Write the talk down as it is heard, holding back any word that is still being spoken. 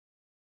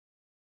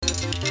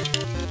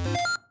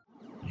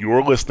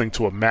You're listening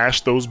to a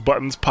Mash Those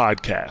Buttons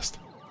podcast.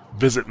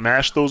 Visit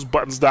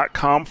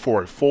mashthosebuttons.com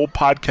for a full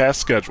podcast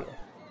schedule.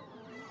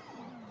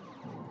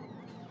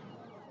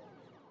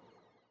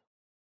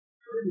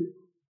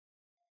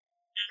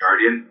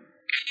 Guardian? Rise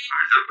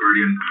up,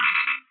 Guardian.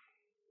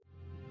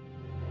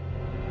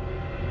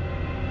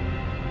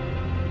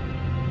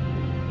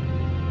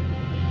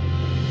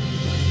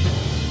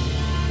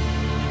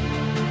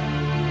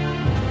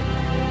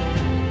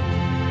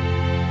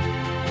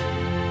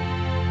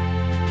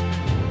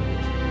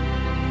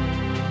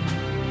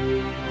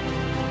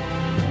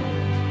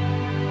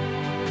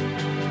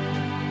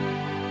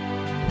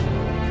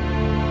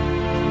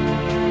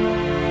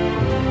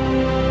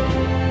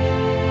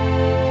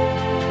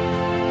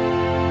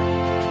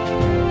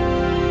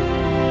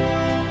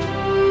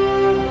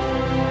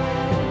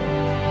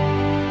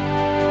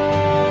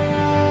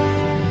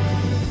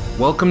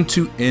 Welcome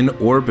to In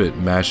Orbit,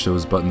 Mash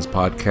Those Buttons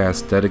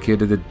podcast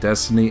dedicated to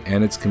Destiny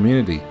and its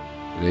community.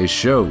 Today's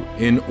show,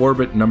 In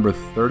Orbit number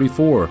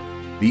 34,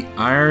 The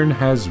Iron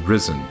Has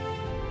Risen.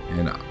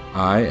 And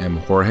I am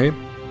Jorge,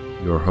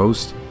 your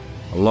host,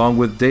 along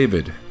with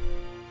David.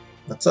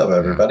 What's up,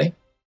 everybody?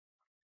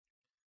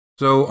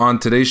 So on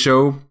today's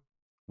show,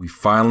 we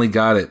finally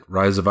got it,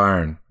 Rise of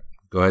Iron.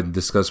 Go ahead and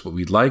discuss what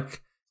we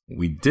like, what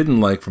we didn't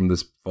like from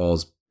this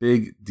fall's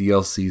big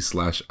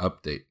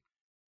DLC/update.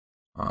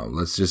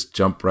 Let's just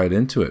jump right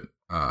into it.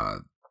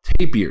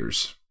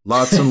 Tapirs.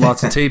 Lots and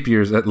lots of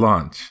tapirs at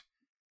launch.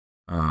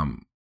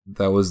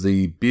 That was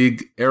the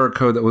big error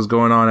code that was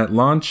going on at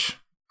launch.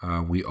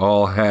 We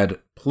all had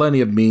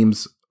plenty of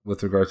memes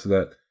with regards to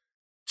that.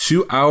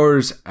 2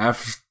 hours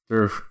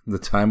after the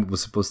time it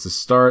was supposed to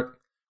start,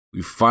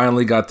 we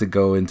finally got to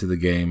go into the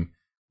game.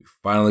 We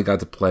finally got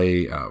to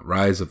play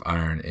Rise of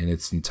Iron in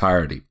its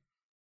entirety.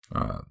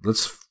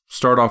 Let's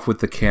start off with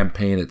the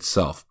campaign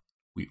itself.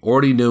 We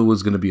already knew it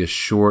was going to be a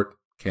short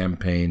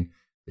campaign.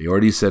 They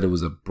already said it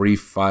was a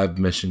brief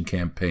 5-mission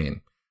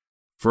campaign.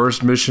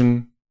 First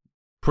mission,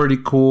 pretty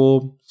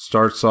cool.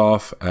 Starts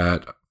off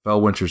at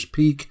Fellwinter's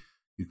Peak.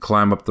 You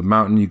climb up the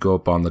mountain. You go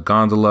up on the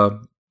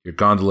gondola. Your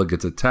gondola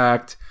gets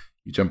attacked.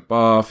 You jump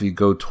off. You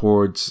go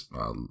towards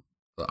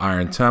the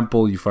Iron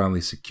Temple. You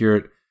finally secure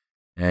it.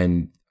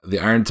 And the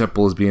Iron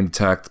Temple is being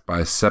attacked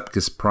by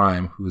Sepkus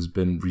Prime, who has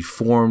been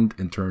reformed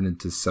and turned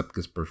into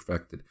Sepkus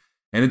Perfected.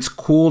 And it's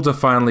cool to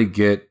finally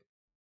get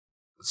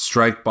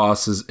strike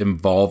bosses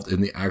involved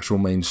in the actual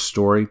main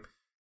story.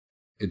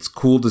 It's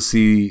cool to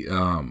see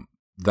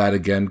that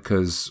again,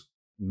 because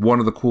one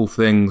of the cool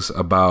things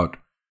about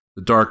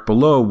The Dark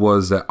Below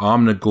was that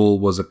Omnigul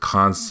was a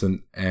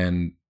constant,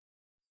 and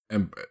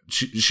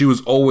she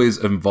was always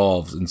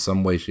involved in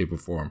some way, shape, or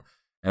form.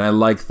 And I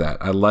like that.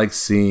 I like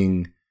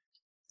seeing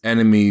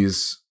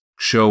enemies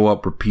show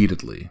up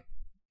repeatedly.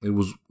 It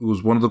was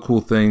one of the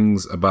cool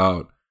things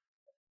about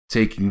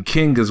Taken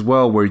King as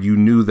well, where you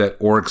knew that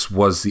Oryx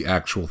was the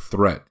actual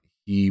threat.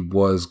 He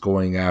was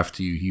going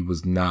after you. He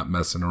was not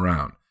messing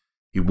around.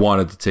 He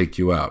wanted to take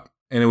you out.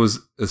 And it was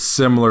a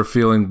similar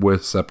feeling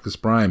with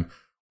Sepkus Prime,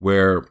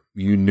 where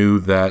you knew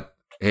that,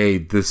 hey,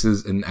 this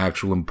is an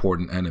actual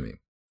important enemy.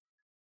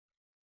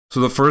 So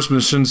the first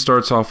mission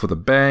starts off with a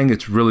bang.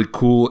 It's really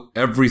cool.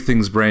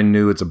 Everything's brand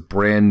new. It's a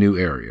brand new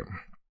area.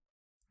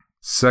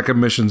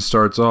 Second mission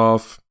starts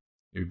off.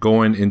 You're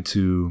going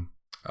into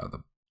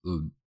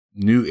the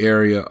new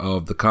area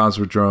of the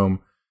Cosmodrome,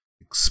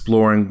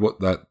 exploring what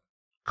that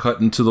cut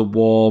into the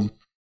wall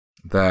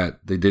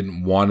that they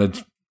didn't want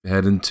to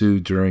head into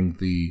during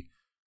the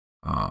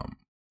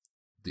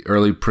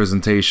early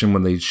presentation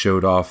when they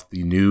showed off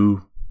the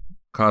new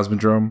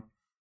Cosmodrome.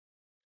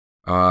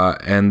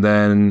 And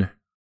then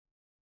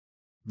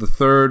the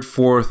third,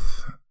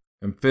 fourth,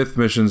 and fifth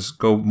missions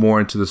go more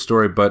into the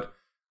story, but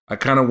I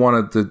kind of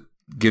wanted to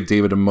give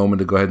David a moment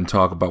to go ahead and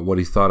talk about what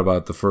he thought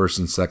about the first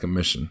and second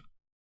mission.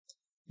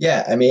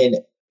 Yeah, I mean,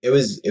 it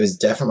was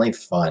definitely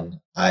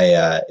fun.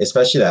 I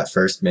especially that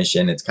first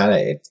mission. It's got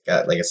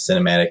like a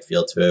cinematic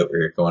feel to it, where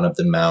you're going up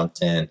the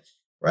mountain,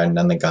 riding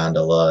down the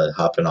gondola,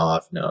 hopping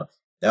off. That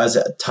was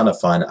a ton of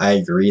fun. I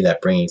agree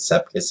that bringing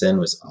Sepkus in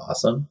was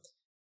awesome.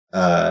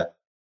 Or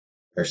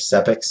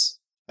Sepix.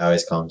 I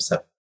always call him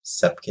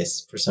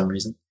Sepkus for some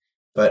reason.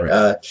 But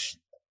right.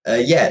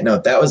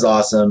 That was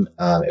awesome.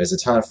 It was a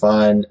ton of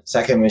fun.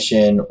 Second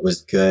mission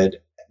was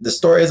good. The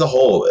story as a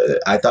whole,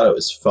 I thought it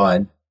was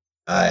fun.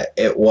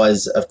 It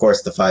was, of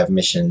course, the 5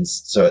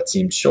 missions, so it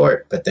seemed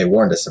short, but they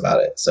warned us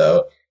about it.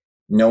 So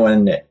no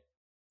one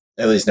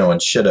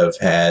should have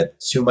had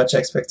too much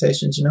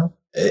expectations,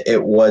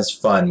 It was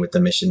fun with the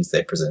missions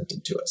they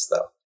presented to us,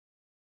 though.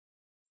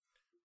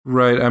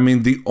 Right. I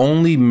mean, the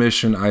only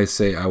mission I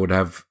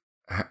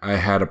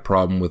had a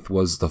problem with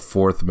was the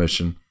fourth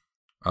mission.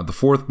 The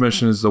fourth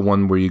mission is the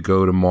one where you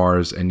go to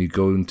Mars and you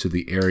go into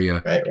the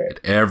area that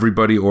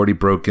everybody already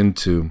broke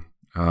into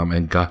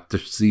and got the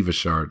Siva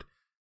shard.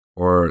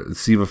 Or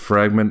Siva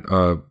fragment,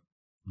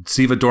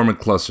 Siva dormant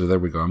cluster. There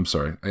we go. I'm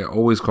sorry. I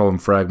always call them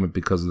fragment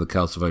because of the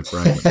calcify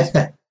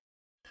fragments.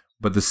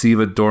 But the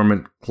Siva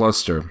dormant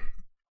cluster,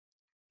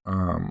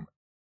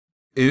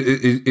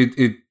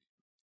 it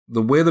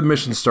the way the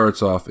mission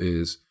starts off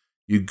is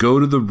you go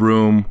to the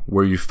room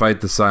where you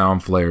fight the Scion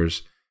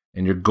Flares,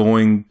 and you're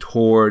going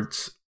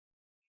towards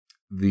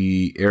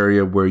the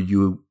area where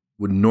you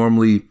would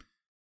normally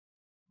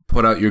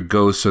put out your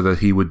ghost so that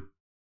he would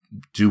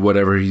do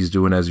whatever he's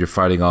doing as you're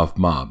fighting off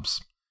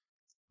mobs.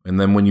 And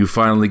then when you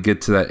finally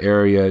get to that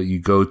area, you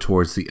go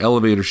towards the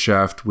elevator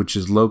shaft, which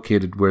is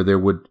located where there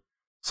would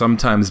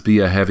sometimes be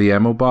a heavy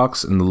ammo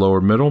box in the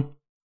lower middle.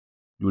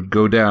 You would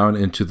go down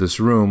into this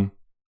room.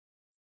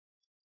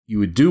 You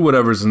would do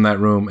whatever's in that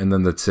room, and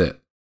then that's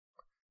it.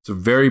 It's a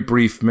very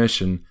brief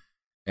mission.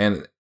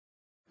 And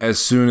as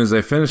soon as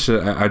I finished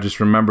it, I just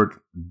remembered,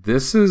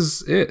 this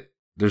is it.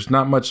 There's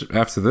not much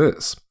after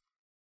this.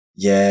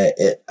 Yeah,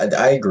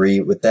 I agree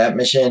with that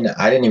mission.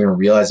 I didn't even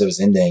realize it was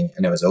ending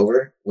and it was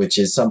over, which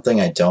is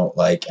something I don't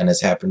like, and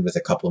has happened with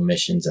a couple of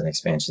missions and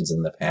expansions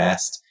in the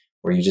past,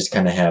 where you just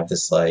kind of have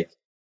this like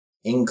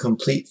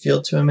incomplete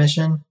feel to a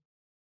mission.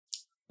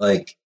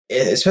 Like,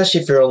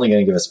 especially if you're only going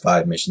to give us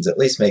 5 missions, at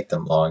least make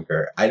them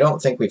longer. I don't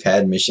think we've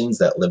had missions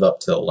that live up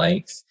to the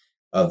length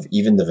of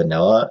even the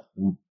vanilla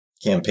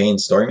campaign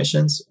story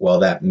missions. While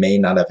that may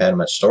not have had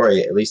much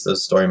story, at least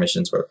those story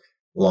missions were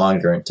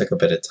longer and took a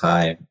bit of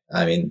time.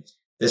 I mean,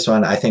 this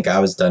one, I think I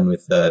was done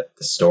with the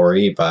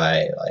story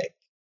by like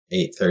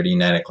 8:30,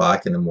 9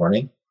 o'clock in the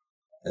morning.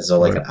 And so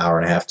like an hour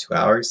and a half, 2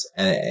 hours.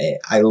 And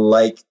I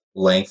like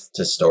length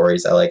to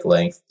stories. I like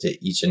length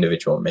to each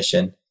individual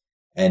mission.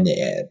 And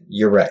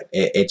you're right.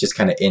 It just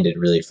kind of ended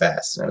really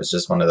fast. And it was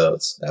just one of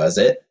those, that was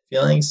it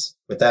feelings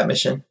with that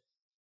mission.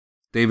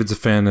 David's a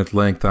fan of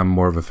length. I'm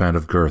more of a fan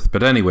of girth.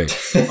 But anyway,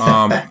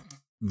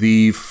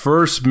 the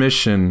first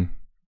mission...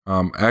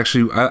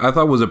 actually, I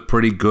thought was a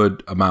pretty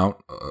good amount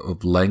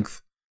of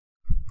length.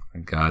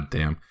 God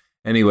damn.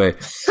 Anyway,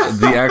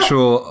 the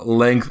actual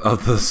length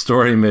of the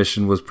story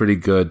mission was pretty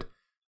good.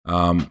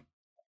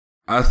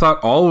 I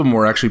thought all of them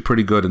were actually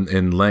pretty good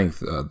in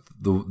length.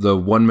 The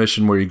one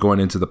mission where you're going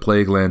into the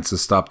Plague Lands to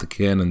stop the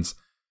cannons,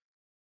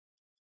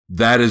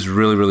 that is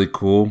really, really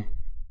cool.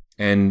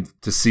 And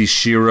to see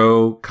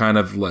Shiro kind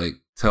of like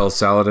tell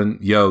Saladin,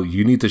 yo,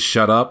 you need to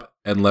shut up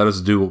and let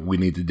us do what we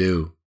need to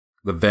do.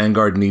 The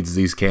Vanguard needs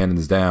these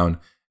cannons down,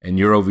 and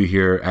you're over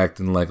here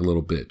acting like a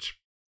little bitch.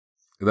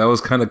 That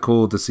was kind of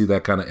cool to see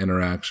that kind of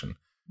interaction.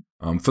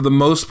 For the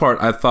most part,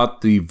 I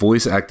thought the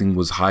voice acting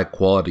was high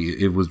quality.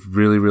 It was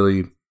really,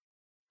 really...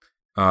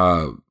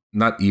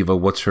 not Eva,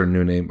 what's her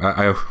new name?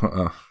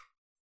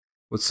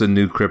 What's the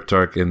new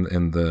Cryptarch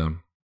in the...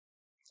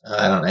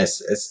 I don't know.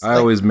 It's I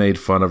always made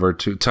fun of her,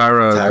 too.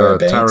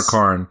 Tyra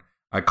Karn.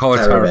 I call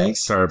her Tyra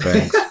Banks.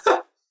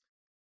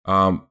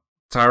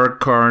 Tyra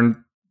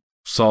Karn...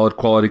 Solid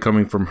quality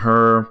coming from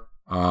her.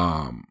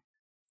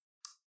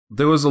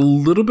 There was a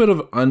little bit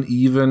of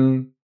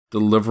uneven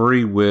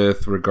delivery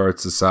with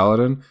regards to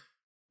Saladin.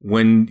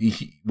 When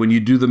you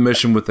do the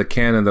mission with the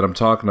cannon that I'm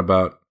talking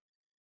about,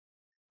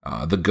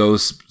 the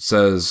ghost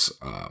says,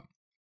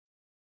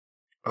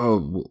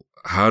 "Oh,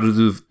 how do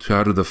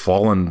the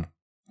fallen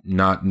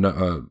not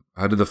know?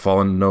 How did the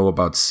fallen know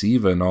about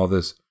Siva and all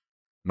this?"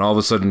 And all of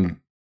a sudden,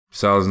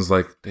 Saladin's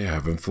like, "They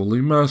haven't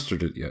fully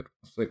mastered it yet."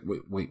 It's like,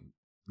 wait.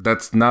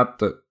 That's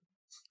not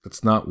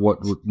what.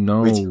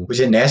 No, we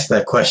didn't ask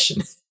that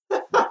question.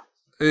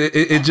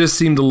 it just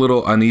seemed a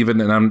little uneven,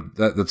 and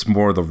that's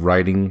more the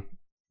writing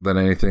than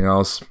anything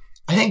else.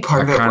 I think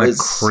part of it was... I kind of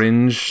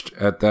cringed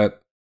at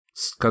that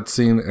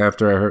cutscene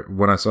after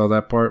when I saw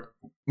that part.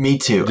 Me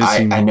too.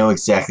 I know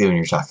exactly what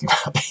you're talking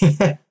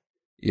about.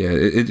 Yeah,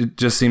 it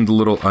just seemed a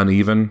little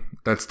uneven.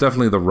 That's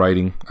definitely the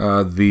writing.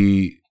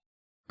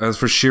 As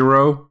for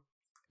Shiro,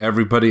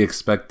 everybody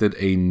expected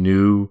a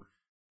new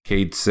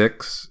Cayde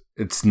 6.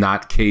 It's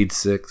not Cayde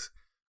 6,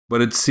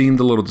 but it seemed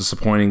a little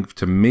disappointing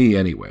to me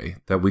anyway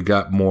that we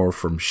got more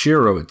from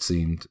Shiro, it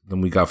seemed, than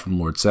we got from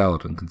Lord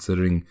Saladin,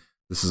 considering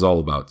this is all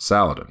about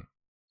Saladin.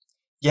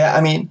 Yeah,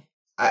 I mean,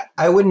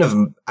 I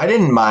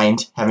didn't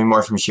mind having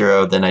more from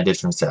Shiro than I did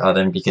from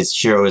Saladin, because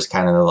Shiro was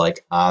kind of the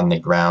like on the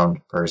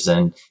ground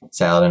person.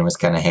 Saladin was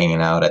kind of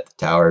hanging out at the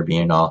tower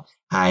being all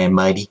high and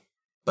mighty.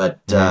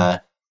 But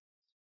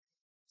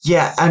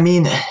yeah, I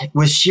mean,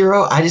 with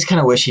Shiro, I just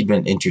kind of wish he'd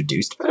been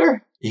introduced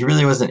better. He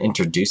really wasn't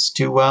introduced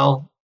too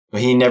well.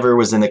 He never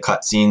was in the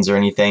cutscenes or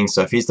anything.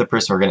 So if he's the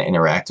person we're going to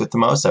interact with the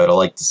most, I would have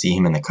liked to see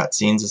him in the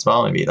cutscenes as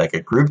well. Maybe like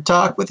a group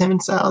talk with him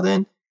and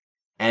Saladin.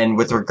 And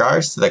with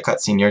regards to the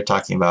cutscene you're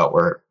talking about,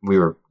 where we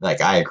were like,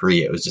 I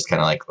agree. It was just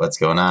kind of like, what's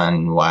going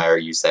on? Why are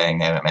you saying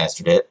they haven't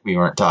mastered it? We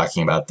weren't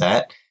talking about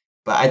that.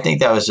 But I think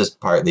that was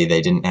just partly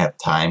they didn't have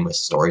time with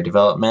story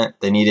development.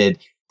 They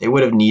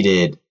would have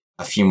needed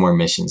a few more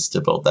missions to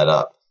build that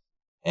up.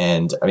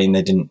 And I mean,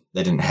 they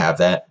didn't have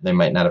that. They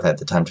might not have had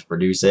the time to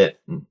produce it.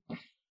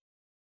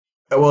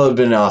 It would have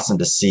been awesome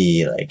to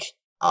see. Like,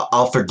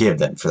 I'll forgive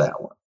them for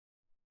that one.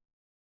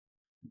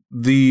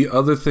 The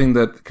other thing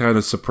that kind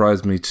of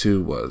surprised me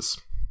too was,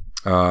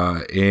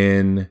 we'll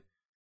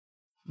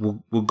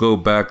go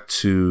back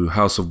to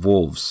House of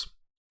Wolves.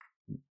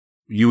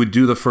 You would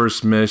do the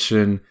first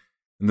mission,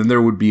 and then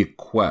there would be a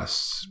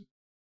quest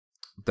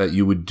that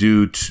you would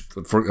do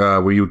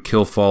where you would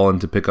kill Fallen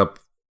to pick up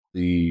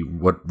the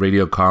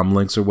radio comm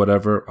links or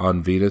whatever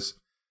on Vetus.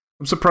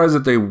 I'm surprised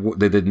that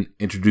they didn't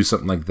introduce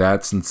something like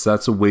that, since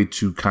that's a way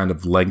to kind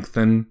of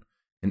lengthen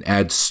and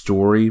add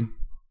story,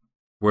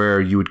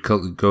 where you would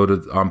go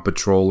to on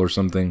patrol or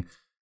something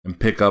and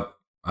pick up,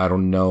 I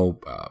don't know,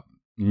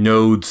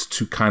 nodes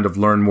to kind of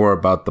learn more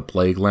about the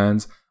Plague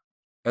Lands.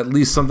 At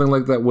least something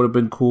like that would have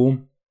been cool.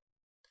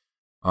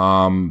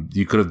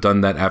 You could have done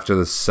that after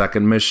the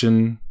second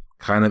mission,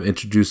 kind of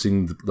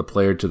introducing the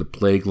player to the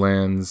Plague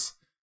Lands,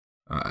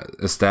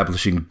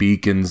 establishing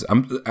beacons.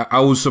 I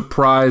was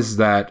surprised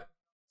that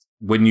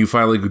when you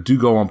finally do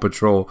go on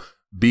patrol,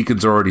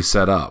 beacons are already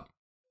set up.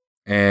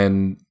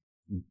 And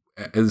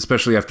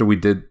especially after we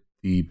did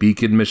the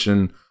beacon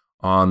mission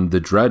on the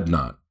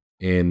Dreadnought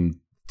in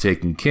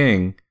Taken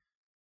King,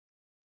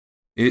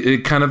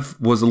 it kind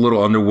of was a little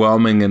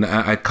underwhelming, and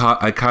I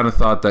kind of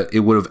thought that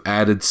it would have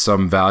added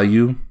some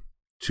value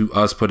to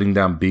us putting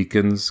down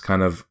beacons,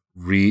 kind of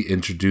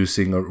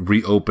reintroducing or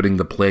reopening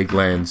the Plague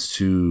Lands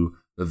to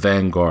the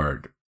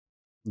Vanguard.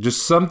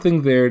 Just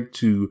something there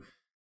to...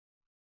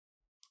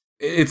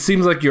 It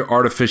seems like you're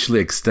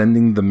artificially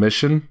extending the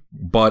mission,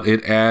 but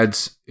it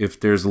adds, if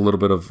there's a little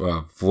bit of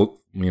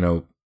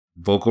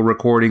vocal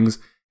recordings.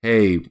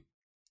 Hey,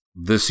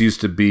 this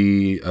used to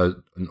be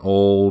an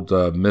old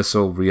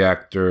missile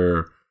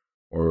reactor,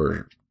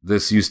 or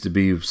this used to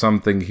be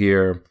something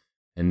here,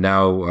 and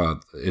now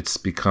it's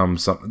become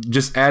something.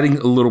 Just adding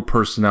a little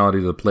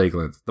personality to the Plague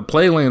Lands. The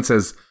Plague Lands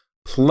has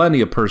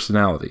plenty of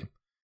personality.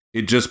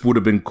 It just would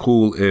have been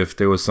cool if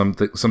there was some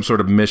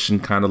sort of mission,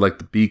 kind of like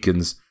the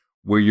Beacons,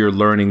 where you're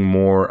learning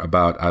more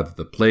about either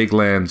the Plague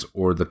Lands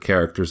or the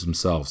characters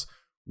themselves.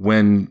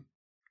 When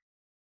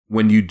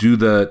you do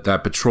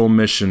that patrol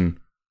mission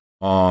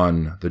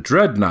on the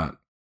Dreadnought,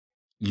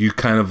 you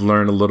kind of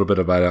learn a little bit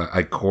about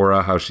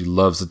Ikora, how she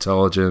loves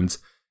intelligence.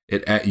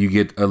 You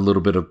get a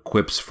little bit of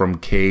quips from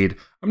Cade.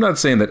 I'm not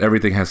saying that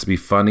everything has to be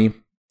funny.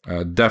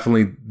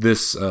 Definitely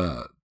this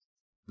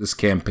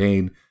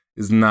campaign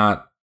is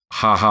not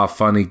haha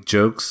funny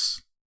jokes.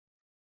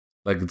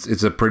 Like,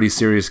 it's a pretty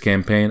serious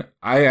campaign.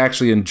 I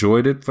actually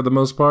enjoyed it for the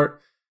most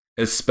part,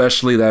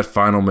 especially that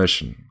final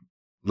mission.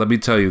 Let me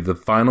tell you, the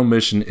final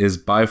mission is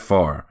by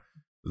far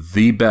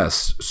the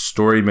best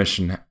story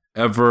mission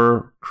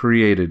ever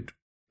created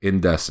in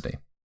Destiny.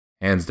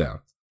 Hands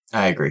down.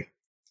 I agree.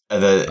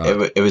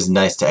 It was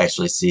nice to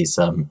actually see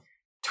some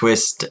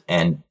twist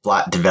and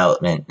plot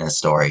development in a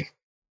story.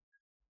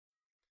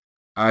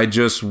 I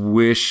just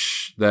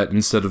wish that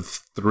instead of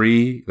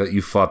 3, that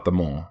you fought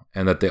them all,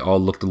 and that they all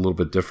looked a little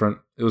bit different.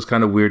 It was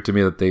kind of weird to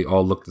me that they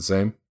all looked the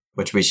same.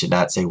 Which we should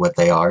not say what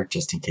they are,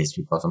 just in case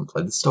people haven't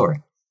played the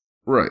story.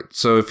 Right.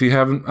 So if you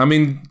haven't,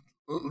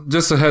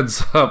 just a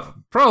heads up,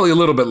 probably a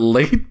little bit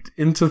late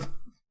into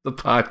the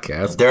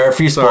podcast. There are a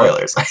few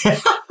spoilers.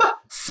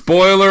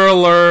 Spoiler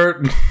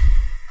alert.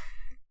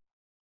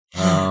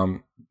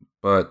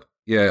 But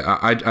yeah,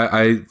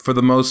 I for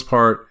the most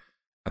part,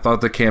 I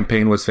thought the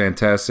campaign was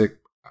fantastic.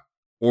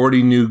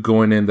 Already knew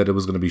going in that it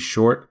was going to be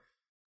short.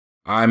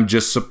 I'm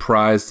just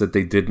surprised that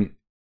they didn't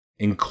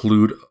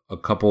include a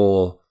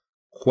couple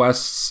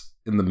quests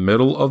in the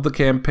middle of the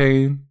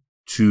campaign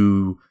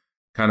to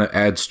kind of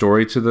add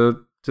story to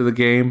the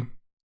game.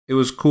 It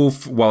was cool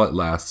while it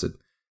lasted.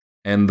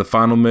 And the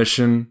final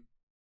mission,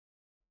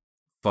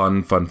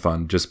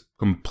 fun. Just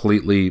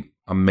completely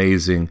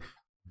amazing.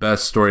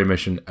 Best story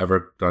mission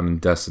ever done in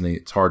Destiny.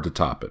 It's hard to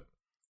top it.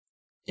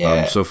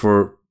 Yeah.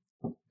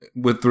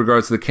 With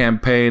regards to the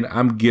campaign,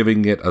 I'm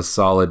giving it a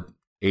solid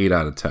 8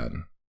 out of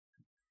 10.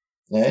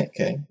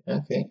 Okay. I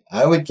think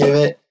I'm going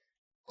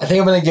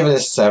to give it a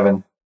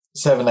 7.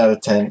 7 out of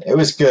 10. It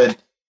was good.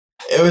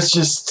 It was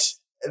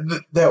just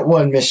that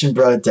one mission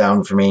brought it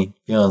down for me.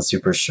 Feeling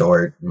super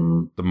short.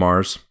 The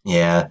Mars.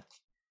 Yeah.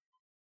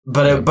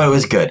 But it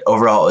was good.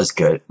 Overall, it was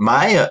good.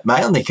 My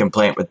only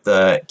complaint with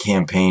the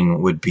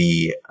campaign would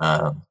be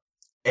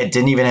it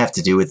didn't even have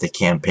to do with the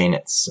campaign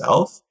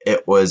itself.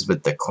 It was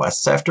with the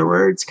quests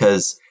afterwards.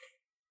 Because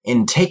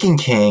in Taken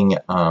King,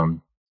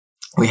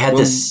 we had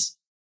this.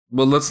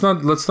 Well, let's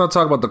not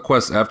talk about the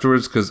quests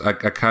afterwards, because I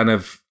kind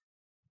of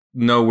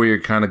know where you're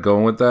kind of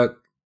going with that.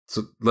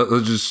 So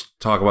let's just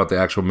talk about the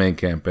actual main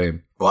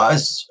campaign. Well, I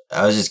was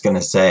just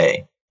gonna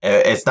say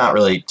it's not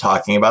really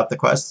talking about the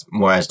quests.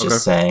 More as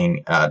just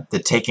saying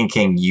the Taken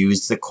King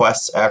used the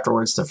quests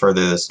afterwards to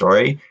further the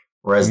story.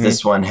 Whereas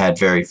this one had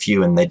very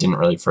few, and they didn't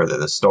really further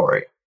the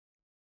story.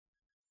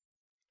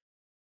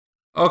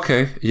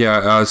 Okay,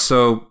 yeah.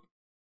 So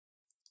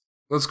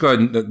let's go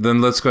ahead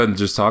and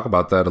just talk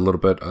about that a little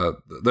bit.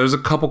 There's a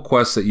couple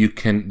quests that you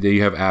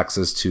have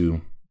access to,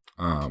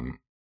 and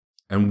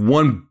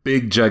one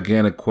big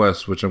gigantic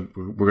quest, which we're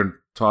going to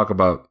talk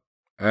about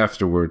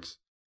afterwards,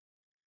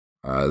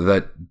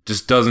 that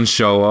just doesn't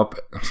show up,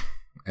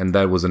 and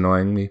that was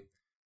annoying me.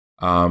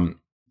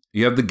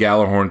 You have the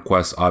Gjallarhorn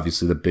quest,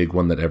 obviously the big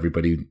one that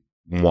everybody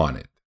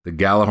wanted. The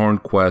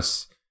Gjallarhorn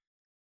quest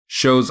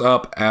shows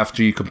up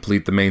after you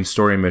complete the main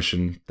story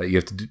mission that you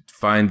have to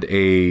find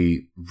a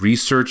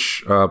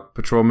research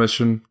patrol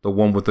mission, the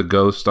one with the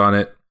ghost on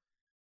it,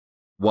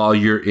 while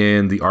you're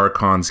in the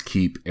Archon's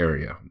Keep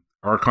area.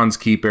 Archon's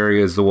Keep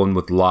area is the one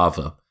with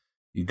lava.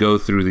 You go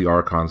through the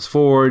Archon's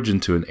Forge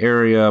into an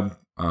area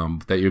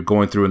that you're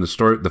going through in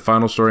the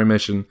final story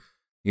mission.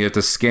 You have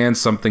to scan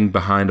something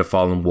behind a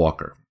fallen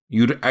walker.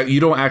 You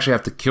don't actually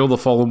have to kill the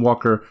fallen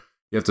walker.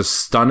 You have to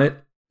stun it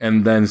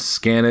and then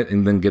scan it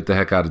and then get the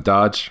heck out of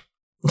Dodge.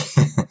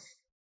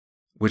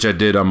 Which I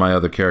did on my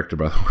other character,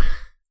 by the way.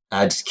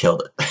 I just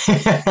killed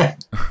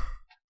it.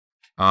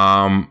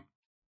 And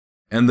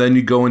then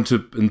you go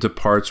into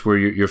parts where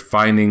you're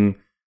finding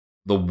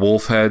the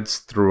wolf heads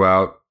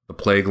throughout the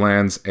Plague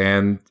Lands,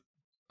 and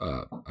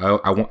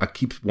I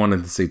keep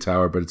wanting to say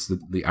tower, but it's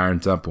the Iron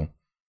Temple.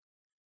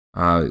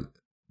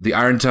 The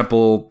Iron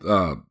Temple,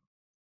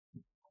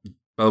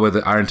 by the way,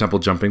 the Iron Temple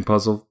jumping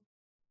puzzle,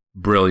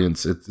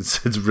 brilliance.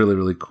 It's really,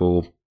 really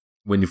cool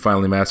when you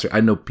finally master it.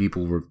 I know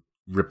people were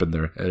ripping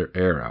their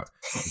hair out.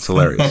 It's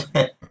hilarious.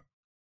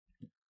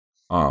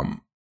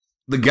 The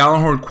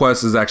Gjallarhorn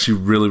quest is actually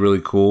really,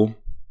 really cool,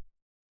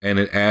 and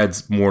it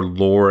adds more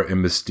lore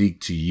and mystique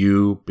to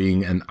you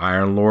being an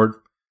Iron Lord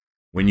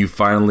when you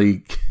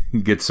finally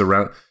get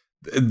surrounded.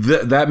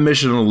 That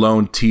mission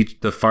alone,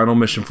 the final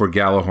mission for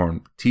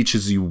Gjallarhorn,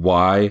 teaches you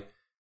why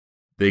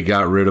they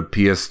got rid of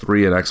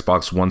PS3 and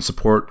Xbox One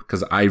support,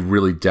 because I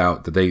really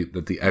doubt that the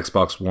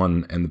Xbox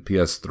One and the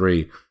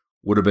PS3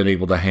 would have been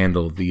able to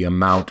handle the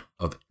amount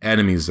of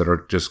enemies that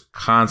are just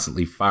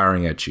constantly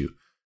firing at you.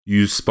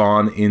 You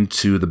spawn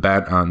into the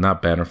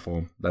not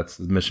Bannerfall. That's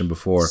the mission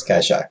before.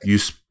 Skyshock. You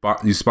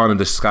spawn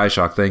into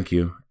Skyshock. Thank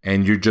you.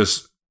 And you're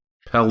just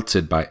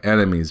pelted by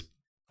enemies.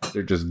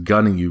 They're just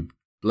gunning you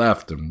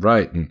left and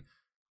right, and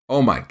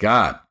oh my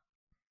god,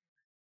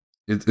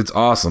 it's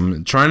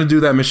awesome. Trying to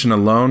do that mission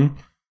alone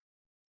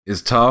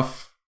is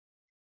tough.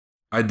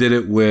 I did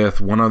it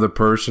with one other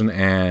person,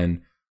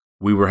 and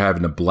we were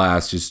having a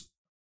blast, just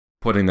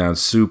putting down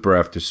super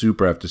after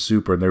super after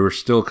super, and they were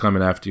still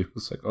coming after you.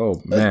 It's like,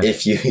 oh man.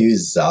 If you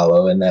use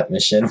Zalo in that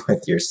mission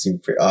with your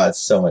super, it's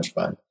so much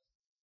fun.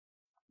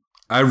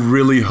 I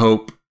really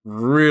hope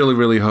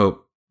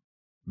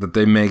that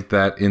they make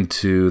that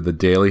into the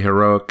daily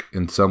heroic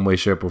in some way,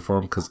 shape, or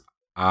form, because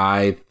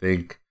I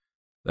think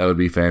that would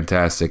be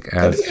fantastic.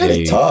 That'd be kind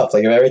of tough.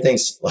 Like if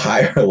everything's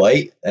high or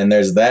light and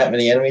there's that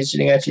many enemies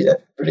shooting at you,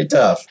 that's pretty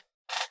tough.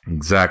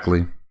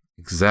 Exactly.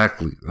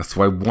 That's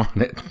why I want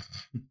it.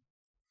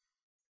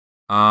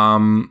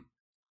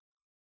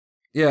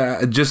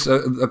 Yeah, just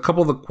a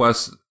couple of the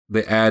quests,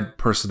 they add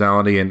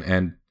personality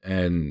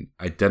and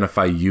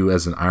identify you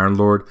as an Iron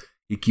Lord.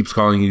 He keeps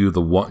calling you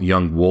the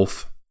young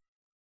wolf.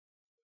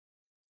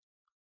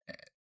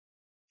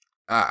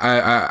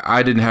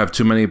 I didn't have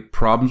too many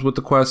problems with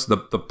the quest. The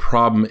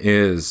problem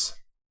is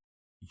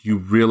you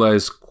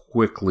realize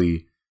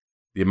quickly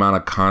the amount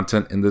of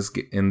content in this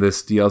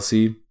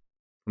DLC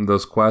from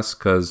those quests,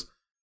 because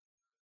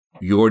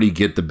you already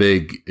get the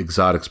big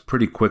exotics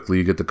pretty quickly.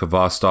 You get the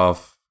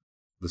Kvostov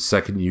the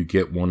second you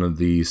get one of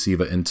the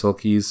Siva intel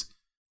keys.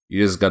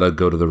 You just gotta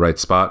go to the right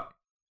spot.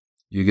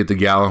 You get the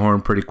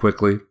Gjallarhorn pretty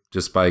quickly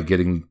just by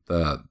getting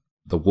the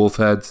wolf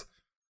heads,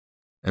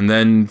 and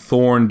then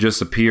Thorn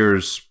just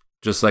appears.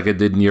 Just like it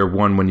did in year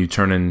one when you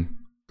turn in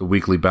the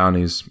weekly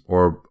bounties,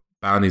 or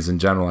bounties in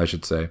general, I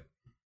should say.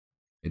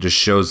 It just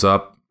shows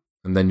up,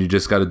 and then you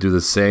just got to do the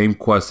same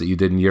quest that you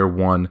did in year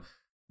one.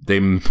 They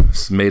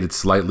made it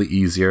slightly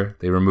easier.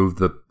 They removed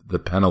the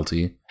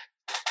penalty.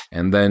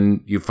 And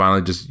then you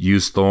finally just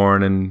use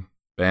Thorn, and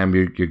bam,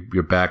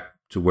 you're back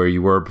to where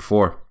you were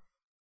before.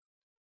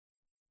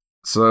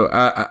 So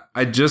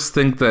I just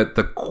think that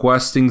the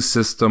questing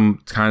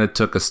system kind of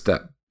took a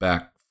step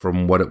back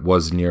from what it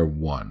was in year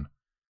one.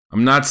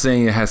 I'm not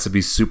saying it has to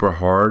be super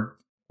hard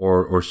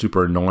or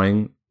super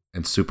annoying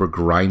and super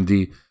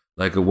grindy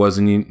like it was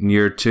in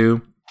year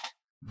two,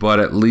 but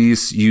at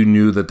least you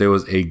knew that there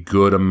was a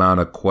good amount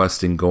of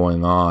questing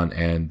going on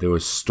and there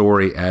was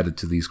story added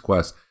to these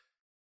quests.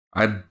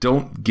 I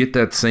don't get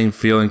that same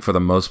feeling for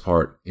the most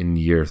part in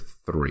year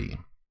three.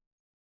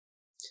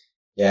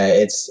 Yeah,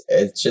 it's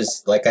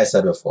just like I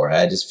said before.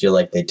 I just feel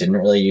like they didn't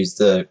really use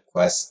the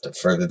quest to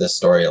further the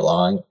story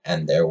along,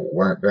 and there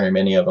weren't very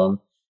many of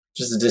them.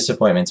 Just a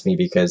disappointment to me,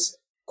 because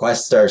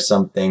quests are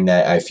something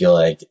that I feel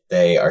like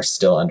they are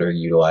still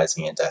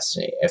underutilizing in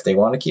Destiny. If they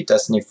want to keep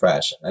Destiny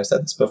fresh, and I've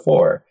said this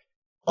before,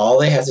 all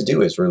they have to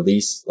do is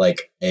release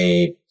like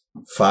a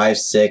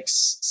 5-6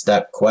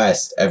 step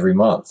quest every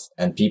month,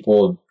 and people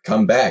will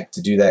come back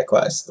to do that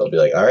quest. They'll be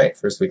like, all right,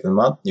 first week of the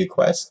month, new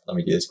quest, let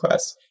me do this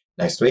quest.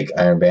 Next week,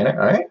 Iron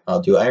Banner, all right,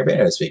 I'll do Iron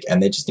Banner this week.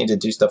 And they just need to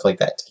do stuff like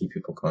that to keep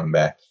people coming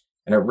back.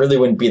 And it really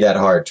wouldn't be that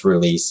hard to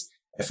release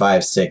a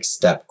 5-6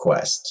 step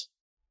quest.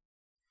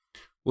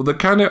 Well, they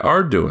kind of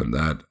are doing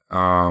that.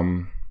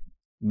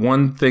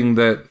 One thing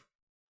that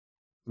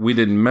we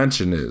didn't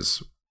mention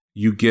is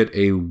you get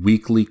a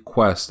weekly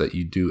quest that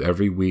you do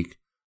every week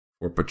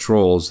for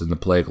patrols in the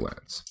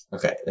Plaguelands.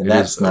 Okay, and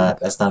that's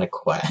not a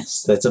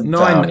quest. That's a No,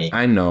 bounty.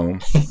 I know,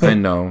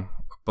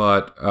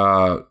 but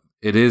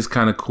it is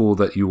kind of cool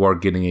that you are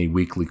getting a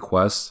weekly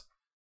quest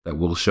that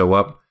will show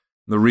up.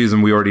 The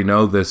reason we already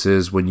know this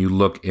is when you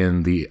look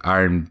in the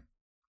Iron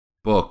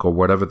book or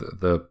whatever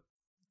the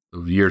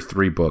year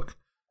 3 book,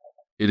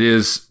 it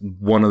is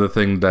one of the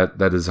things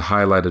that is a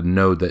highlighted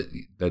node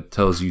that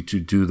tells you to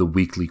do the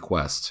weekly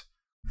quest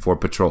for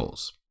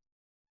patrols.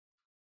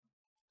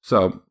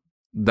 So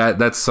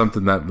that's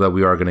something that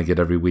we are going to get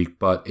every week.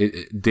 But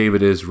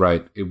David is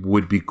right. It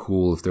would be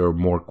cool if there were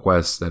more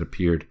quests that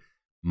appeared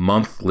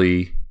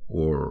monthly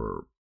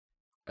or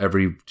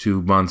every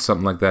 2 months,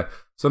 something like that.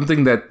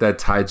 Something that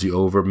tides you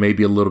over.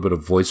 Maybe a little bit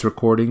of voice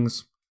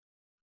recordings.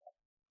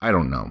 I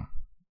don't know.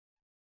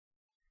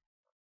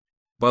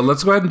 But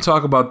let's go ahead and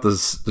talk about the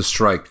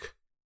strike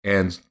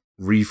and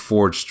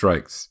reforged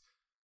strikes.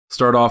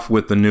 Start off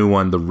with the new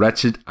one, the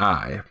Wretched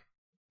Eye,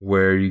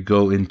 where you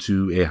go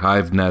into a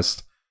hive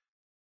nest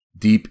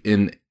deep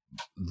in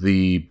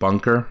the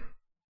bunker.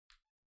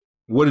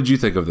 What did you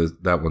think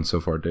of that one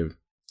so far, David?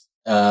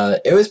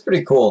 It was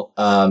pretty cool.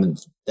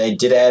 They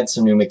did add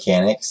some new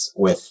mechanics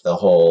with the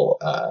whole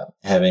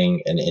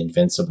having an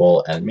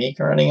invincible enemy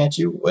running at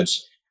you,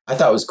 which I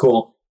thought was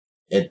cool.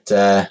 It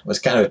was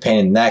kind of a pain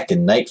in the neck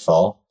in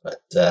Nightfall,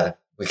 but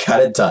we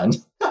got it done.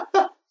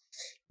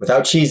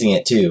 Without cheesing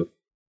it, too.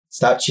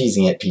 Stop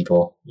cheesing it,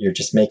 people. You're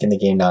just making the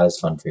game not as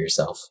fun for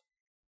yourself.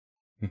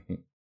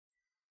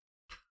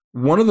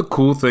 One of the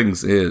cool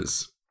things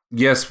is,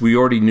 yes, we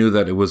already knew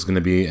that it was going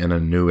to be in a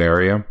new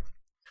area,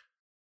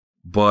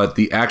 but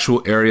the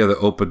actual area that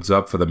opens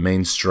up for the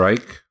main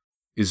strike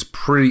is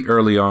pretty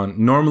early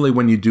on. Normally,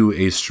 when you do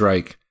a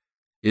strike,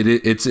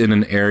 it's in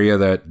an area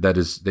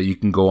that you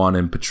can go on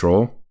and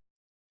patrol,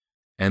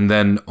 and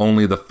then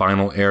only the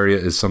final area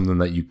is something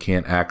that you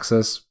can't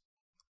access.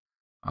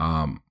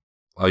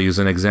 I'll use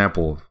an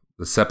example: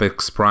 the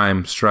Sepix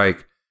Prime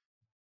strike.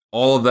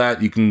 All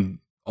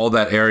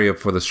that area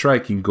for the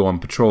strike, you can go on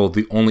patrol.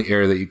 The only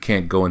area that you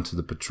can't go into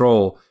the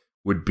patrol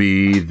would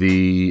be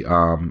the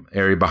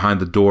area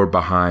behind the door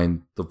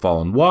behind the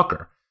Fallen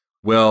Walker.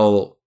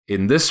 Well,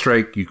 in this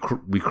strike,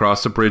 we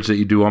cross the bridge that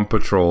you do on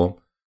patrol.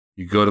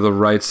 You go to the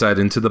right side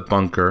into the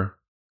bunker.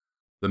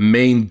 The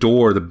main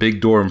door, the big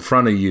door in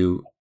front of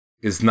you,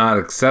 is not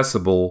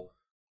accessible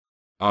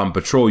on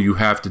patrol. You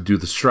have to do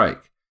the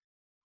strike.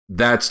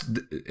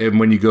 And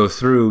when you go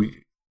through,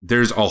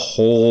 there's a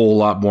whole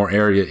lot more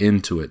area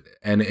into it,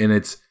 and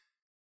it's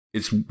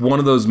one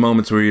of those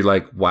moments where you're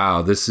like,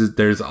 wow, there's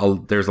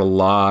a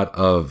lot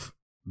of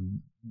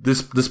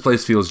this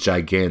place feels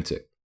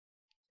gigantic.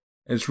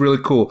 It's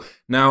really cool.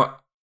 Now,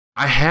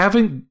 I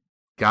haven't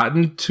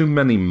gotten too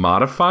many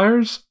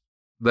modifiers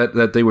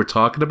that they were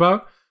talking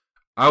about.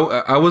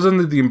 I was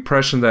under the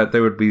impression that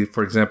there would be,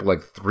 for example,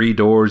 like 3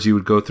 doors. You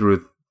would go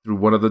through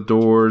one of the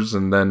doors,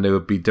 and then there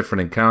would be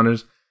different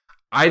encounters.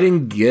 I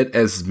didn't get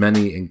as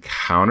many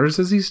encounters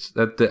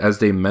as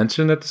they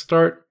mentioned at the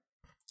start.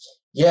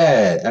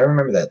 Yeah, I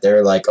remember that.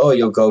 They're like, oh,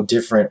 you'll go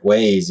different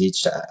ways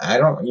each time. I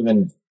don't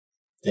even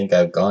think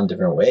I've gone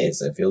different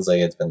ways. It feels like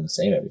it's been the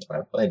same every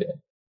time I've played it.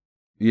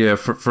 Yeah,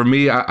 for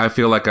me, I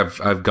feel like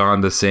I've gone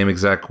the same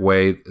exact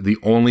way. The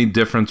only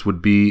difference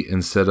would be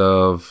instead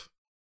of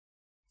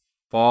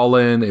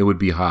Fallen, it would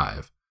be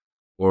Hive.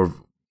 Or,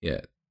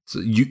 yeah.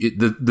 So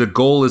the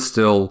goal is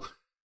still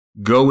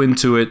go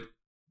into it,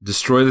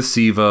 destroy the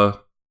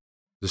Siva,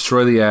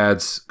 destroy the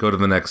ads, go to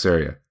the next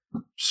area.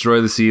 Destroy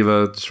the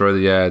Siva, destroy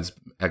the ads,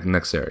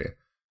 next area.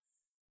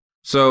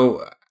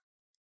 So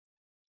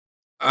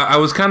I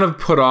was kind of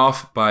put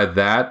off by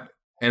that,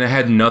 and it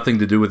had nothing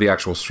to do with the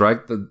actual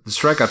strike. The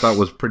strike I thought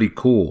was pretty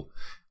cool.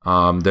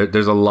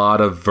 There's a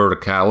lot of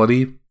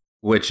verticality,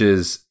 which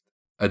is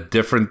a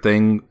different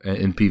thing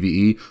in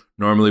PvE.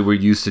 Normally we're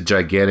used to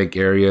gigantic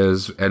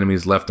areas,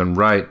 enemies left and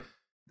right.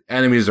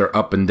 Enemies are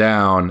up and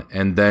down,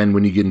 and then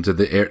when you get into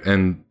the air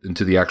and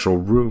into the actual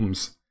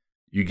rooms,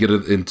 you get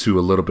into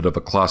a little bit of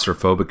a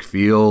claustrophobic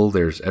feel.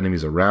 There's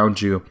enemies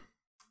around you.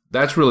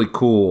 That's really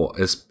cool,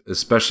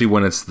 especially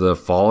when it's the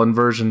Fallen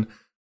version,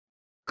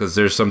 because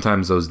there's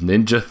sometimes those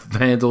ninja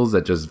vandals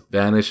that just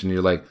vanish, and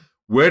you're like,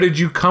 where did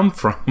you come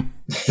from?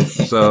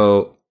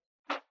 So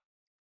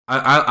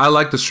I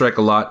like the strike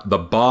a lot. The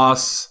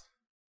boss,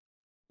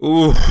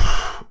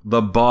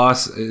 the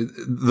boss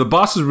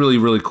is really,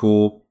 really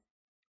cool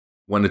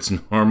when it's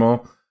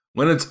normal.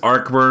 When it's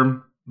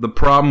Arcburn, the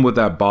problem with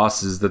that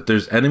boss is that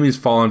there's enemies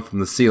falling from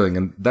the ceiling,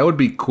 and that would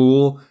be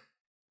cool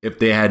if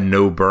they had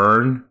no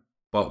burn.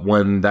 But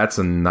when that's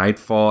a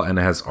Nightfall and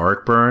it has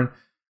Arcburn,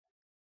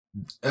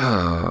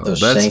 those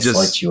shanks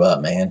light you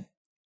up, man.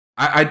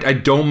 I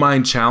don't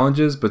mind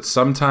challenges, but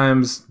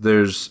sometimes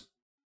there's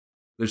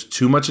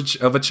too much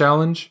of a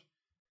challenge,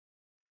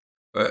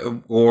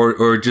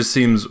 or it just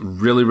seems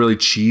really, really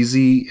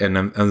cheesy and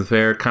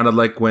unfair. Kind of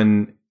like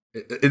when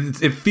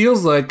it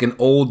feels like an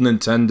old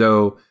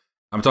Nintendo.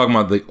 I'm talking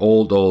about the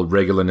old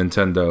regular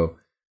Nintendo.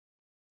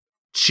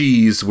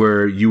 cheese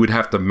where you would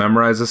have to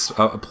memorize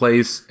a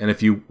place, and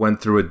if you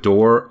went through a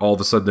door, all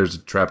of a sudden there's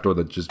a trapdoor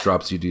that just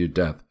drops you to your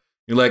death.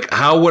 You're like,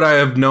 how would I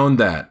have known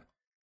that?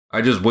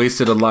 I just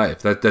wasted a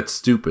life. That's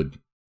stupid.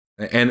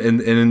 And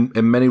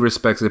in many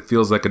respects, it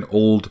feels like an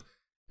old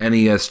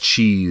NES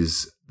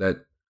cheese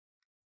that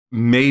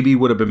maybe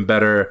would have been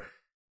better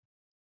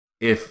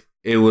if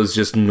it was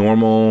just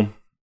normal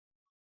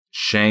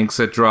shanks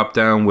that drop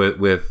down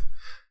with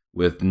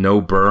no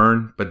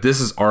burn. But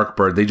this is arc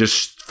burn. They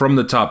just from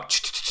the top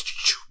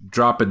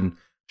dropping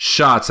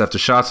shots after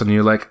shots, and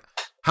you're like,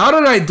 how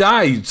did I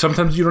die?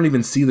 Sometimes you don't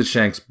even see the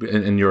shanks,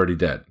 and you're already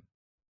dead.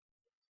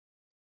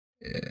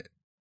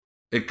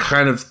 It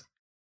kind of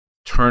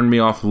turned me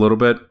off a little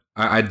bit.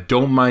 I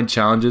don't mind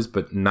challenges,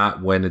 but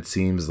not when it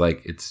seems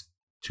like it's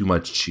too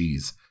much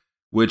cheese,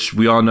 which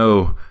we all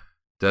know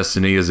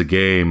Destiny is a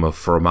game of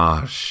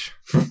fromage.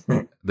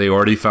 They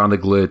already found a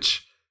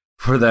glitch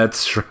for that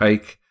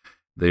strike.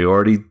 They're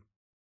already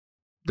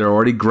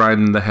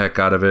grinding the heck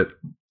out of it.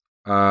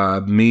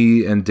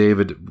 Me and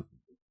David,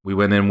 we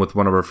went in with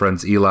one of our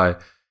friends, Eli,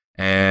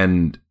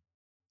 and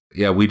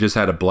yeah, we just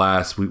had a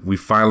blast. We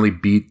finally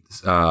beat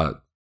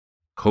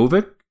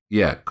Kovic?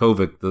 Yeah,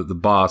 Kovic, the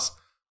boss,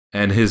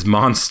 and his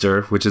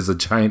monster, which is a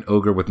giant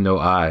ogre with no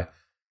eye.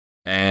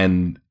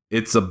 And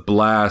it's a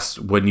blast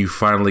when you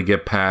finally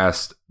get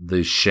past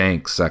the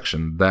shank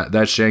section.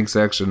 That shank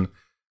section,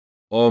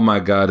 oh my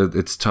god,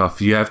 it's tough.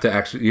 You have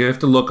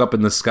to look up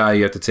in the sky.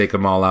 You have to take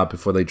them all out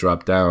before they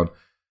drop down.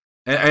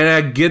 And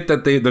I get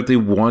that they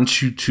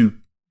want you to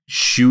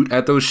shoot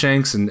at those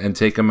shanks and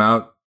take them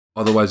out.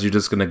 Otherwise, you're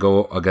just going to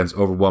go against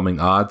overwhelming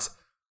odds.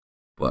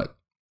 But,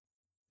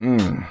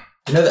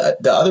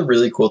 the other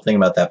really cool thing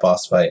about that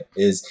boss fight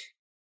is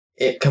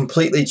it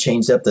completely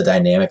changed up the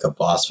dynamic of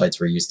boss fights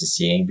we're used to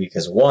seeing,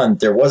 because one,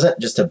 there wasn't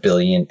just a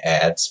billion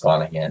ads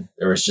spawning in.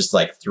 There was just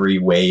like 3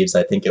 waves,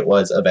 I think it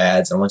was, of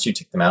ads. And once you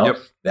took them out,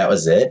 that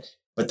was it.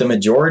 But the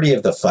majority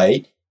of the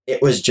fight,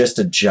 it was just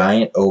a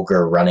giant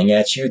ogre running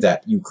at you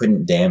that you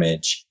couldn't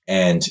damage.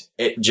 And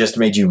it just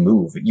made you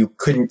move. You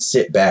couldn't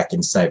sit back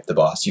and snipe the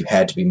boss. You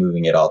had to be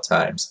moving at all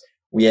times.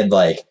 We had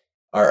like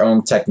our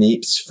own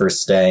techniques for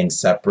staying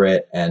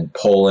separate and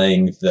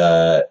pulling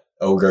the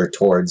ogre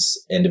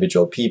towards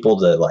individual people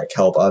to like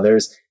help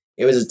others.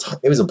 It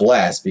was a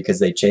blast because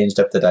they changed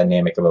up the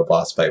dynamic of a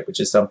boss fight, which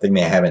is something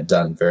they haven't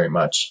done very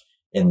much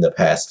in the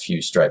past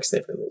few strikes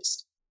they've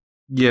released.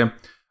 Yeah.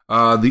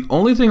 The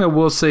only thing I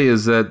will say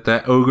is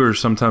that ogre is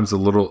sometimes a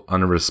little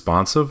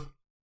unresponsive.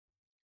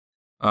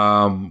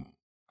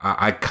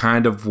 I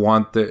kind of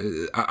want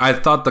I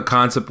thought the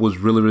concept was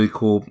really, really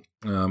cool.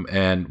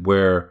 And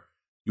where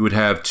you would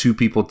have 2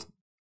 people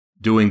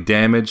doing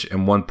damage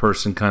and one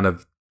person kind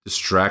of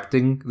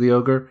distracting the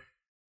ogre.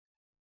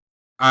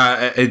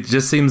 It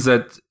just seems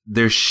that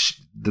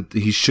that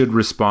he should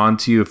respond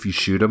to you if you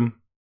shoot him,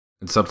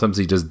 and sometimes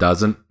he just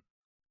doesn't.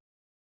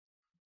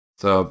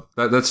 So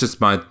that's just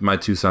my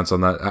 2 cents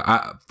on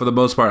that. For the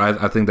most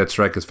part, I think that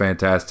strike is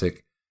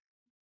fantastic.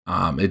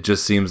 It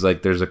just seems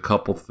like there's a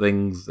couple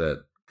things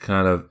that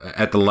kind of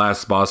at the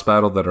last boss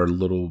battle that are a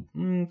little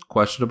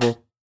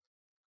questionable.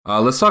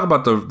 Let's talk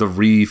about the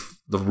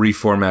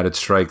reformatted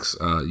strikes.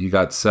 You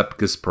got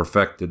Sepkus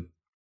Perfected,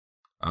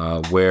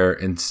 where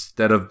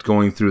instead of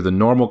going through the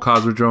normal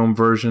Cosmodrome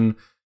version,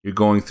 you're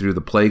going through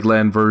the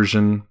Plagueland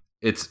version.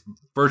 It's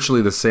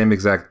virtually the same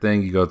exact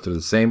thing. You go through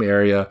the same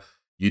area.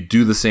 You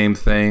do the same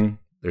thing.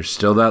 There's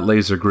still that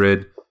laser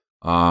grid.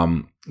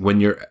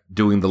 When you're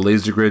doing the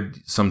laser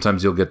grid,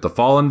 sometimes you'll get the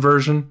Fallen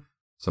version.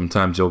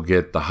 Sometimes you'll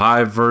get the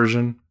Hive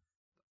version.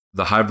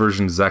 The Hive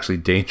version is actually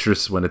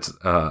dangerous when it's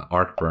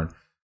arc burn,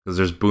 because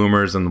there's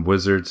boomers and the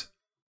wizards.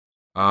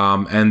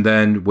 And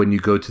then when you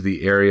go to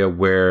the area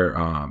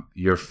where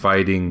you're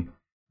fighting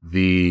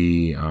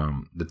the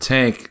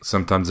tank,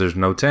 sometimes there's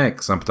no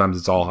tank. Sometimes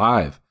it's all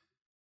Hive.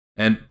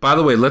 And by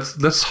the way,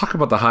 let's talk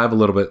about the Hive a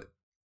little bit.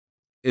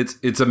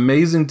 It's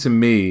amazing to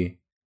me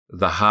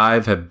the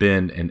Hive have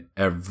been in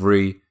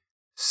every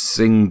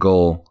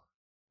single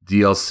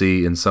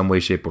DLC in some way,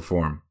 shape, or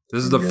form.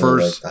 This is the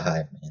first. Like the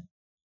Hive,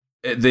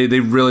 man. They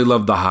really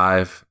love the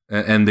Hive,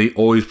 and they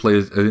always play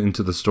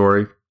into the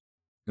story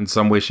in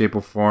some way, shape,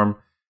 or form.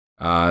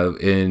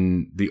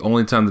 In the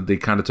only time that they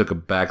kind of took a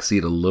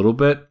backseat a little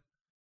bit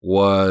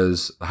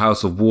was the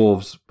House of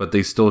Wolves, but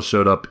they still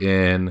showed up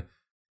in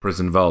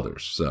Prison of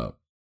Elders. So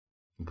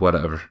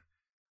whatever.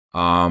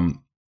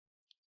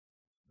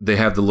 They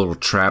have the little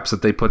traps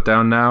that they put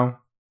down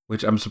now,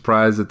 which I'm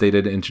surprised that they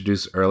didn't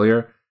introduce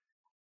earlier.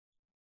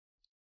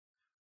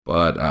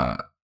 But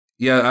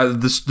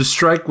the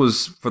strike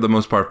was for the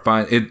most part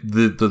fine.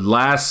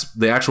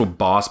 The actual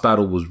boss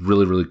battle was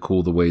really, really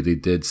cool the way they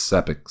did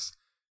Sepix.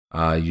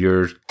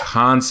 You're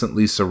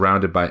constantly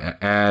surrounded by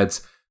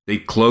ads. They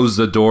closed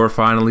the door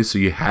finally, so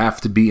you have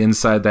to be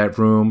inside that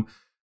room.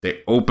 They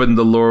opened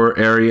the lower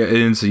area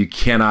in, so you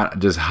cannot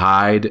just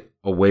hide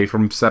away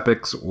from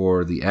Sepix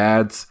or the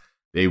ads.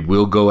 They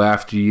will go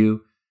after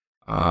you.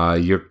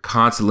 You're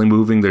constantly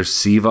moving. There's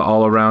Siva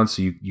all around,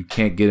 so you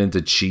can't get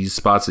into cheese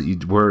spots that you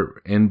were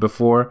in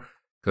before.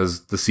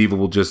 because the Siva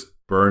will just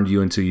burn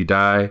you until you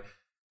die.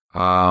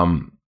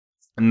 And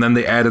then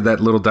they added that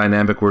little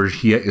dynamic where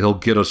he'll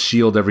get a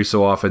shield every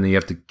so often, and you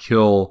have to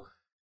kill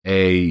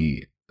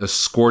a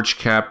Scorch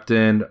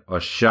Captain, a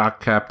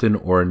Shock Captain,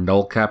 or a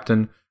Null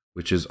Captain,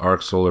 which is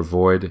Arc, Solar,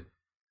 Void.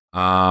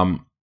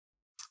 And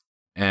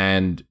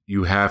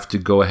you have to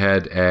go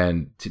ahead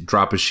and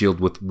drop a shield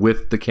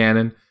with the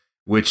cannon,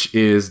 which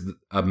is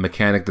a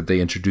mechanic that they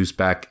introduced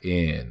back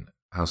in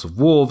House of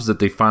Wolves that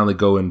they finally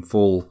go in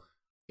full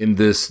in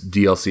this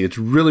DLC. It's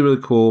really,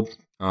 really cool.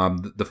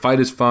 The fight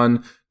is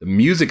fun. The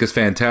music is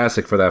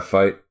fantastic for that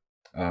fight.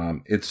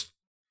 It's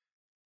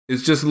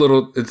just a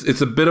little.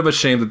 It's a bit of a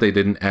shame that they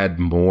didn't add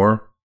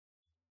more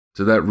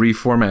to that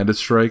reformatted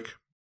strike.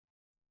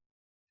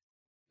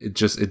 It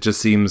just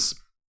seems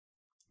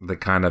they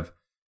kind of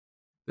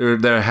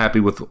they're happy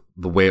with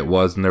the way it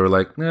was, and they were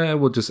like,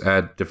 we'll just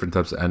add different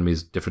types of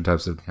enemies, different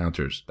types of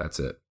encounters. That's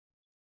it.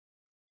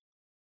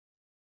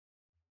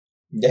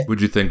 Yeah.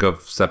 What'd you think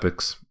of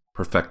Sepix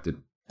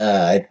Perfected?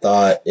 I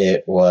thought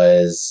it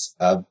was,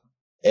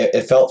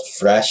 it felt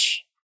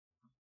fresh,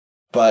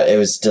 but it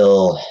was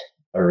still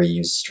a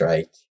reused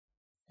strike,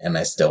 and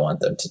I still want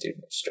them to do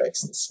new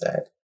strikes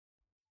instead.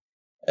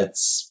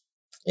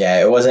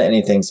 It wasn't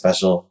anything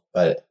special,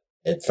 but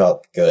it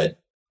felt good,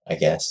 I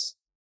guess.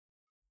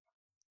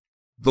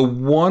 The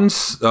one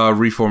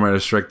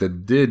reformatted strike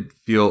that did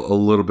feel a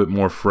little bit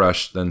more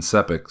fresh than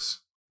Sepix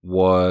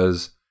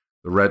was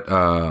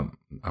I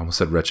almost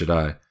said Wretched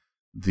Eye.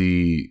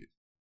 The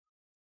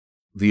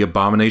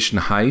Abomination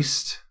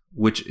Heist,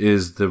 which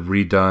is the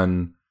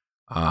redone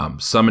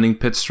Summoning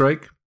Pit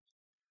strike.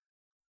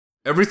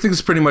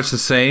 Everything's pretty much the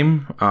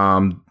same.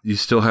 You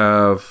still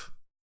have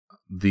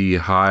the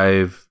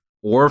Hive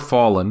or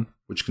Fallen,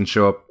 which can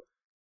show up,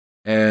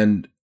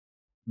 and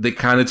they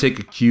kind of take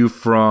a cue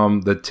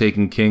from the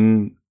Taken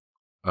King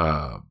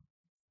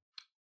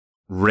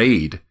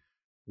raid,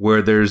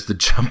 where there's the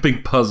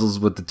jumping puzzles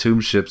with the tomb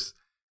ships.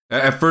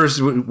 At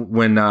first,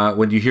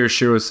 when you hear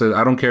Shiro say,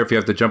 "I don't care if you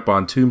have to jump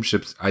on tomb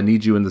ships, I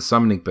need you in the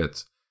summoning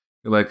pits,"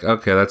 you're like,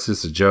 "Okay, that's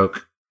just a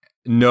joke."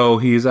 No,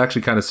 he's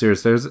actually kind of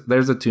serious.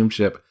 There's a tomb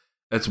ship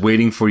that's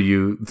waiting for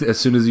you. As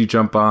soon as you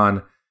jump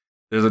on,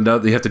 there's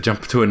another. You have to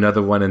jump to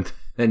another one, and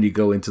then you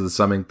go into the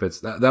summoning pits.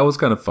 That was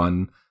kind of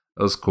fun.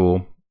 That was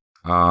cool.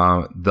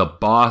 The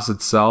boss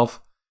itself,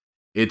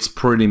 it's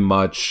pretty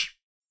much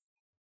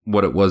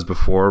what it was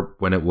before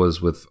when it was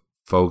with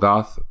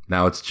Fogoth.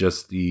 Now it's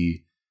just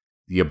the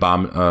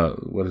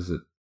what is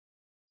it?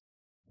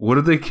 What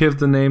did they give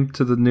the name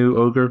to the new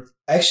ogre?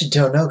 I actually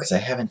don't know because I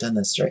haven't done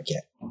the strike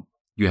yet.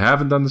 You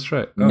haven't done the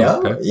strike? Oh,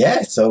 no, okay.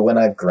 Yeah. So when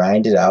I've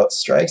grinded out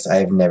strikes, I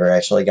have never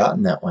actually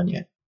gotten that one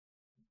yet.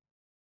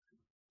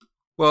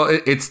 Well,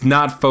 it's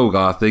not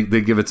Fogoth. They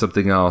give it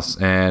something else,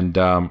 and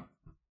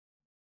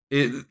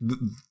the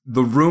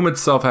room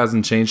itself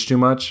hasn't changed too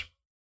much.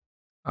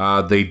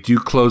 They do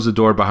close the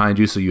door behind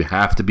you, so you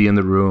have to be in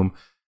the room.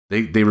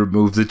 They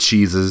remove the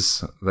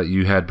cheeses that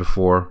you had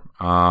before.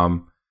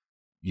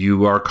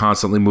 You are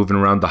constantly moving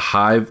around. The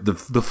Hive, the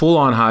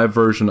full-on Hive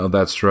version of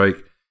that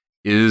strike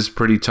is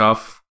pretty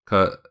tough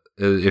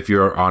if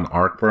you're on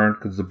arc burn,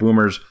 because the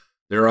boomers,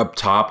 they're up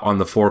top on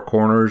the four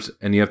corners,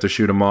 and you have to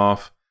shoot them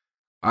off.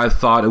 I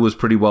thought it was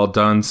pretty well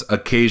done.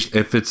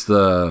 If it's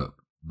the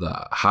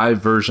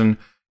Hive version,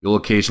 you'll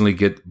occasionally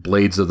get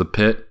Blades of the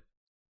Pit,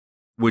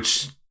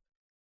 which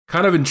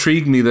kind of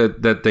intrigued me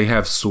that they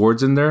have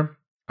swords in there.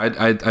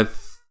 I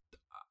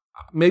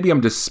maybe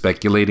I'm just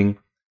speculating,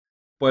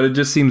 but it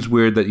just seems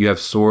weird that you have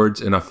swords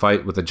in a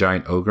fight with a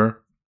giant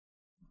ogre.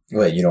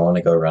 Wait, you don't want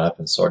to go run up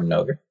and sword an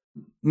ogre?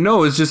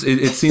 No, it's just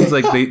it seems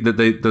like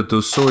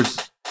those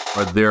swords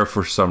are there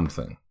for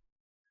something.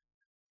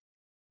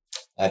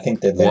 I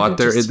think that what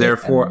they're there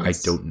for,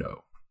 enemies. I don't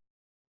know.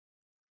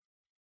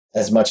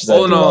 As much as I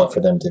want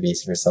for them to be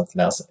for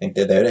something else, I think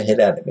they're there to hit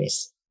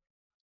enemies.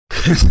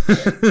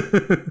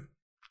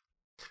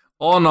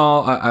 All in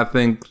all, I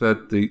think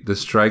that the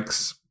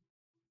strikes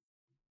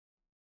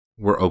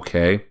were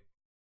okay.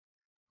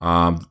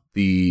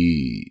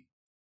 The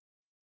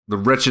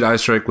Wretched Eye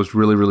strike was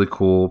really, really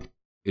cool.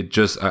 It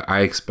just I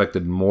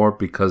expected more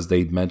because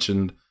they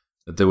mentioned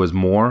that there was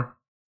more,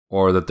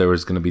 or that there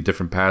was going to be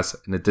different paths,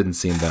 and it didn't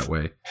seem that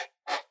way.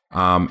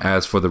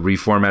 As for the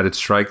reformatted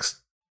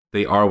strikes,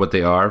 they are what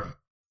they are.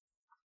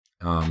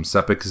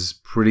 Sepix is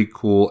pretty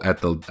cool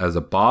as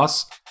a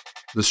boss.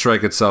 The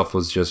strike itself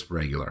was just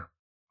regular.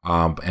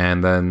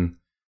 And then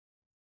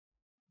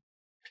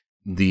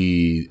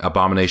the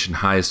Abomination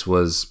Heist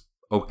was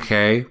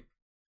okay.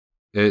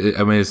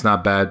 I mean, it's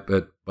not bad,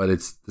 but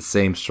it's the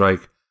same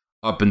strike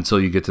up until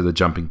you get to the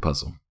jumping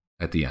puzzle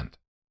at the end.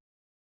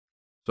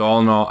 So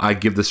all in all, I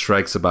give the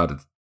strikes about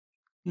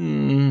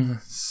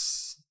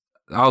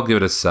I'll give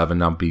it a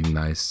 7. I'm being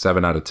nice.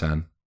 7 out of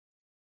 10.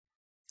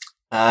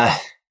 Well,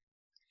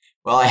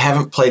 I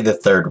haven't played the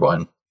third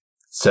one,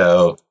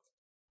 so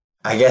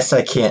I guess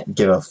I can't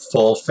give a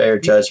full fair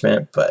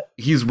judgment, but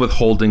he's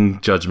withholding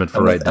judgment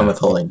for right now. I'm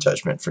withholding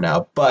judgment for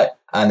now, but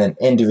on an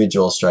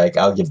individual strike,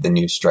 I'll give the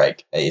new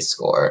strike a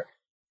score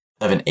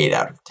of an 8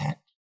 out of 10.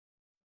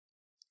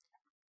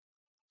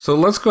 So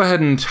let's go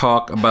ahead and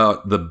talk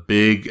about the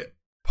big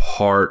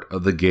part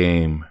of the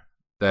game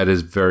that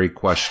is very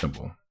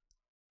questionable.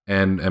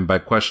 And by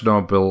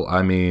questionable,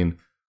 I mean,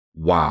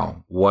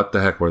 wow, what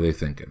the heck were they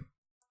thinking?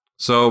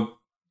 So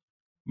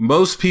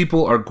most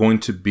people are going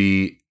to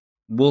be,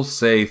 we'll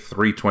say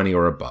 320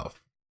 or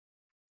above.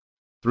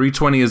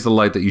 320 is the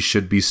light that you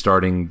should be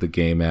starting the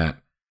game at,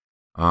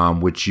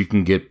 which you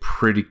can get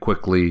pretty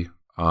quickly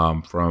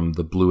from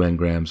the blue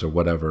engrams or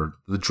whatever,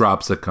 the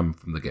drops that come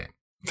from the game.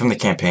 From the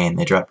campaign,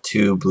 they drop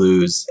 2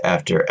 blues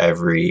after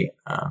every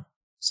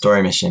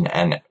story mission.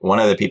 And one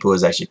of the people who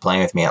was actually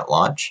playing with me at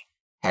launch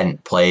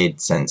hadn't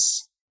played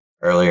since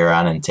earlier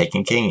on in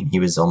Taken King, and he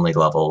was only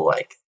level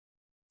like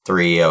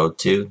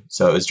 302.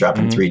 So it was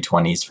dropping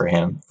 320s for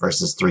him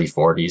versus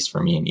 340s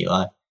for me and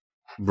Eli.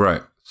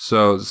 Right.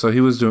 So he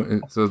was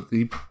doing. So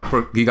he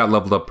got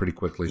leveled up pretty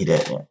quickly. He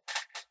did.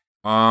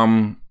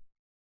 Yeah.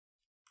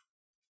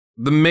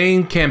 The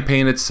main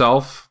campaign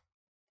itself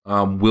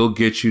will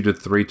get you to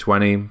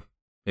 320,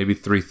 maybe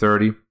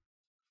 330.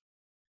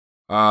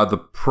 The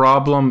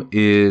problem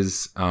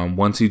is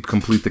once you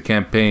complete the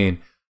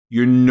campaign,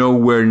 you're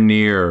nowhere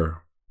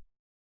near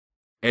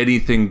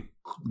anything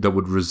that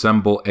would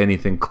resemble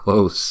anything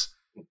close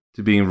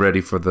to being ready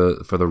for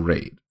the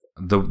raid.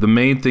 The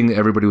main thing that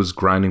everybody was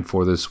grinding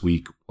for this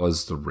week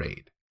was the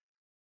raid.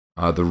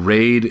 The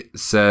raid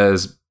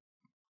says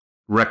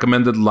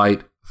recommended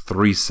light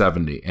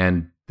 370,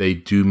 and they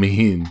do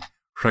mean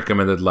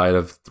recommended light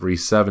of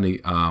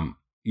 370.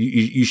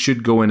 You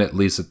should go in at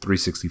least at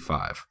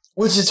 365.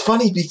 Which is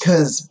funny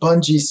because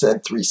Bungie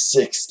said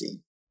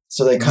 360.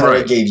 So they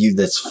kind of gave you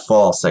this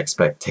false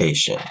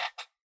expectation.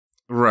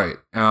 Right.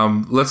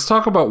 Let's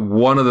talk about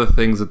one of the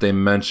things that they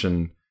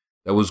mentioned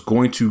that was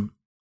going to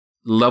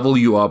level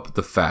you up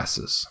the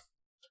fastest.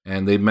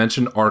 And they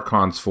mentioned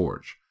Archon's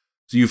Forge.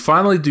 So you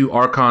finally do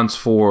Archon's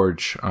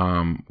Forge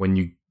when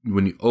you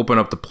open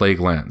up the Plague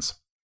Lands.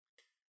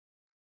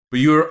 But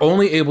you're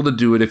only able to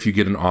do it if you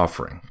get an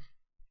offering.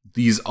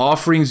 These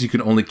offerings, you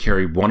can only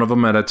carry one of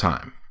them at a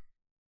time.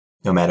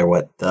 No matter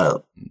what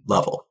the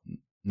level.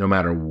 No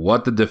matter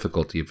what the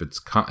difficulty.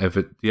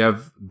 You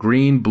have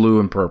green, blue,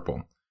 and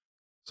purple.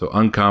 So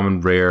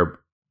uncommon, rare,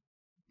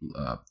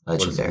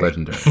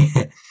 legendary.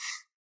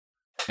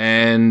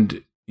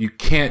 And you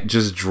can't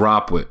just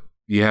drop it.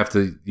 You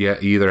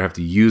either have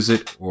to use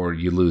it or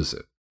you lose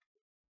it.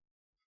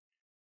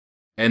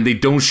 And they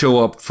don't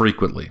show up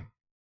frequently.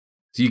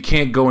 So you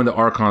can't go into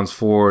Archon's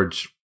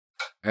Forge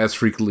as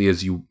frequently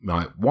as you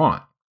might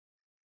want.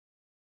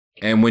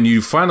 And when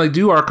you finally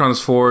do Archon's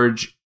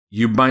Forge,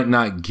 you might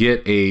not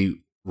get a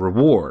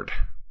reward.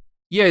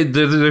 Yeah,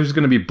 there's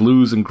going to be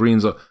blues and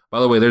greens.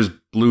 By the way, there's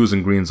blues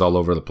and greens all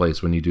over the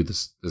place when you do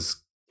this.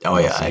 Oh,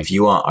 yeah. If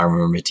you want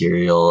armor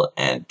material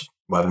and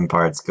weapon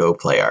parts, go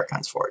play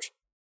Archon's Forge.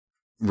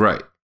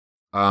 Right.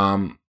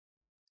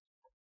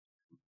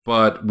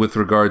 But with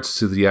regards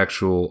to the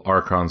actual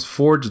Archon's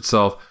Forge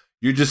itself,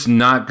 you're just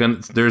not going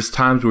to... There's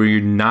times where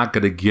you're not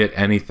going to get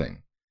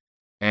anything.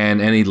 And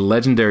any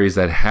legendaries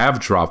that have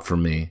dropped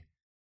from me,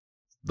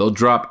 they'll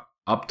drop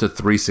up to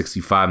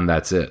 365 and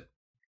that's it.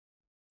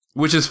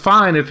 Which is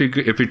fine if you're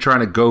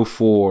trying to go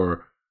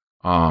for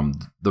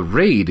the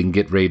raid and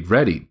get raid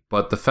ready.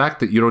 But the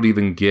fact that you don't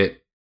even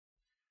get...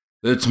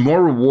 It's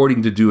more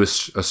rewarding to do a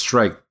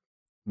strike,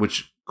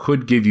 which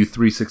could give you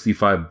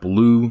 365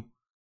 blue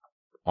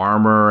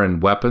armor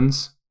and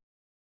weapons.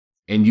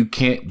 And you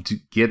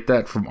can't get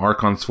that from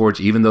Archon's Forge,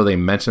 even though they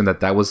mentioned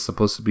that was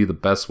supposed to be the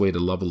best way to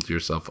level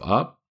yourself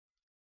up.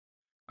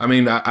 I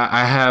mean,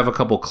 I have a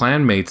couple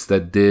clanmates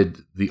that did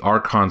the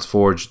Archon's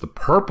Forge, the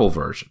purple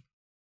version.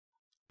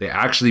 They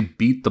actually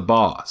beat the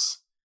boss,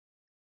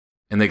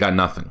 and they got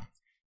nothing.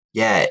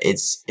 Yeah,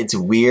 it's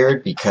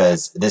weird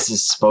because this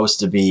is supposed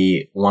to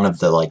be one of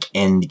the like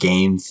end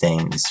game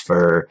things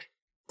for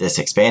this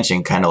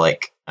expansion, kind of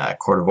like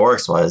Court of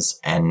Oryx was,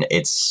 and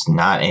it's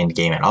not end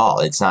game at all.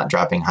 It's not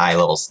dropping high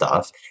level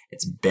stuff.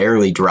 It's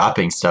barely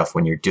dropping stuff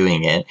when you're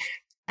doing it.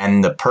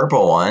 And the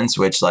purple ones,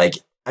 which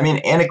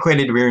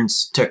Antiquated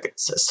Runes took a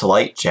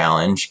slight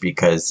challenge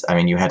because,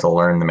 you had to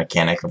learn the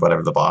mechanic of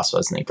whatever the boss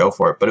was and then go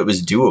for it, but it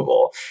was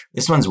doable.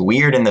 This one's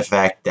weird in the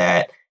fact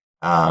that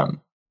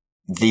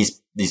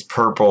these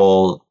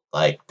purple,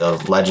 like the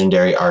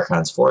legendary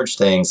Archon's Forge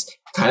things,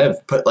 kind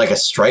of put like a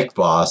strike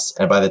boss,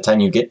 and by the time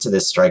you get to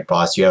this strike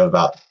boss, you have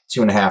about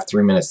 2.5,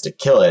 3 minutes to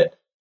kill it.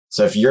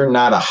 So if you're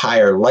not a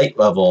higher light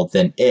level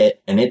than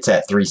it, and it's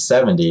at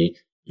 370,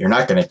 you're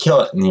not going to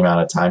kill it in the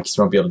amount of time because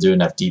you won't be able to do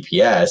enough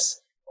DPS.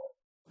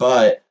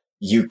 But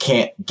you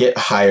can't get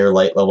higher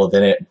light level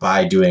than it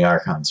by doing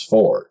Archon's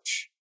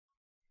Forge.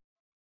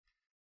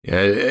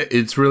 Yeah,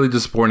 it's really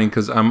disappointing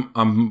because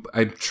I'm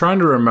trying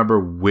to remember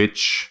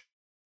which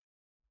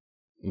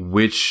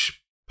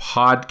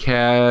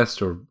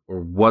podcast or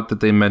what that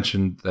they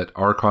mentioned that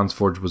Archon's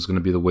Forge was going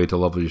to be the way to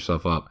level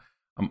yourself up.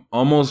 I'm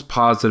almost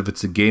positive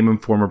it's a Game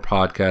Informer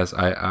podcast.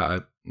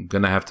 I'm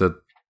going to have to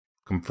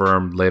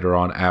confirm later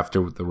on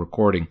after the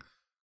recording.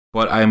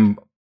 But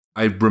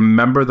I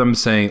remember them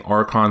saying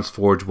Archon's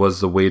Forge was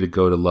the way to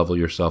go to level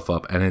yourself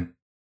up. And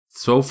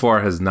so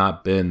far has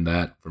not been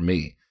that for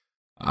me.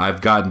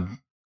 I've gotten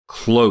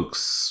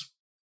cloaks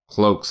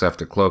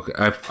after cloak.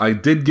 I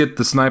did get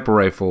the sniper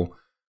rifle,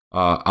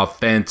 a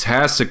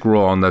fantastic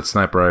roll on that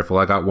sniper rifle.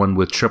 I got one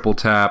with triple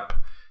tap,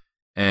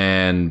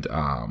 and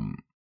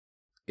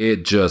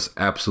it just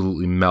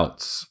absolutely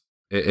melts.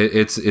 It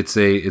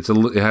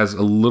has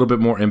a little bit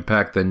more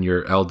impact than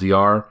your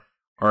LDR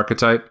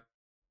archetype.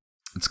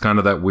 It's kind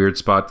of that weird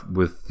spot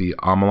with the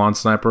Amalon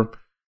sniper.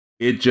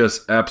 It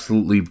just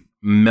absolutely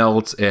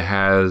melts. It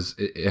has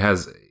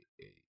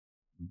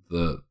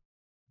the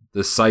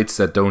sights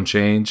that don't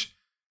change,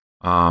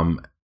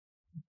 and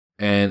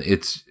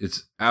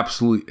it's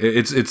absolutely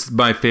it's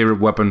my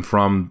favorite weapon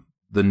from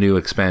the new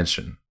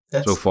expansion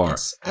so far.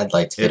 Yes. I'd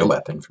like to get a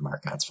weapon from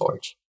Archon's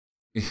Forge.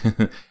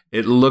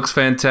 It looks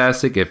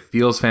fantastic. It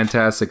feels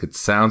fantastic. It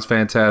sounds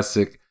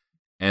fantastic.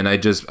 And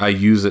I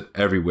use it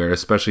everywhere,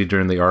 especially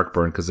during the Arc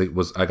burn, because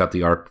I got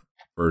the Arc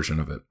version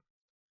of it.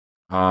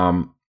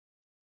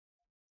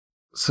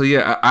 So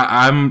yeah,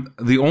 I'm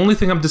the only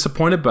thing I'm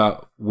disappointed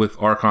about with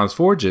Archon's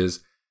Forge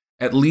is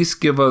at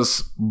least give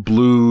us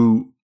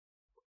blue.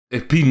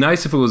 It'd be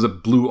nice if it was a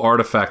blue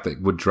artifact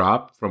that would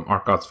drop from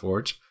Archon's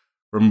Forge.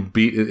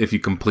 If you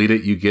complete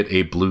it, you get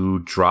a blue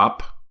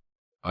drop,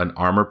 an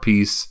armor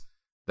piece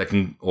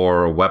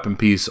or a weapon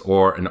piece,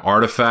 or an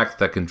artifact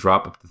that can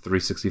drop up to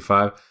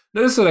 365.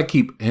 Notice that I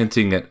keep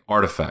hinting at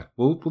artifact.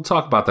 We'll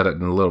talk about that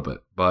in a little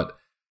bit, but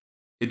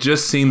it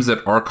just seems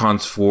that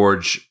Archon's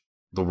Forge,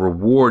 the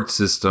reward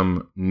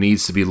system,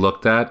 needs to be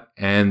looked at,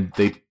 and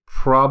they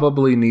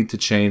probably need to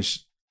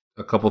change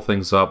a couple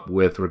things up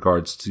with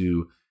regards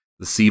to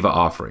the Siva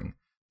offering.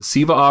 The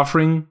Siva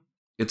offering,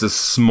 it's a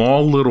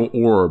small little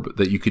orb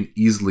that you can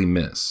easily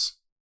miss.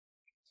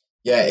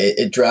 Yeah,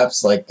 it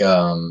drops like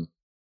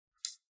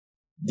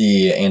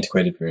the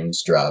antiquated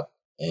runes drop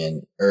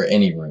or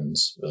any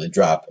runes really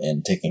drop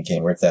in Taken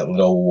King, where it's that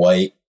little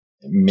white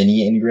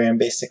mini engram,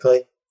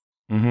 basically.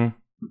 Mm-hmm.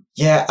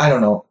 Yeah, I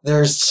don't know.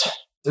 There's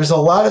a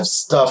lot of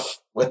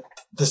stuff with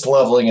this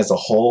leveling as a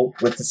whole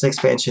with this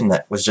expansion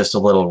that was just a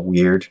little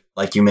weird.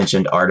 Like you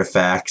mentioned,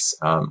 artifacts.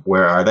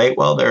 Where are they?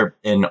 Well, they're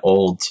in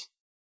old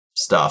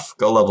stuff.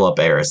 Go level up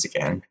Eris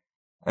again.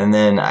 And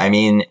then, I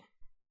mean,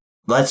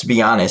 let's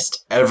be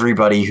honest,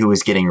 everybody who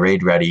was getting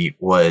raid ready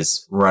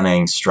was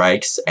running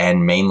strikes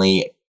and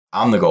mainly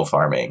on the go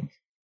farming,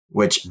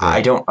 which right.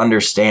 I don't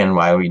understand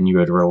why when you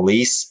would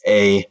release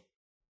a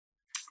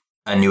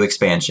new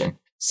expansion,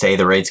 say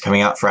the raid's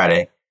coming out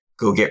Friday,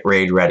 go get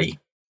raid ready.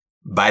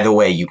 By the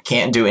way, you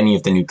can't do any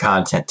of the new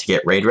content to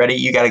get raid ready.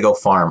 You got to go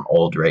farm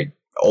old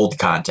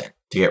content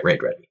to get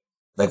raid ready.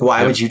 Like,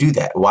 why would you do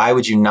that? Why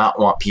would you not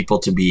want people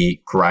to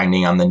be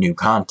grinding on the new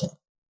content?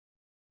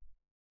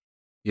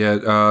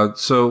 Yeah,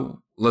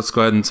 so let's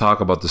go ahead and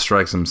talk about the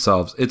strikes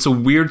themselves. It's a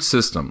weird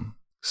system.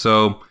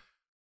 So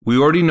we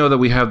already know that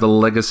we have the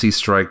Legacy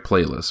Strike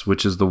playlist,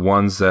 which is the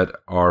ones that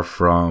are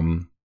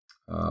from,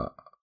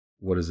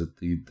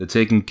 the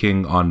Taken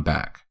King on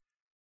back.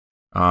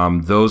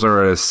 Those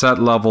are at a set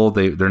level.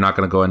 They're not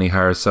going to go any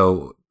higher.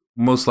 So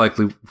most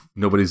likely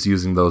nobody's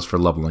using those for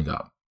leveling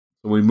up.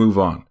 So we move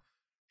on.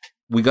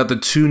 We got the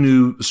two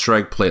new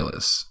strike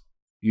playlists.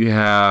 You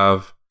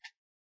have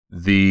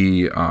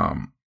the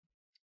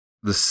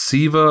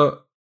Siva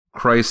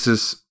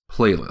Crisis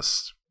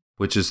playlist,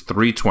 which is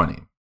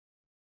 320.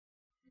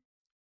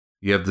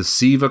 You have the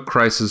Siva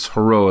Crisis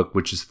Heroic,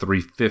 which is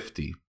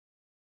 350.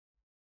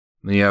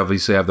 And you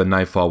obviously have the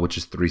Nightfall, which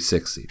is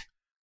 360.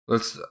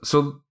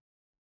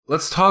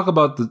 Let's talk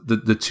about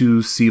the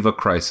two Siva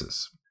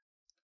Crisis.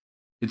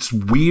 It's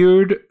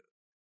weird.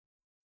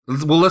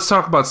 Well, let's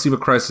talk about Siva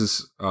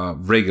Crisis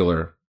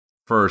regular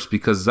first,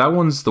 because that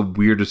one's the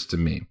weirdest to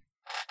me.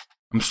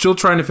 I'm still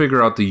trying to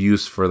figure out the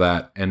use for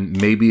that, and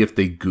maybe if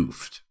they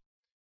goofed.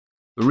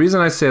 The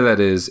reason I say that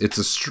is it's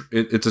a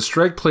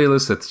strike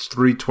playlist that's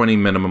 320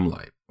 minimum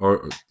light,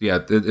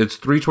 it's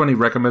 320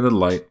 recommended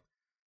light,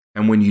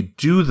 and when you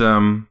do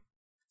them,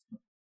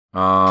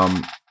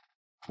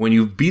 when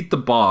you beat the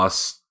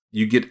boss,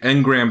 you get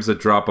engrams that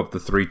drop up to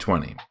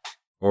 320,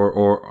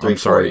 or I'm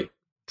sorry,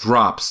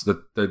 drops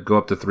that go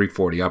up to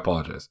 340. I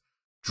apologize.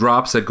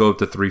 Drops that go up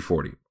to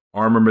 340.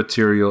 Armor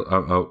material,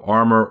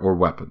 armor or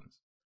weapons.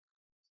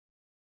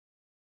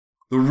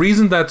 The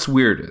reason that's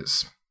weird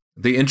is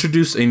they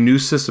introduced a new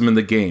system in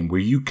the game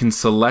where you can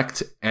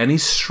select any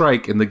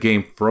strike in the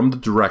game from the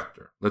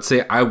director. Let's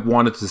say I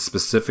wanted to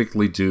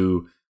specifically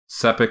do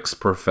Sepix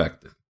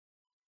Perfected.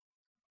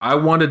 I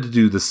wanted to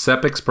do the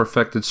Sepix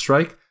Perfected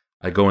strike.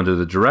 I go into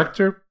the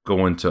director,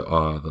 go into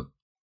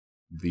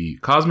the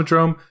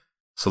Cosmodrome,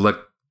 select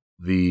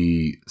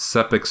the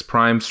Sepix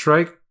Prime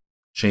strike,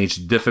 change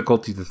the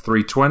difficulty to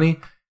 320,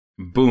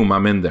 boom,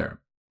 I'm in there.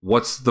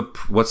 What's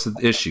the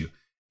issue?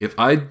 If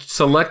I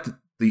select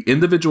the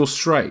individual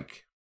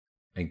strike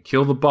and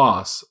kill the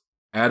boss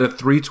at a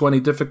 320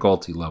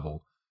 difficulty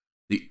level,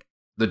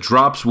 the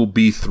drops will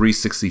be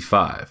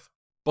 365.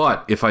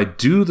 But if I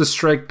do the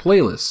strike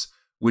playlist,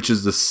 which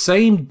is the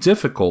same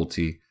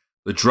difficulty,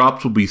 the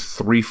drops will be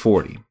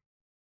 340.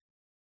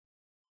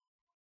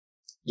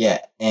 Yeah,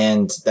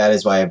 and that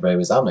is why everybody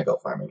was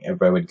Omnigul farming.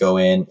 Everybody would go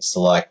in,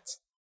 select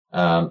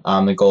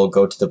Omnigul,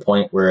 go to the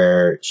point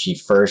where she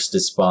first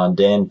is spawned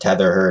in,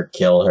 tether her,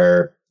 kill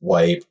her,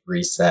 wipe,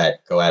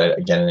 reset, go at it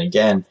again and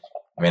again.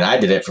 I mean, I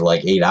did it for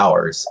like 8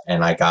 hours,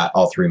 and I got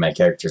all 3 of my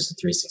characters to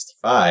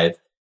 365,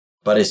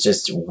 but it's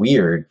just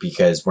weird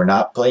because we're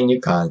not playing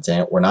new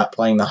content, we're not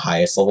playing the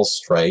highest level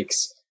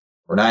strikes,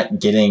 we're not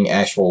getting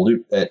actual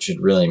loot that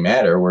should really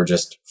matter, we're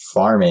just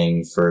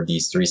farming for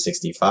these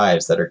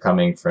 365s that are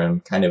coming from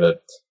kind of a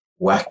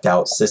whacked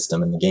out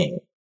system in the game.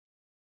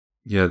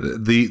 Yeah,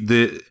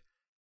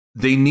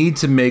 they need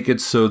to make it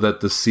so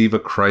that the Siva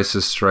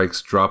Crisis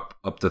strikes drop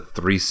up to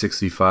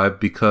 365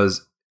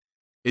 because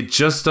it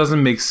just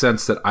doesn't make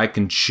sense that I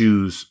can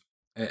choose,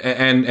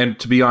 and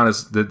to be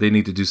honest, that they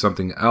need to do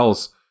something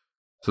else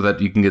so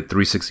that you can get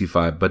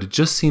 365. But it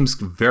just seems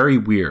very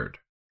weird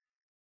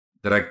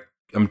that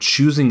I'm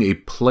choosing a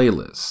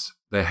playlist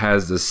that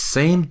has the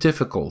same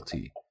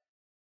difficulty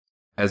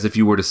as if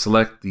you were to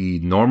select the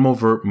normal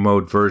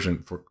mode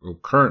version for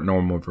current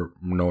normal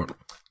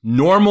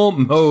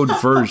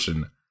mode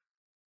version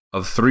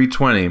of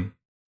 320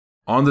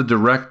 on the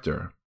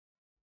director,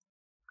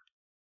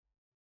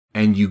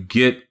 and you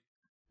get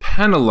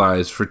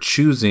penalized for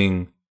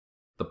choosing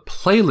the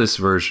playlist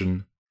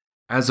version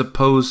as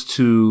opposed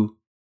to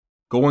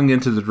going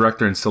into the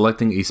director and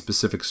selecting a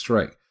specific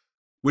strike.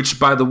 Which,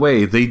 by the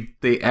way,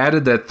 they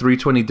added that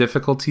 320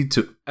 difficulty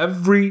to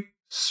every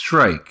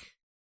strike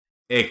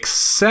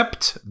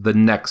except the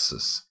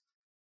Nexus.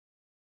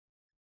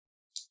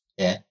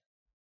 Yeah.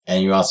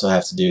 And you also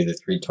have to do the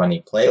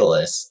 320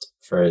 playlist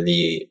for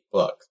the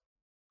book.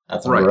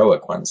 Not the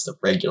heroic ones, the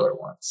regular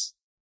ones.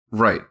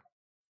 Right.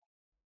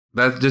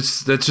 That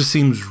just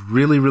seems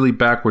really, really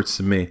backwards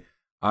to me.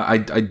 I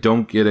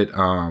don't get it.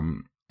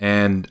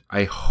 And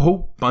I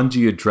hope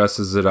Bungie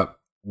addresses it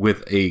up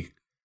with a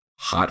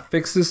hot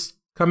fixes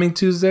coming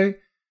Tuesday,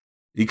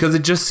 because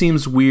it just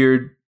seems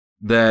weird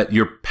that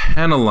you're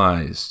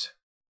penalized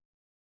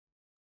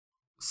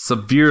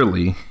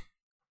severely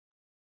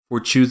for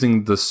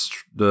choosing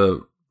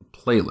the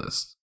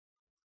playlist.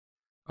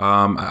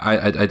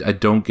 I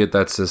don't get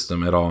that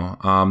system at all.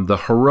 The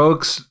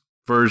heroics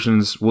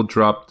versions will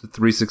drop to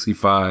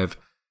 365,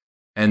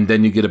 and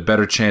then you get a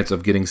better chance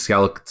of getting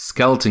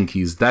skeleton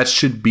keys. That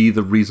should be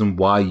the reason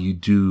why you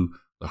do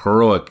the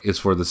heroic, is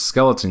for the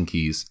skeleton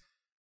keys,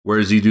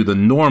 whereas you do the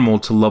normal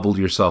to level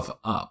yourself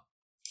up.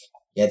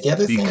 Yeah, the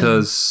other thing,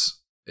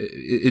 because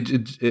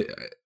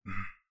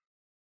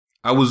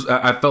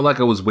I felt like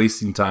I was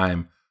wasting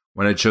time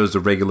when I chose the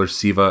regular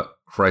Siva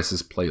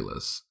Crisis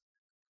playlist.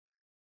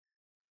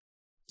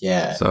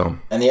 Yeah. So,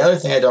 and the other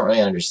thing I don't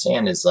really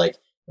understand is, like,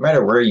 no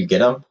matter where you get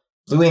them,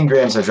 blue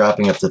engrams are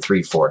dropping up to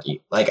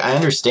 340. Like, I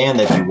understand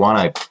that if you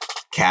want to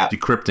cap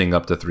decrypting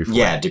up to 340.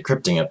 Yeah,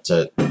 decrypting up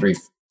to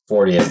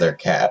 340 as their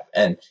cap.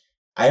 And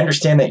I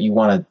understand that you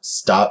want to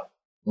stop,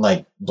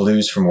 like,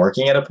 blues from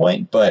working at a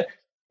point, but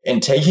in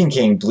Taken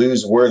King,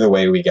 blues were the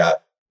way we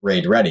got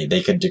raid ready.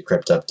 They could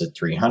decrypt up to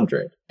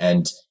 300.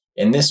 And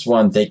in this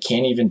one, they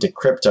can't even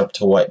decrypt up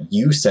to what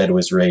you said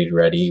was raid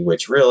ready,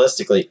 which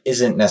realistically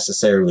isn't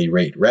necessarily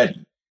raid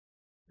ready.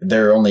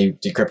 They're only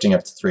decrypting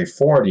up to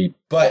 340,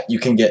 but you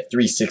can get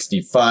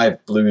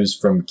 365 blues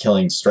from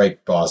killing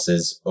strike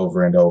bosses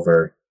over and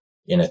over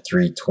in a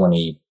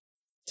 320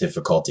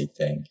 difficulty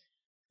thing.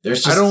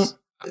 There's just,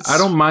 I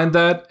don't mind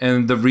that,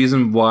 and the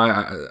reason why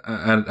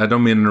I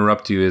don't mean to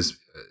interrupt you is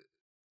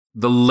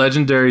the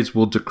legendaries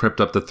will decrypt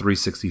up to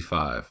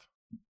 365,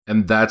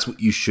 and that's what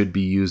you should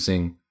be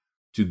using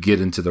to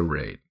get into the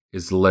raid,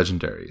 is the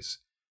legendaries.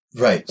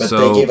 Right, but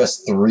they gave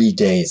us 3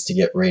 days to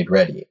get raid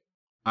ready.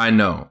 I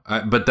know,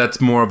 but that's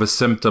more of a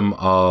symptom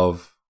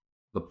of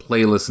the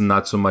playlist and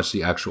not so much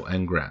the actual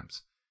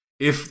engrams.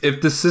 If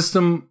the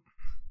system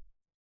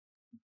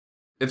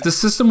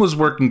was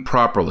working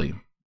properly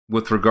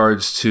with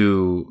regards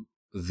to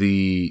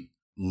the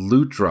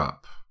loot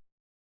drop,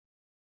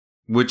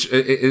 which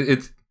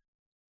it's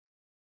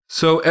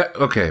so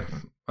okay.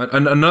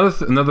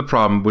 Another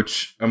problem,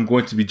 which I'm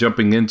going to be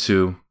jumping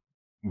into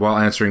while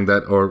answering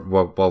that, or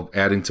while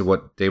adding to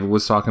what David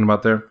was talking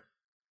about there.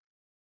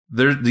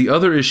 The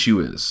other issue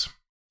is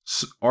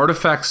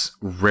artifacts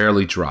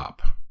rarely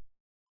drop,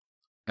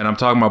 and I'm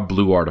talking about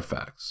blue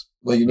artifacts.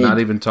 Well, not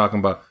even talking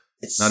about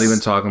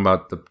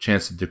the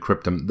chance to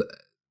decrypt them.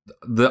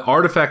 The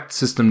artifact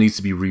system needs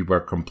to be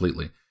reworked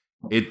completely.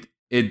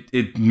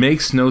 It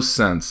makes no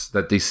sense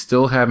that they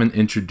still haven't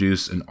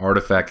introduced an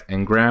artifact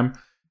engram,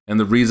 and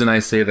the reason I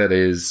say that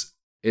is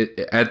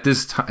at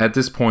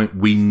this point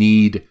we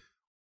need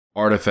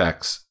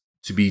artifacts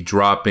to be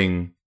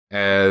dropping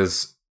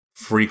as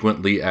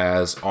frequently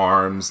as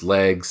arms,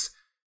 legs,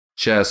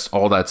 chest,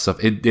 all that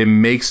stuff. It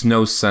makes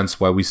no sense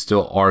why we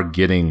still are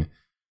getting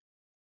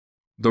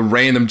the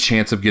random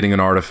chance of getting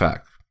an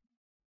artifact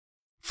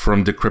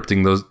from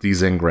decrypting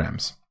these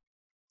engrams.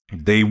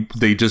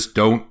 They just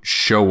don't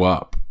show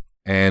up,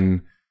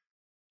 and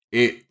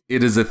it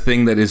is a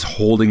thing that is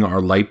holding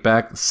our light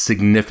back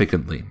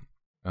significantly.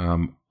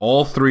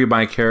 All 3 of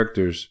my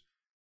characters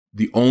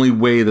the only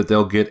way that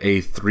they'll get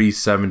a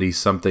 370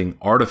 something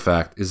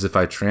artifact is if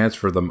I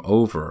transfer them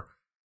over.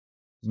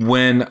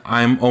 When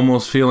I'm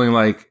almost feeling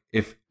like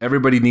if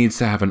everybody needs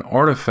to have an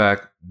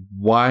artifact,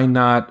 why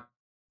not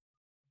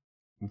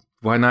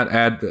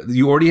add?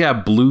 You already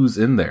have blues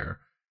in there.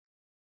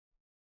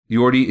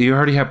 You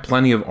already have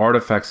plenty of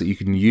artifacts that you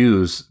can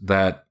use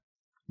that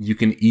you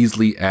can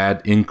easily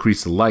add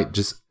increase the light.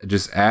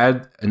 Just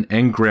add an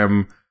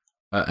engram,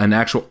 an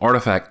actual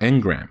artifact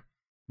engram.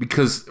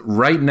 Because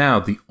right now,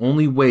 the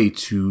only way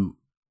to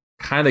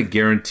kind of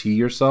guarantee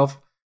yourself,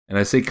 and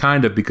I say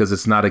kind of because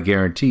it's not a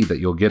guarantee that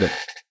you'll get it.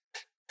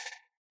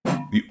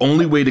 The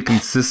only way to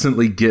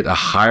consistently get a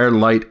higher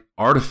light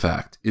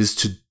artifact is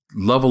to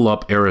level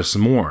up Eris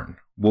Morn.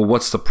 Well,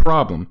 what's the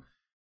problem?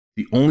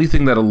 The only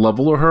thing that'll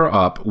level her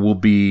up will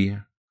be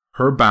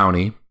her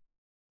bounty,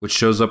 which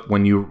shows up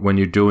when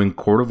you're doing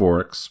Court of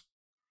Oryx,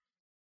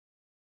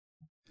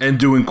 and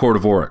doing Court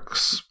of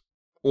Oryx.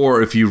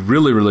 Or if you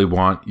really, really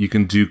want, you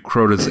can do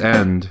Crota's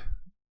End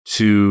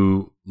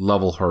to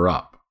level her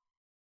up.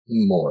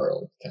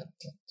 Moral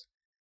content.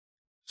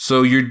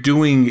 So you're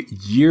doing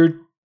year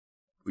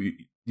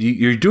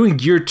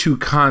 2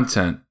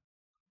 content,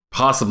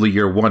 possibly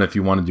year 1 if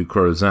you want to do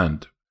Crota's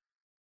End.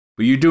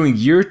 But you're doing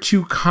year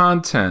 2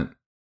 content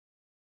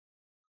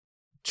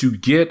to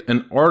get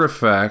an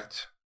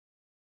artifact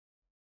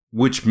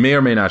which may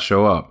or may not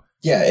show up.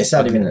 Yeah, it's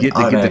not even to get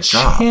the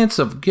chance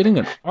of getting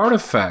an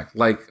artifact.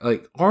 Like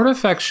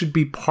artifacts should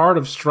be part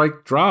of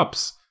strike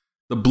drops.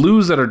 The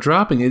blues that are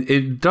dropping,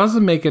 it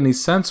doesn't make any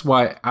sense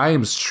why I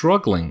am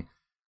struggling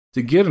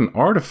to get an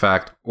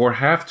artifact or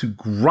have to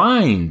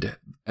grind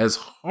as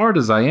hard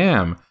as I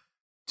am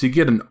to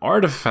get an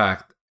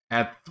artifact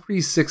at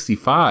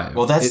 365.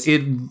 Well, that's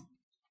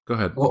go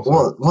ahead.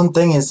 Well, one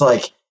thing is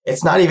like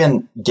it's not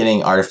even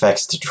getting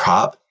artifacts to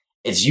drop.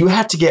 It's you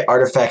have to get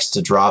artifacts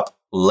to drop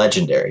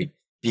legendary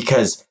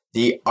because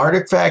the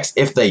artifacts,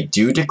 if they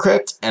do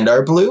decrypt and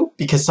are blue,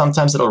 because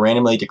sometimes it'll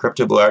randomly decrypt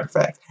a blue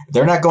artifact,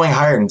 they're not going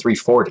higher than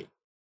 340.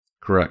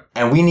 Correct.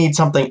 And we need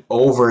something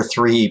over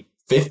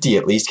 350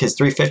 at least, because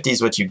 350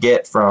 is what you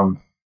get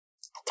from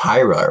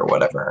Tyra or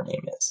whatever her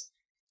name is.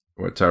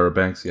 Or Tyra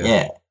Banks, yeah.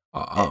 Yeah.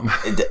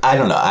 I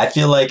don't know. I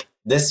feel like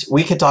this.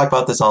 We could talk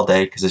about this all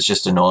day because it's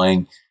just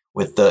annoying.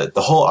 With the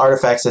whole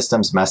artifact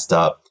system's messed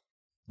up.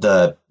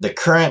 The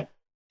current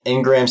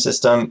engram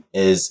system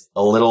is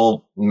a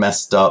little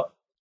messed up.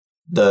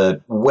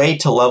 The way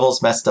to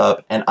levels messed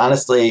up. And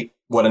honestly,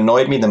 what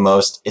annoyed me the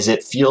most is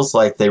it feels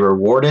like they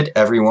rewarded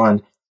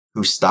everyone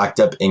who stocked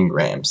up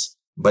engrams,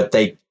 but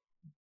they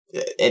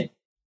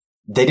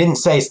didn't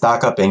say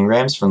stock up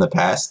engrams from the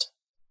past.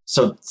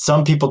 So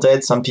some people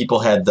did. Some people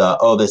had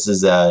this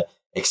is a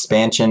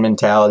expansion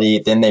mentality.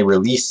 Then they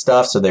released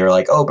stuff. So they were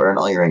like, burn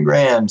all your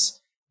engrams.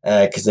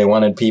 Because they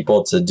wanted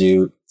people to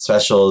do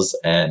specials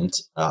and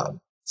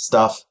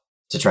stuff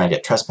to try and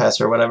get trespass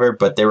or whatever.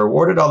 But they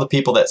rewarded all the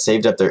people that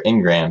saved up their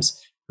engrams,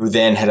 who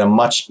then had a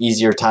much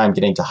easier time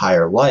getting to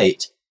higher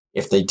light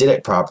if they did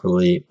it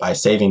properly by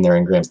saving their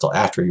engrams till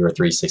after you were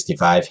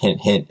 365.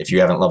 Hint, hint, if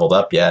you haven't leveled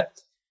up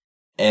yet.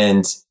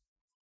 And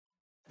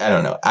I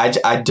don't know.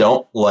 I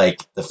don't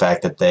like the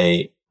fact that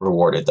they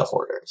rewarded the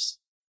hoarders.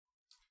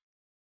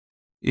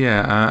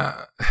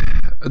 Yeah,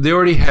 there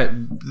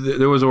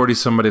was already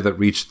somebody that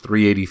reached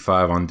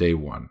 385 on day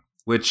 1,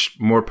 which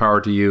more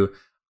power to you.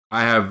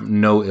 I have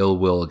no ill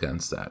will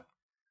against that.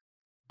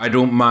 I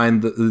don't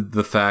mind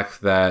the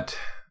fact that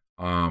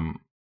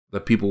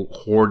that people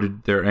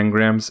hoarded their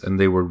engrams and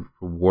they were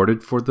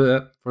rewarded for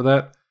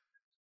that.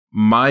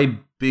 My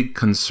big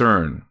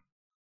concern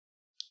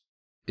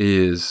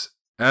is,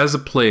 as a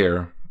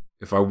player,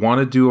 if I want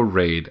to do a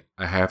raid,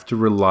 I have to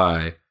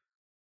rely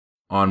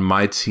on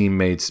my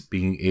teammates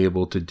being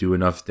able to do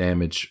enough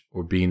damage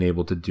or being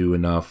able to do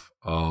enough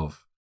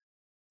of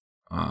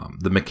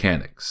the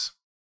mechanics.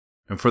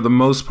 And for the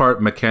most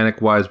part,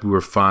 mechanic-wise, we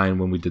were fine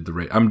when we did the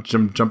raid. I'm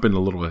jumping a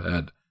little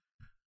ahead.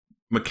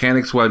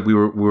 Mechanics-wise, we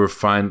were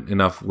fine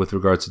enough with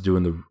regards to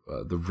doing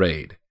the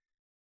raid.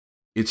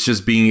 It's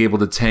just being able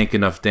to tank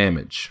enough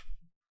damage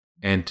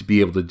and to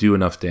be able to do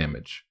enough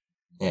damage.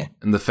 Yeah.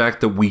 And the fact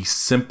that we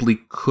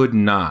simply could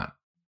not,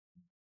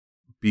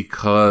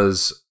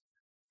 because,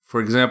 for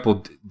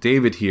example,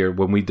 David here,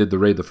 when we did the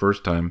raid the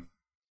first time,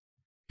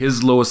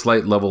 his lowest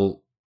light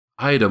level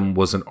item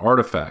was an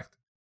artifact,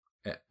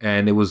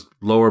 and it was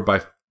lower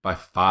by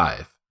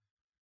 5,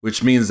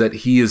 which means that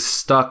he is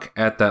stuck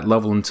at that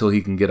level until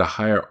he can get a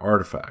higher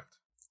artifact.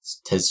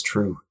 'Tis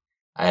true.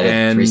 I had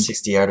a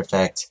 360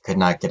 artifact, could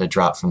not get a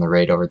drop from the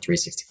raid over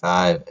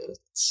 365. It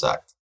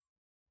sucked.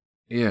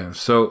 Yeah,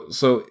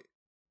 so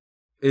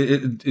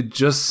it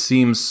just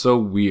seems so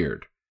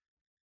weird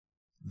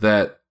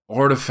that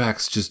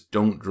artifacts just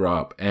don't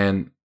drop,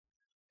 and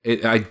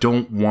I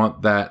don't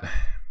want that.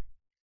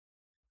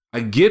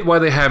 I get why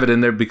they have it in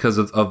there because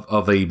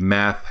of a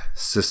math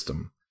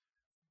system,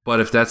 but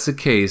if that's the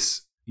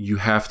case, you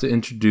have to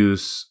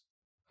introduce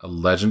a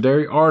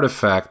legendary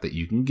artifact that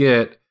you can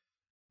get,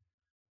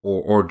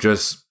 or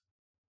just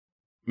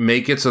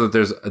make it so that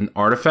there's an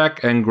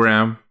artifact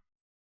engram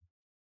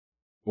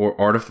or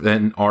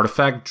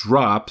artifact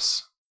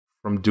drops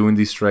from doing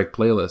these strike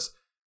playlists.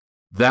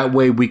 That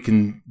way we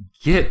can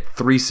get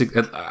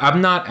 360.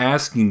 I'm not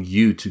asking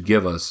you to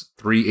give us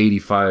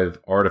 385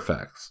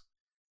 artifacts.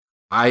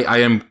 I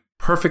am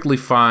perfectly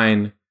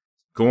fine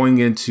going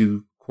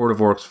into Court of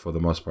Orcs for the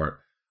most part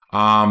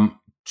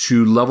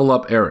to level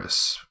up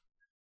Eris.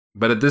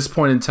 But at this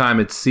point in time,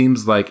 it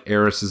seems like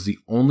Eris is the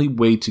only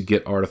way to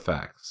get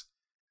artifacts.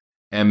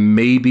 And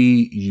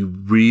maybe you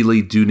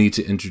really do need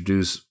to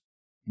introduce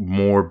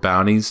more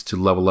bounties to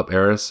level up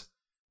Eris,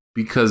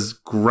 because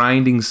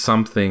grinding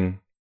something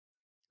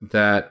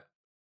that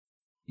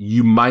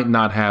you might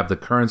not have the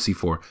currency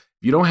for.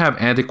 If you don't have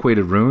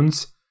antiquated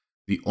runes,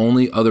 the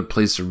only other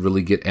place to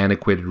really get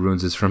antiquated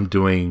runes is from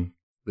doing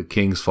the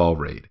King's Fall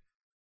raid.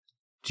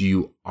 Do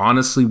you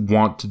honestly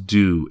want to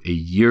do a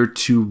year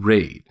 2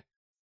 raid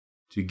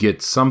to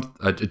get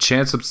a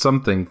chance of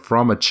something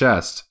from a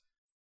chest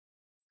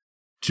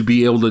to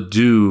be able to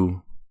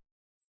do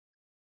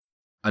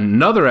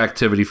another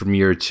activity from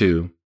year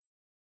 2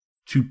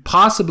 to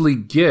possibly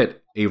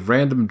get a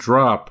random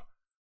drop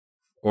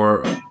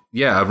a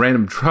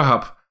random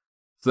drop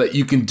so that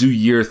you can do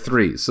year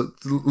 3. So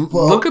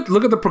look at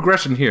the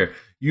progression here.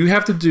 You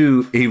have to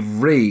do a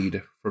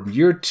raid from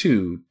year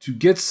 2 to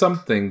get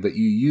something that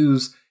you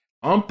use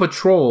on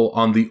patrol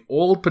on the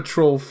old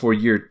patrol for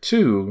year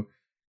 2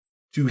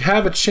 to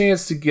have a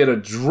chance to get a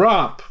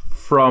drop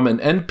from an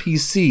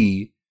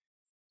NPC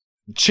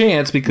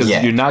chance, because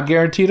you're not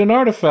guaranteed an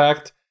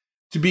artifact,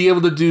 to be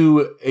able to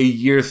do a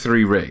year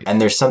 3 raid.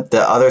 And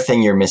the other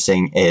thing you're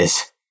missing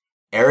is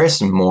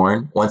Eris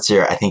Morn, once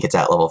I think it's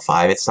at level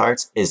 5 it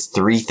starts, is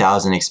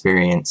 3,000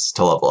 experience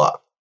to level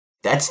up.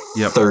 That's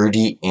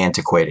 30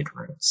 antiquated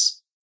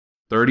runes.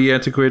 30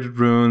 antiquated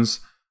runes.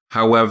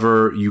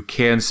 However, you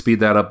can speed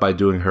that up by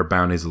doing her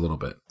bounties a little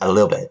bit. A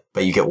little bit,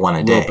 but you get one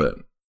a day. A little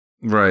bit.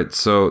 Right.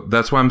 So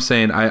that's why I'm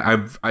saying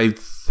I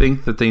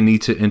think that they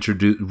need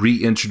to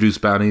reintroduce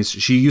bounties.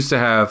 She used to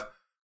have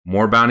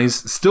more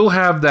bounties. Still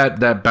have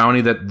that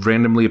bounty that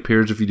randomly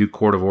appears if you do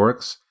Court of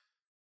Orcs.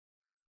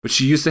 But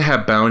she used to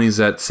have bounties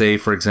that say,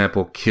 for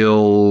example,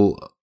 kill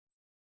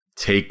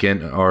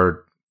Taken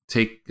or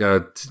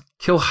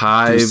kill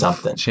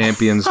Hive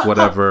champions,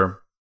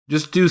 whatever.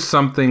 Just do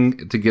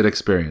something to get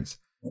experience.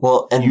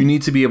 Well, and you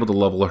need to be able to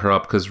level her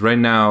up, because right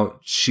now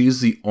she's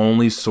the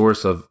only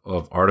source of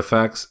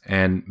artifacts,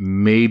 and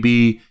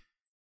maybe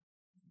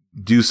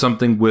do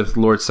something with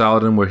Lord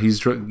Saladin where he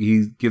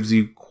gives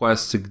you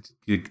quests to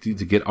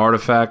get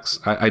artifacts.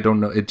 I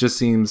don't know. It just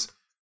seems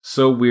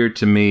so weird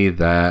to me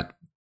that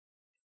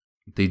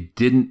they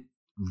didn't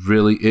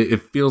really.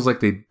 It feels like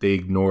they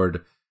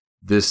ignored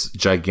this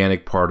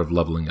gigantic part of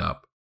leveling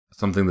up,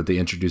 something that they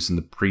introduced in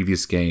the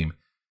previous game.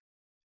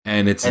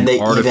 And it's an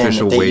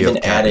artificial way of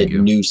added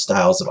new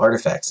styles of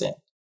artifacts in.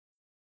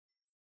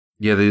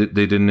 Yeah, they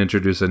didn't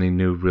introduce any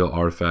new real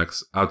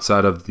artifacts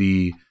outside of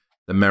the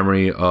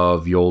memory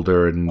of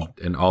Yolder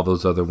and all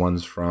those other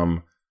ones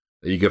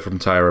that you get from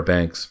Tyra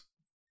Banks.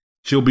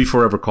 She'll be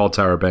forever called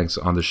Tyra Banks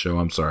on the show.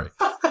 I'm sorry.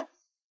 All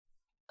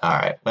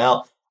right.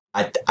 Well,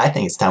 I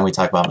think it's time we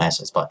talk about Mash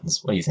Those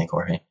Buttons. What do you think,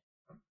 Jorge?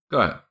 Go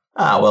ahead.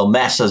 Well,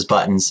 Mash Those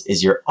Buttons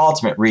is your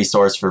ultimate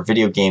resource for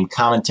video game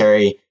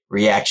commentary,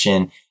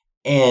 reaction,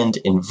 and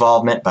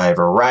involvement by a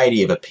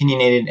variety of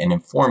opinionated and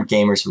informed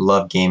gamers who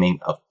love gaming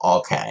of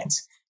all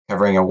kinds.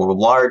 Covering a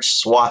large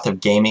swath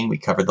of gaming, we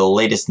cover the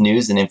latest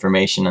news and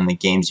information on the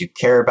games you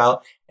care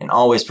about, and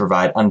always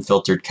provide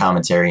unfiltered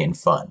commentary and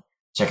fun.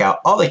 Check out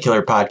all the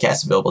killer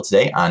podcasts available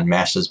today on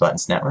Mash Those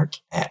Buttons Network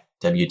at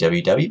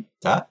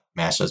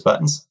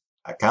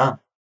www.mashthosebuttons.com.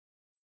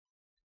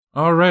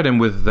 All right, and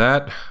with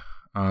that,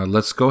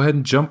 let's go ahead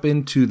and jump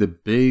into the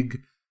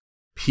big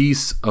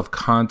piece of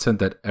content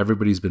that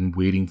everybody's been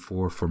waiting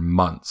for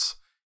months.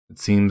 It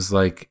seems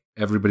like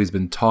everybody's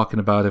been talking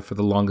about it for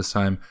the longest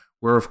time.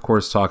 We're, of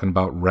course, talking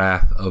about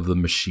Wrath of the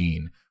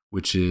Machine,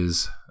 which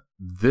is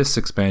this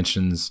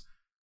expansion's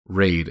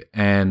raid.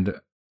 And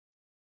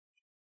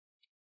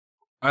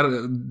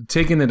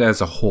taking it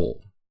as a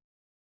whole,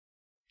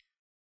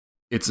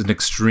 it's an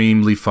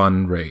extremely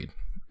fun raid.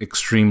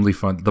 Extremely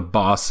fun. The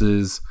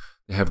bosses,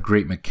 they have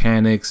great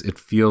mechanics. It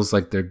feels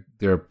like they're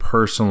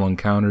personal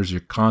encounters.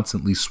 You're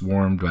constantly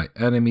swarmed by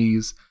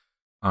enemies.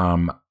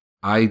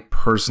 I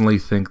personally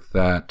think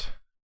that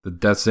the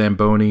Death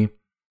Zamboni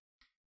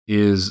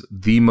is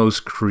the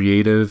most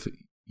creative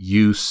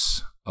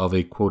use of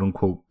a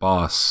quote-unquote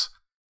boss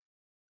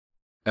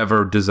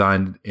ever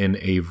designed in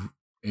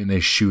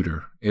a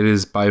shooter. It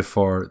is by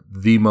far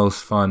the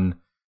most fun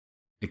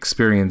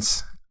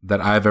experience that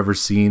I've ever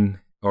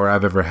seen or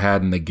I've ever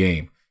had in the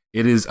game.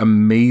 It is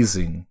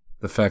amazing,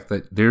 the fact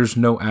that there's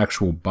no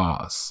actual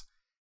boss,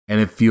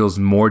 and it feels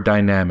more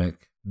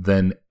dynamic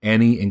than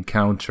any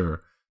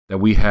encounter that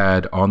we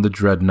had on the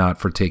Dreadnought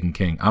for Taken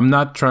King. I'm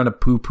not trying to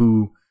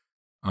poo-poo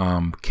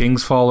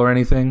King's Fall or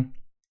anything,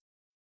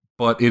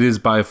 but it is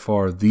by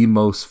far the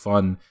most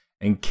fun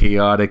and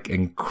chaotic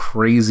and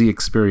crazy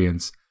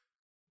experience,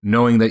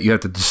 knowing that you have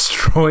to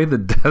destroy the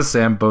Death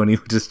Zamboni,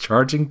 which is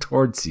charging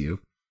towards you.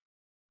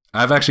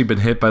 I've actually been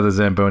hit by the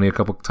Zamboni a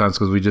couple times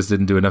because we just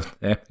didn't do enough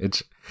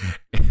damage.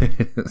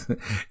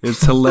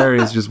 It's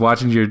hilarious just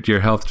watching your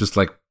health just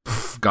like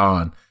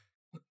gone.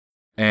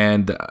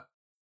 And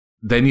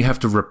then you have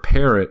to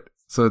repair it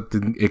so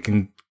it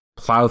can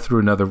plow through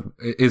another.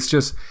 It's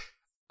just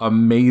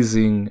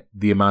amazing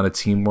the amount of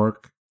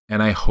teamwork.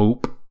 And I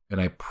hope and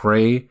I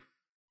pray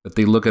that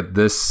they look at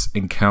this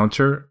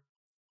encounter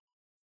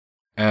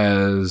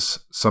as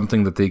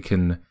something that they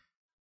can,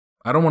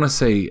 I don't want to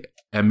say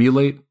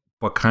emulate,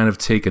 but kind of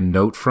take a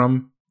note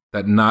from,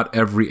 that not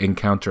every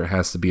encounter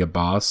has to be a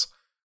boss,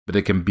 but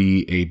it can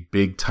be a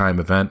big time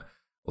event.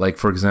 Like,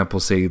 for example,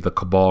 say the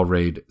Cabal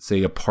raid,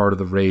 say a part of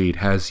the raid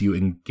has you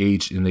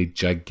engaged in a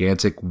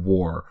gigantic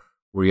war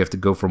where you have to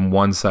go from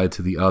one side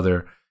to the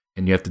other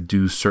and you have to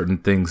do certain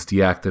things,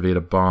 deactivate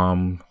a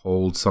bomb,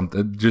 hold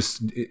something.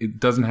 Just, it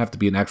doesn't have to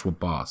be an actual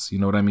boss. You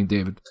know what I mean,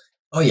 David?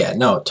 Oh yeah,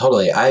 no,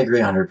 totally. I agree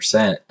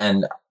 100%.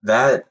 And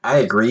that, I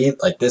agree.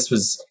 Like, this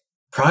was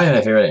probably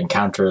my favorite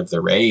encounter of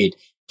the raid,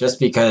 just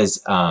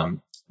because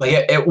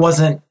it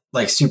wasn't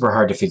like super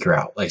hard to figure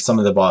out. Like some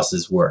of the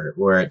bosses were,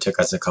 where it took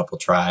us a couple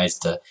tries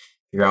to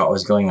figure out what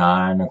was going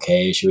on.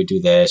 Okay, should we do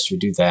this? Should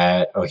we do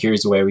that? Oh,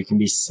 here's the way we can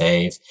be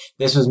safe.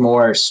 This was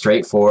more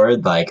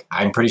straightforward. Like,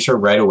 I'm pretty sure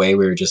right away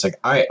we were just like,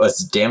 all right,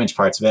 let's damage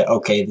parts of it.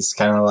 Okay, this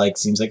kind of like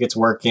seems like it's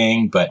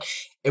working, but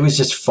it was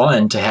just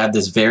fun to have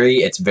this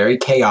it's very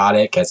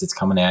chaotic as it's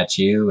coming at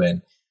you.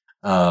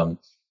 And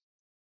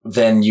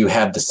then you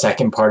have the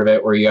second part of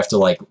it where you have to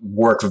like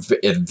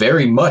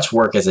very much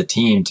work as a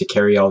team to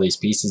carry all these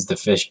pieces to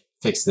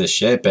fix this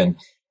ship. And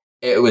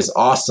it was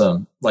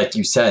awesome, like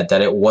you said,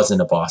 that it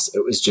wasn't a boss.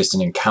 It was just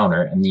an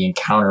encounter, and the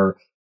encounter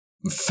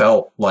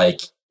felt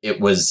like it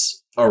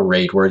was a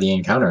raid-worthy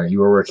encounter. You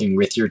were working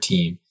with your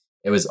team.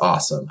 It was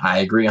awesome. I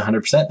agree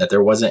 100% that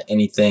there wasn't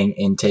anything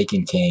in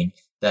Taken King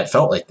that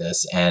felt like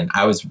this, and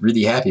I was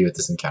really happy with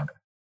this encounter.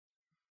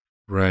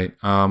 Right.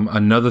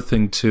 Another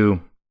thing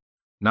too,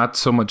 not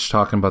so much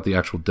talking about the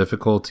actual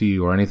difficulty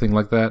or anything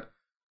like that,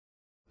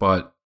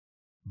 but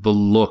the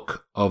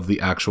look of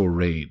the actual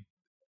raid.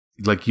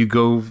 Like, you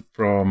go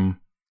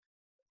from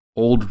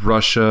old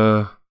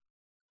Russia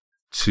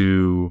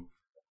to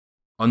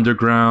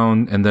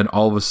underground, and then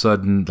all of a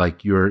sudden,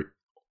 like, you're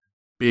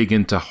big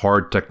into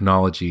hard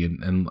technology.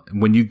 And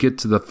when you get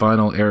to the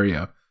final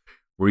area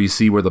where you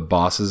see where the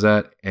boss is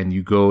at, and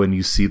you go and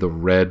you see the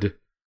red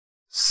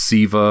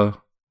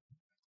Siva,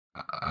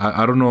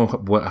 I don't know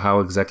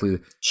how exactly.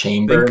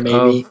 Chamber,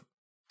 maybe?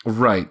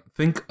 Right.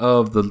 Think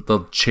of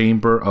the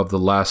chamber of the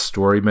last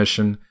story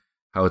mission,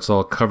 how it's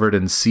all covered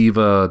in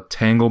Siva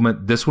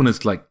tanglement. This one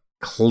is like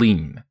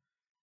clean.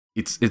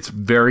 It's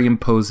very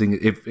imposing.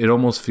 It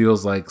almost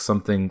feels like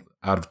something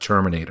out of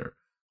Terminator.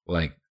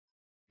 Like,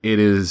 it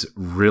is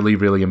really,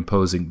 really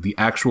imposing. The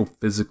actual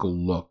physical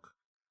look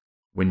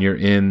when you're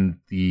in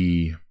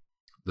the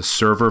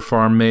server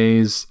farm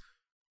maze,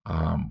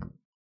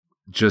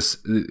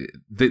 just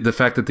the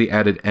fact that they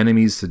added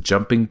enemies to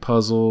jumping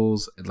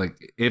puzzles,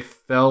 like, it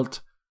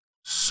felt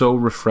so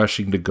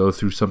refreshing to go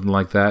through something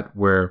like that,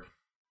 where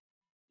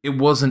it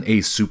wasn't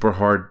a super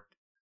hard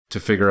to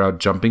figure out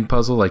jumping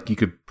puzzle. Like, you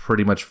could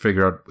pretty much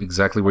figure out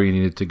exactly where you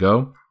needed to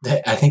go.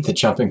 I think the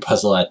jumping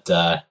puzzle at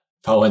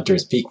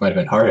Fallwinter's Peak might have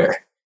been harder.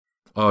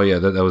 Oh yeah,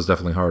 that was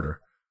definitely harder.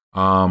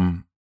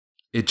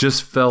 It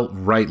just felt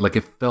right. Like,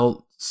 it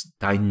felt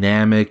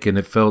dynamic and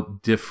it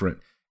felt different.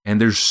 And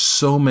there's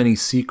so many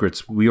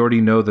secrets. We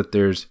already know that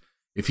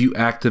if you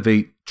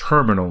activate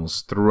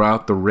terminals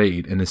throughout the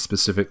raid in a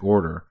specific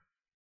order,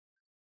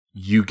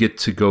 you get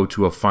to go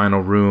to a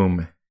final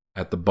room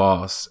at the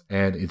boss.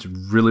 And it's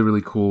really,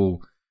 really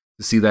cool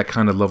to see that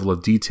kind of level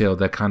of detail,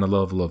 that kind of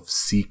level of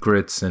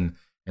secrets and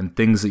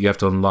things that you have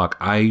to unlock.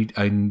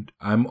 I'm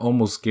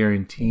almost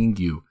guaranteeing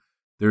you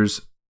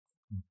there's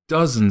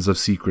dozens of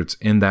secrets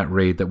in that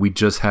raid that we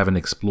just haven't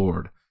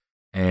explored.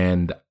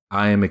 And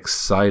I am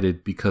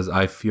excited because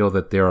I feel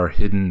that there are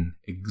hidden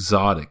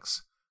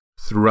exotics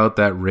throughout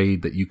that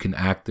raid that you can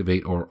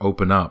activate or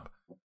open up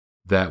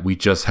that we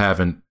just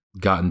haven't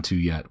gotten to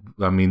yet.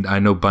 I mean, I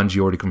know Bungie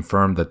already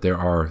confirmed that there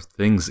are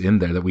things in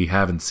there that we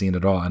haven't seen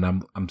at all, and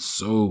I'm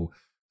so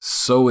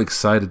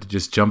excited to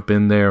just jump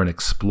in there and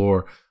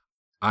explore.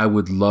 I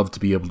would love to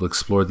be able to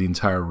explore the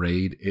entire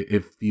raid.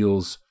 It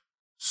feels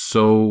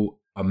so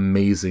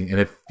amazing,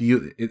 and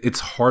it's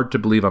hard to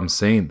believe I'm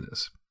saying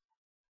this,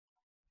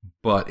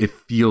 but it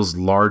feels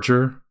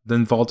larger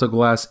than Vault of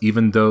Glass,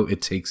 even though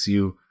it takes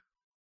you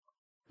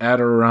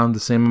at or around the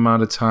same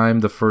amount of time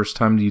the first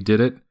time you did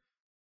it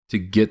to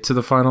get to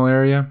the final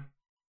area.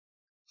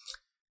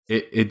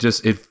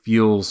 It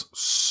feels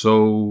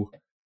so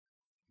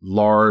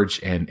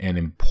large and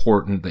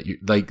important that you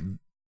like.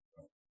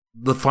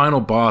 The final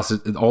boss,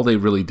 all they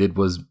really did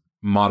was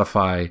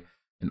modify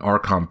an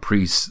Archon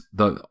Priest,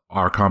 the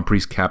Archon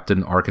Priest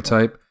Captain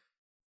archetype,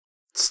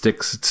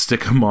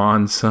 stick him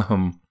on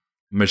some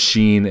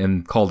machine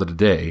and called it a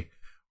day.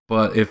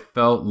 But it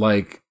felt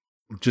like,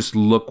 just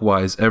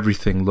look-wise,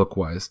 everything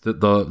look-wise,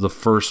 the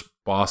first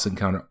boss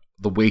encounter,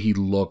 the way he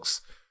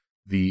looks,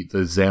 the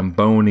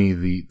Zamboni,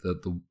 the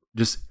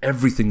just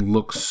everything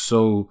looks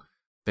so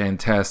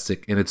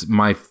fantastic, and it's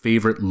my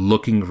favorite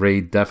looking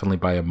raid, definitely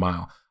by a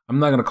mile. I'm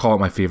not gonna call it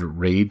my favorite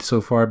raid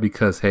so far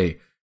because hey,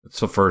 it's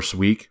the first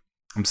week.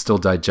 I'm still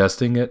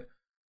digesting it,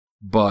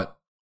 but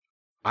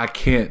I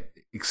can't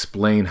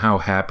explain how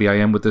happy I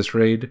am with this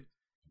raid,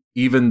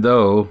 even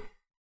though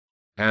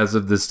as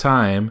of this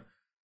time,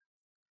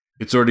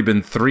 it's already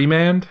been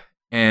 3-manned,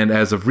 and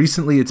as of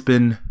recently, it's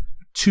been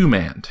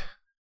 2-manned.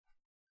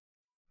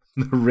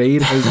 The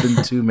raid has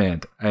been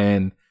 2-manned,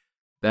 and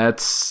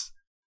that's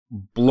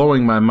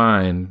blowing my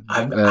mind.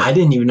 I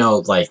didn't even know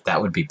like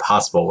that would be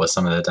possible with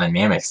some of the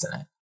dynamics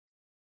in it.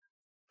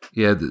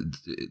 Yeah,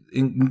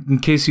 in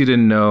case you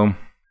didn't know,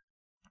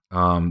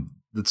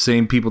 the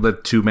same people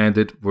that 2-manned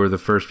it were the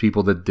first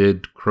people that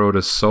did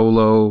Crota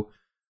solo.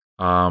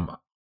 I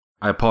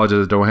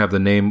apologize, I don't have the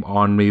name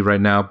on me right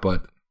now,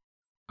 but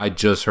I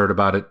just heard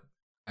about it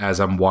as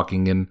I'm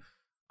walking in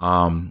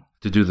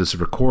to do this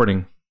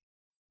recording.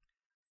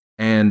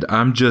 And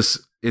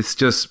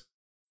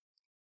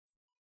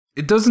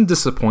it doesn't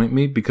disappoint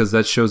me because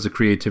that shows the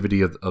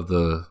creativity of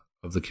the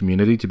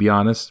community, to be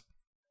honest.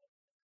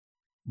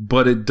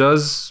 But it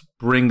does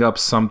bring up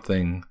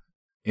something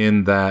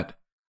in that,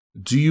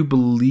 do you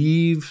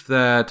believe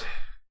that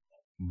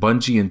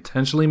Bungie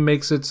intentionally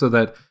makes it so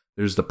that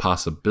there's the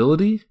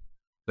possibility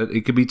that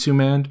it could be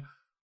 2-manned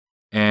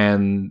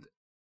and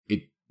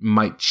it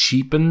might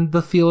cheapen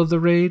the feel of the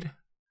raid?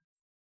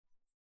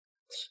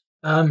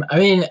 I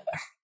mean,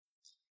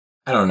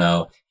 I don't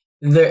know.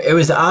 It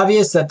was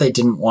obvious that they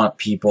didn't want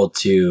people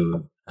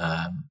to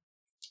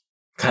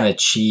kind of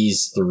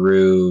cheese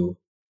through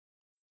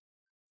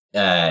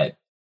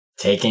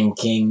Taken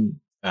King,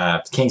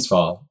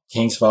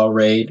 Kingsfall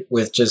raid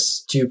with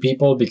just 2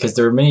 people, because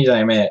there were many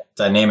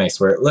dynamics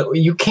where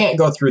you can't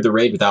go through the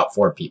raid without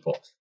 4 people.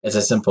 It's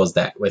as simple as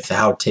that with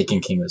how Taken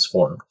King was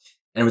formed.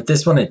 And with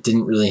this one, it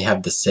didn't really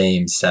have the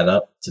same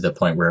setup to the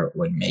point where it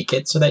would make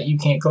it so that you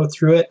can't go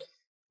through it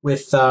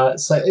with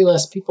slightly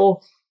less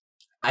people.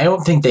 I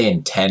don't think they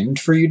intend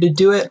for you to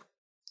do it,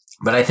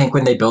 but I think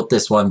when they built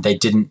this one, they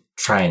didn't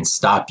try and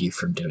stop you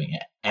from doing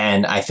it.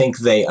 And I think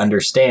they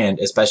understand,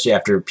 especially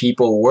after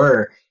people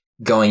were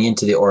going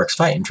into the Oryx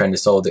fight and trying to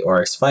solo the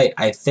Oryx fight.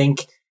 I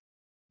think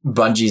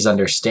Bungie's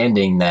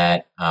understanding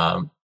that,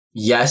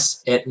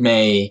 yes, it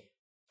may,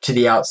 to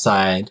the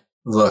outside,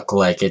 look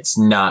like it's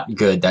not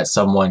good that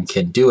someone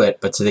can do it,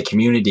 but to the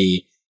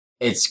community,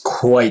 it's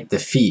quite the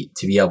feat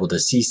to be able to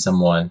see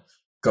someone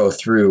go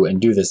through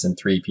and do this in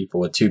 3 people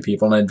with 2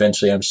 people. And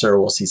eventually, I'm sure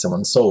we'll see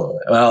someone solo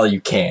it. Well,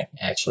 you can't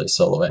actually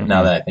solo it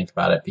now that I think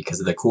about it because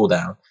of the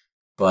cooldown.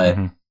 But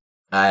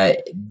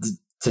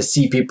to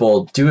see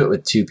people do it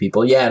with 2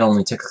 people, yeah, it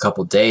only took a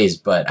couple days,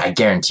 but I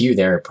guarantee you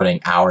they're putting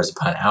hours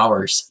upon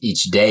hours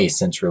each day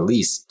since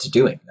release to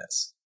doing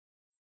this.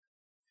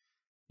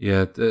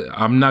 Yeah,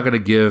 I'm not going to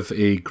give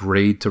a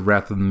grade to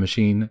Wrath of the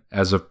Machine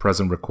as of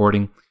present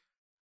recording.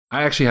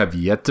 I actually have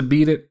yet to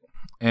beat it,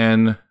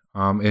 and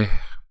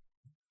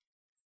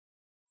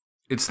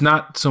it's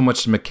not so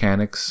much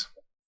mechanics,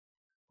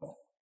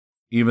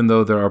 even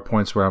though there are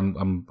points where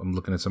I'm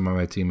looking at some of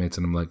my teammates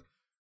and I'm like,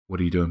 what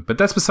are you doing? But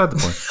that's beside the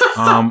point.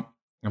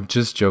 I'm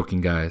just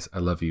joking, guys. I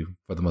love you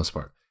for the most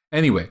part.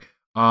 Anyway.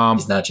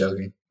 He's not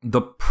joking.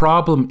 The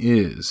problem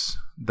is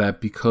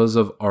that because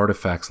of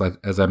artifacts, like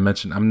as I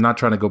mentioned, I'm not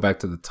trying to go back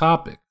to the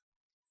topic,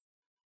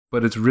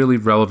 but it's really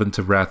relevant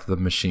to Wrath of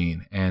the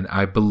Machine. And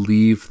I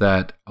believe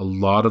that a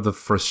lot of the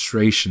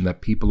frustration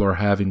that people are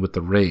having with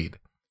the raid,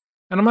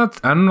 and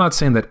I'm not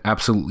saying that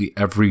absolutely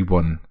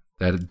everyone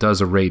that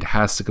does a raid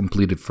has to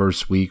complete it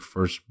first week,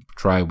 first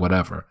try,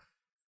 whatever.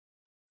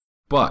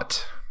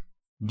 But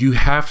you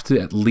have to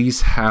at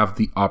least have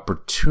the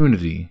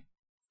opportunity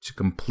to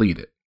complete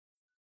it.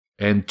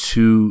 And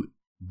to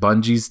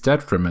Bungie's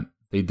detriment,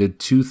 they did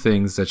 2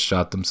 things that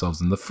shot themselves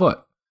in the foot.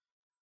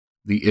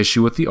 The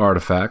issue with the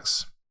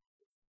artifacts,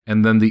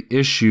 and then the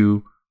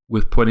issue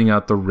with putting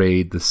out the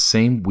raid the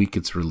same week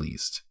it's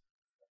released.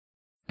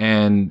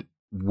 And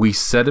we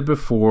said it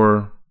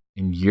before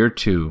in year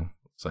 2.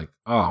 It's like,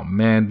 oh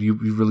man, you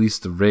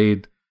released the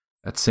raid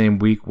that same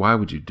week. Why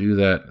would you do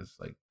that? It's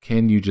like,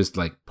 can you just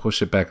like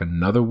push it back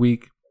another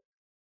week?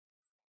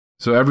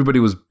 So everybody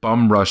was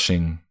bum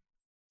rushing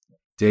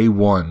day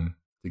 1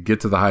 to get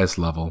to the highest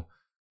level.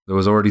 There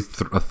was already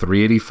a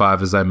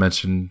 385, as I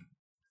mentioned,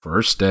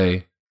 first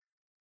day.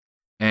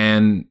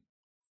 And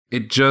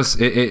it just,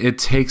 it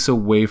takes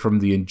away from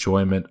the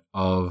enjoyment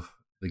of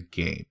the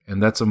game.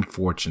 And that's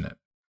unfortunate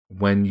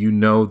when you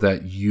know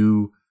that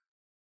you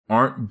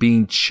aren't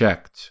being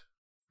checked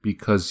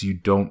because you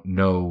don't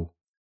know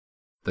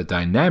the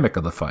dynamic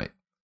of the fight.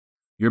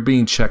 You're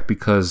being checked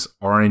because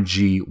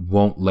RNG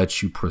won't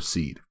let you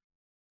proceed.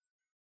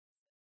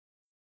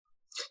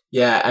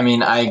 Yeah, I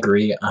mean, I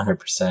agree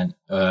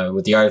 100%.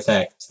 With the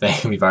artifact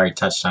thing, we've already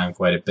touched on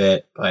quite a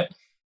bit, but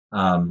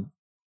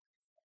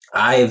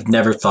I've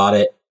never thought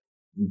it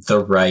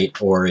the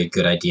right or a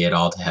good idea at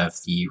all to have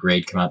the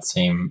raid come out the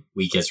same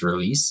week as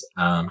release.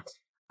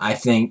 I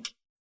think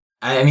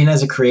I mean,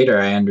 as a creator,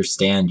 I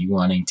understand you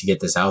wanting to get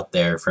this out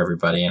there for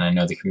everybody, and I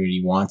know the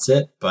community wants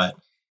it, but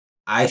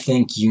I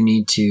think you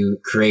need to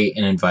create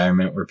an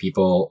environment where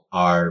people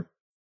are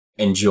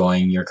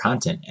enjoying your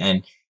content.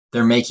 And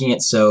they're making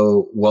it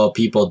so, while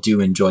people do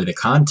enjoy the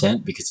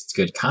content because it's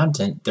good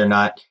content, they're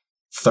not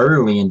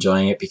thoroughly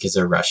enjoying it because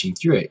they're rushing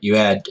through it. You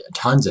had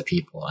tons of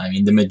people. I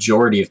mean, the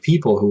majority of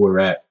people who were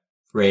at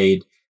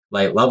raid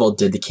light level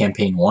did the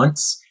campaign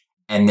once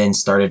and then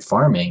started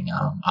farming.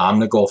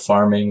 Omnigul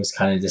farming was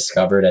kind of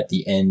discovered at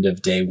the end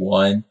of day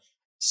one.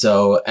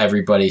 So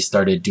everybody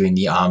started doing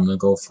the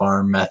Omnigul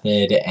farm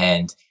method,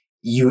 and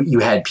you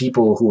had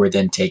people who were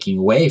then taking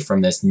away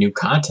from this new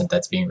content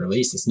that's being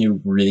released, this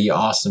new really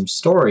awesome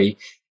story,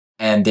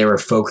 and they were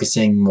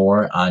focusing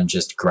more on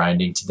just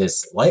grinding to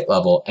this light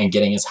level and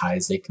getting as high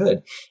as they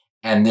could.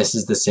 And this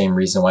is the same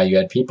reason why you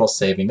had people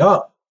saving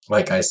up,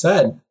 like I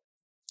said,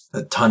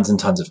 tons and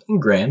tons of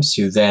engrams,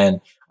 who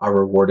then are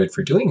rewarded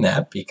for doing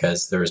that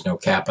because there was no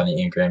cap on the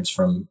engrams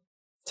from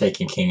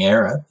taking King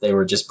Era. They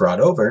were just brought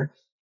over,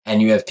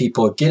 and you have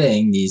people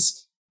getting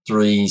these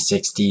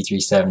 360,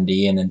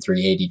 370, and then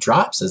 380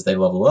 drops as they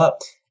level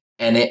up.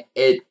 And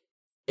it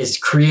is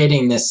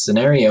creating this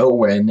scenario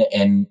when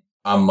in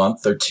a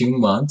month or 2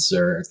 months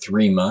or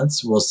 3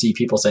 months, we'll see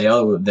people say,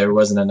 oh, there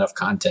wasn't enough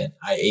content.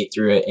 I ate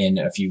through it in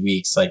a few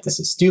weeks. Like, this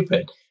is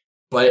stupid.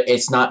 But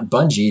it's not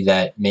Bungie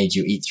that made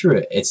you eat through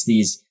it. It's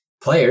these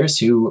players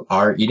who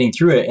are eating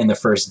through it in the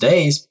first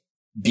days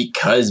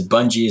because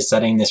Bungie is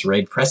setting this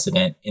raid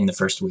precedent in the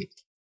first week.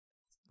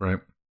 Right.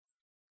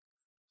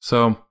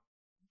 So,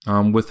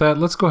 with that,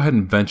 let's go ahead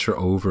and venture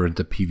over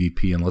into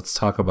PvP and let's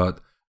talk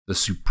about the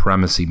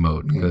Supremacy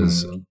mode,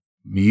 because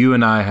you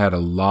and I had a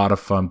lot of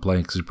fun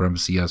playing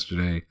Supremacy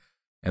yesterday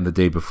and the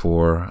day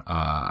before.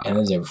 And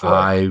the day before.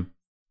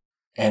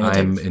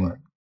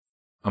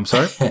 I'm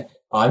sorry?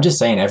 I'm just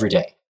saying every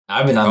day.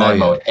 I've been on that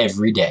mode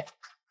every day.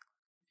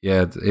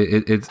 Yeah,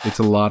 it's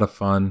a lot of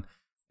fun,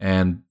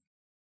 and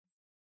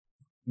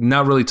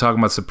not really talking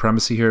about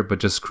Supremacy here, but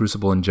just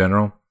Crucible in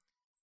general.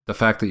 The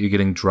fact that you're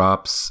getting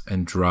drops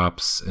and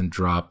drops and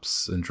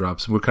drops and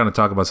drops. We're kind of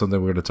talking about something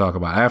we're going to talk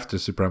about after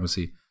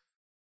Supremacy,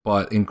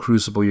 but in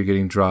Crucible you're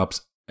getting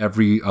drops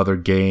every other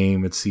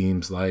game, it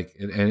seems like,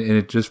 and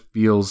it just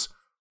feels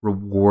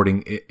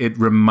rewarding. It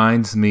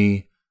reminds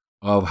me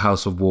of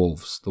House of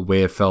Wolves, the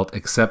way it felt,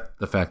 except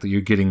the fact that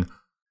you're getting,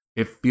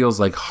 it feels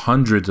like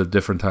hundreds of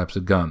different types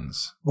of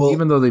guns. Well,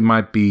 even though they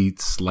might be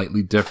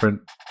slightly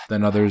different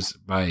than others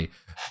by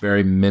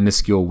very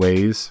minuscule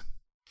ways,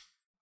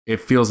 it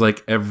feels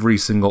like every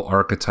single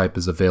archetype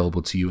is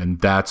available to you,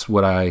 and that's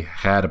what I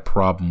had a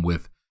problem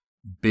with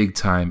big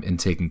time in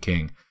Taken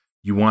King.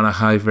 You want a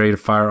high rate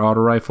of fire auto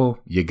rifle?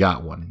 You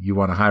got one. You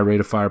want a high rate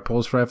of fire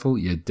pulse rifle?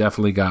 You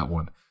definitely got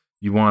one.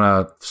 You want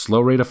a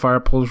slow rate of fire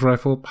pulse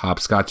rifle?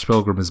 Hopscotch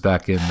Pilgrim is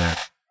back in there.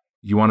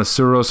 You want a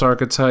Suros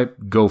archetype?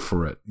 Go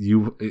for it.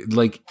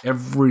 Like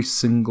every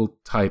single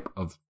type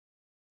of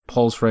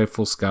pulse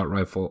rifle, scout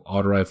rifle,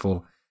 auto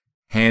rifle,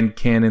 hand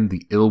cannon,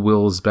 the Ill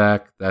Will is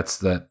back. That's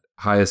that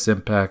highest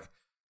impact.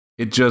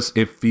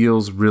 It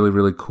feels really,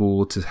 really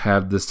cool to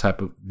have these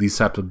type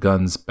of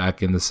guns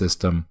back in the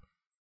system.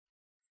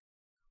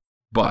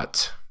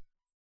 But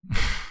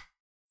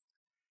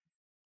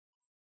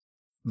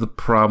the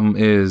problem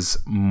is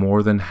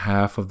more than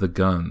half of the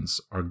guns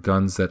are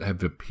guns that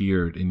have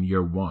appeared in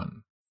year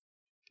one.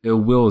 Ill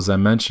Will, as I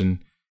mentioned,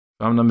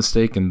 if I'm not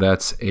mistaken,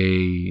 that's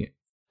I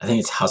think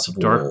it's House of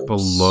Dark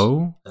Wolves.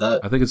 Below?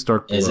 I think it's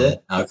Dark Below. Is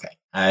it? Okay.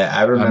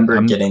 I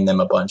remember getting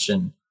them a bunch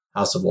in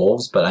House of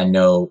Wolves, but I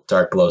know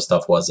Dark Below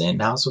stuff was in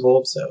House of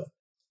Wolves, so.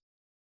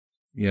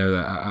 Yeah,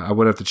 I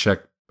would have to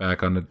check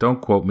back on it.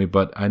 Don't quote me,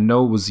 but I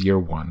know it was year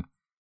one.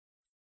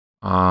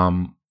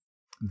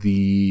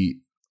 The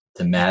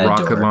Matador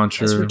rocket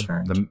launcher,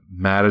 the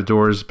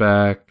Matador's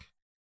back.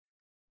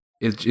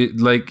 It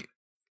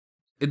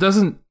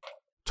doesn't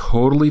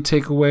totally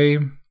take away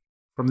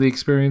from the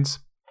experience,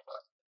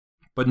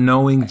 but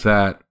knowing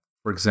that,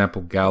 for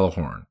example,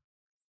 Gjallarhorn,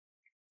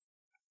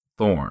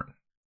 Thorn,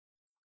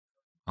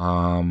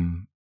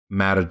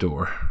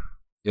 Matador,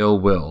 Ill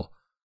Will,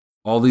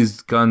 all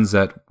these guns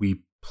that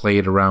we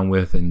played around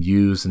with and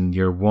used in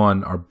year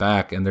one are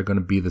back, and they're going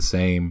to be the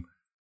same.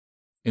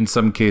 In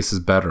some cases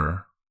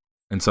better,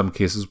 in some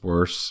cases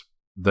worse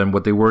than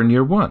what they were in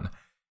year one.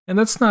 And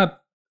that's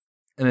not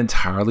an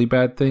entirely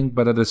bad thing,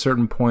 but at a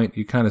certain point,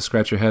 you kind of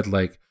scratch your head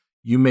like,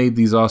 you made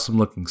these awesome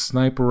looking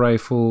sniper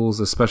rifles,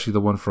 especially the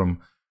one from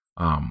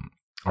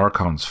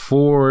Archon's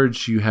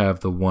Forge. You have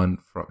the one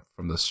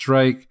from the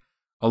Strike.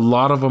 A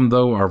lot of them,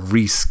 though, are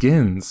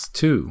reskins,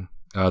 too.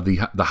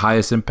 The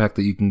highest impact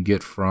that you can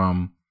get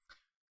from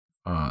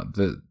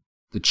the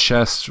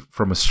chest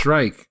from a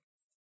Strike,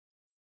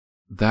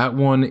 that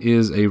one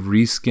is a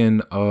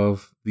reskin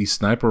of the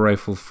sniper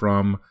rifle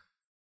from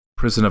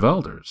Prison of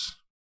Elders.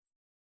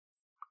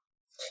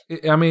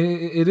 I mean,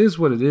 it is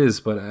what it is,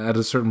 but at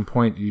a certain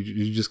point,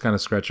 you just kind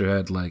of scratch your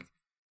head like,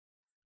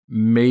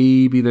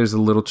 maybe there's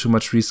a little too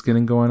much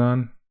reskinning going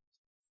on.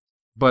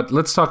 But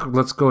let's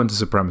go into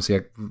Supremacy.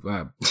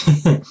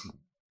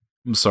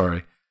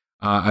 sorry.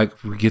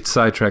 We get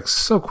sidetracked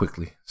so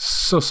quickly.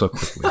 So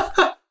quickly.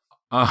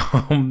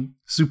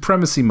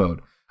 Supremacy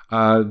mode.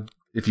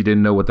 If you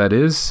didn't know what that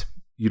is,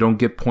 you don't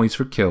get points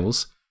for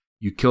kills.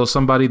 You kill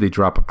somebody, they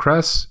drop a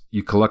crest.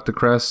 You collect the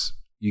crest.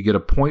 You get a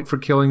point for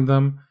killing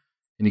them,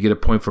 and you get a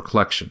point for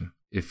collection.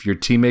 If your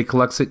teammate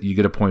collects it, you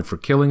get a point for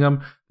killing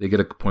them. They get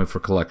a point for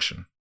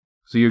collection.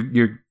 So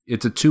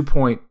it's a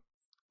 2-point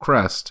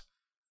crest.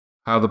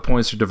 How the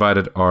points are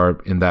divided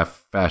are in that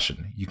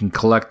fashion. You can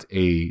collect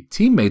a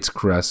teammate's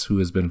crest who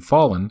has been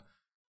fallen,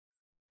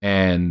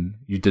 and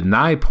you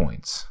deny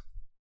points.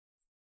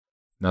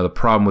 Now, the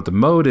problem with the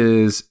mode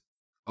is,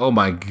 oh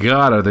my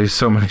god, are there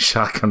so many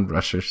shotgun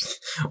rushers?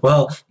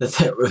 Well,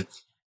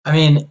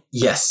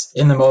 yes,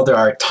 in the mode there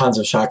are tons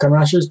of shotgun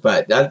rushers,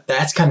 but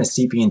that's kind of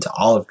seeping into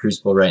all of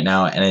Crucible right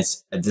now, and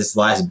it's this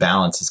last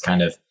balance is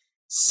kind of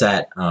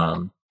set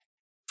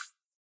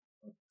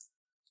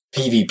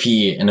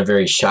PvP in a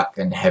very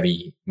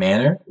shotgun-heavy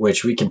manner,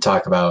 which we can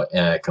talk about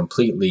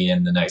completely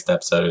in the next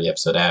episode or the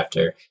episode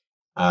after.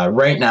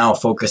 Right now,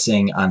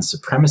 focusing on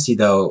Supremacy,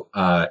 though,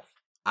 I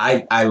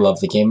love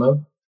the game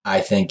mode.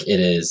 I think it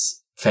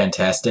is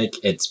fantastic.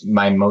 It's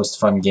my most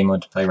fun game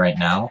mode to play right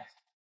now.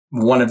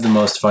 One of the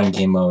most fun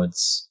game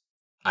modes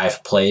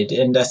I've played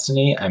in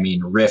Destiny. I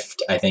mean,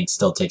 Rift, I think,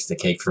 still takes the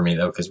cake for me,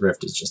 though, because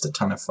Rift is just a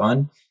ton of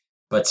fun.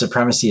 But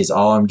Supremacy is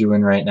all I'm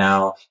doing right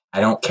now. I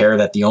don't care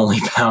that the only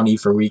bounty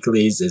for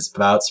weeklies is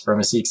about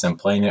Supremacy because I'm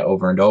playing it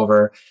over and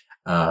over.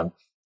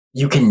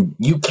 You can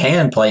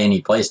play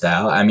any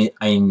playstyle. I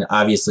mean,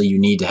 obviously you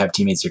need to have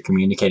teammates you're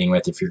communicating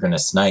with if you're going to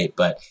snipe,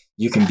 but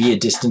you can be a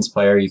distance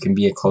player. You can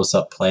be a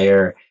close-up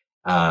player.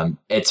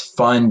 It's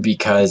fun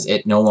because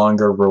it no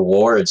longer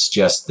rewards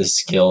just the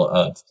skill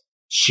of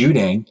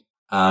shooting.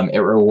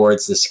 It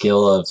rewards the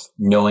skill of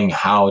knowing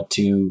how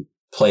to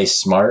play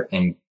smart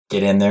and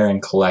get in there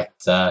and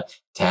collect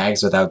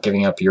tags without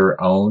giving up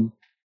your own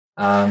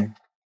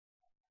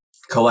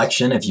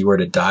collection. If you were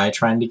to die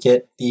trying to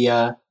get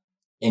the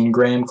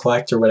engram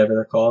collect or whatever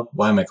they're called.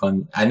 Why am I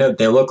calling? I know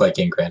they look like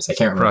engrams. I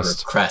can't remember.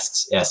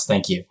 Crests. Yes,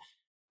 thank you.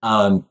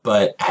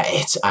 But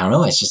I don't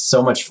know. It's just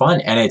so much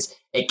fun, and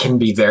it can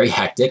be very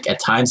hectic. At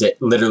times,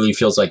 it literally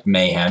feels like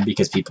mayhem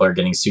because people are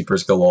getting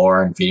supers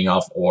galore and feeding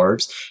off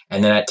orbs,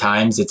 and then at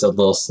times it's a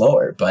little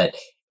slower. But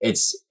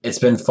it's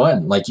been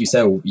fun. Like you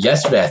said,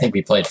 yesterday I think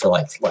we played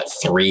for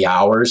 3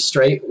 hours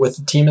straight with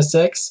a team of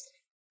 6.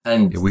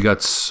 And we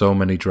got so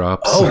many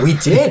drops. Oh, we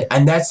did.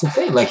 And that's the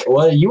thing.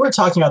 You were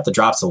talking about the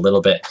drops a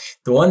little bit.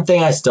 The one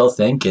thing I still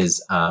think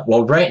is,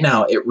 right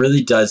now it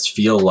really does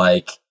feel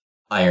like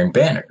Iron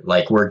Banner.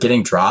 Like we're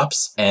getting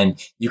drops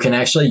and you can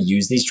actually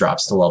use these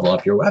drops to level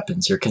up your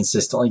weapons. You're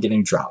consistently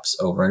getting drops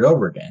over and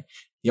over again.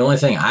 The only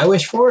thing I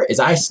wish for is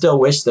I still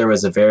wish there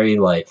was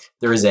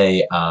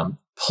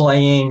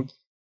playing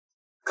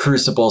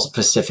Crucible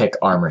specific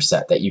armor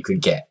set that you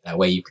could get. That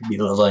way you could be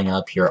leveling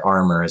up your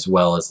armor as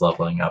well as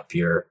leveling up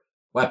your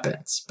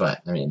weapons. But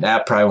I mean,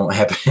 that probably won't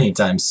happen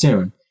anytime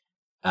soon.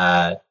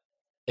 If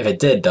it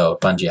did though,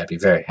 Bungie, I'd be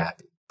very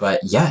happy. But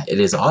yeah, it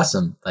is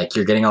awesome. Like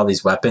you're getting all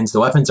these weapons. The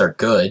weapons are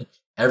good.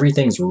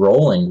 Everything's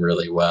rolling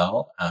really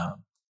well.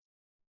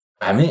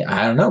 I mean,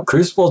 I don't know.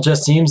 Crucible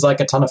just seems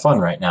like a ton of fun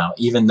right now,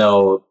 even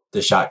though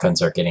the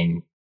shotguns are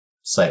getting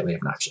slightly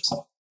obnoxious.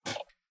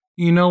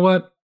 You know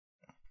what?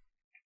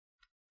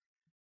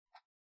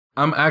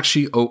 I'm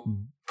actually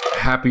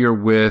happier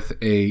with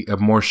a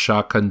more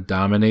shotgun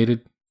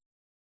dominated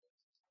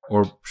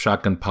or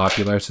shotgun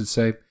popular, I should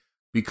say,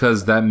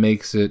 because that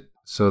makes it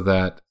so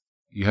that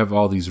you have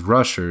all these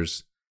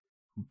rushers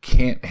who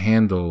can't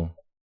handle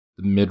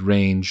the mid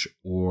range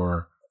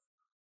or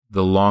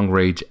the long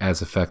range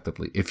as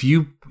effectively.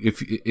 The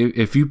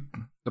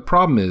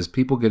problem is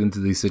people get into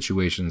these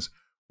situations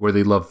where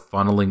they love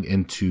funneling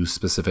into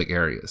specific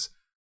areas.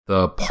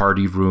 The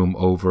party room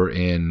over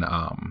in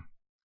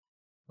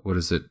what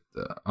is it?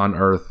 On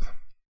Earth,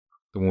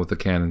 the one with the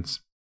cannons.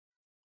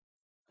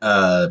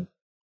 I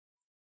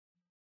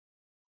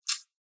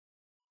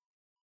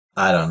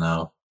don't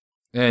know.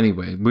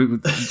 Anyway,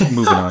 moving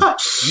on.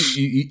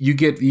 You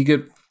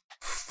get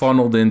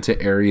funneled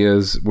into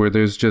areas where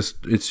it's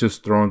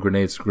just throwing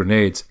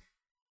grenades,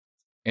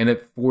 and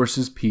it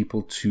forces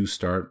people to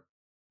start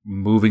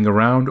moving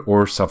around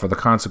or suffer the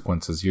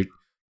consequences. You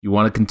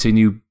want to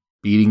continue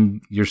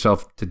beating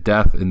yourself to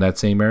death in that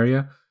same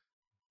area?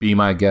 Be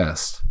my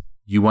guest.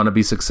 You want to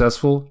be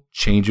successful?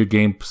 Change your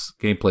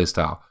gameplay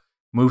style.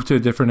 Move to a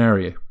different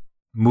area.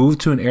 Move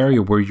to an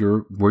area where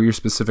your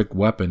specific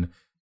weapon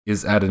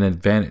is at an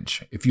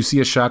advantage. If you see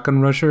a shotgun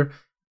rusher,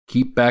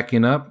 keep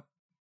backing up.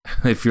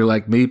 If you're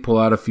like me, pull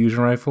out a fusion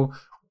rifle,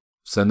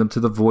 send them to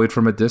the void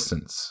from a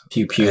distance.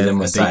 Pew them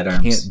with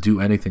sidearms. They can't do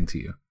anything to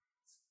you.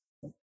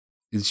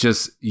 It's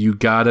just you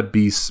gotta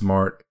be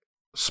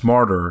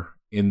smarter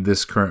in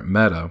this current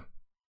meta.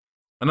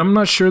 And I'm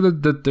not sure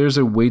that there's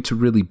a way to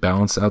really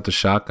balance out the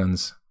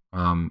shotguns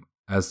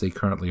as they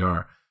currently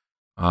are.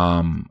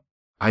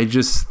 I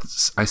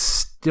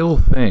still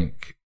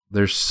think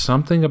there's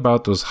something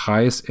about those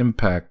highest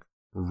impact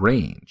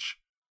range.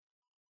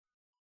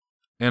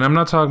 And I'm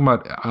not talking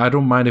about, I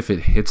don't mind if it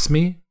hits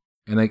me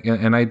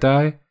and I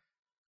die.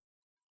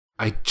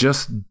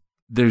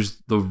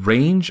 There's the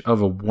range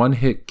of a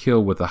one-hit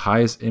kill with the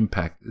highest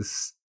impact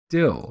is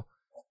still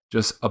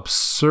just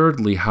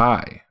absurdly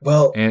high.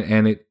 Well,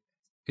 and it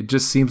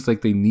just seems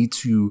like they need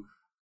to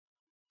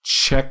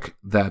check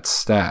that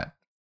stat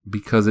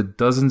because it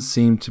doesn't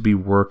seem to be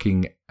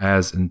working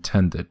as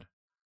intended.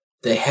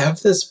 they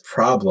have this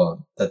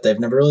problem that they've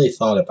never really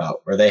thought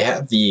about, where they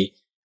have the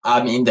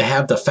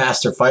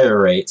faster fire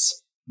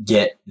rates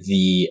get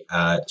the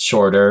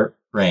shorter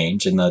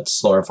range, and the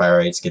slower fire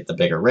rates get the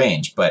bigger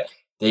range, but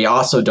they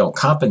also don't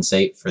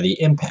compensate for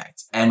the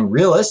impact. And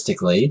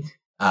realistically,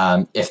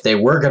 if they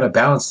were going to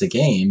balance the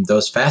game,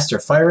 those faster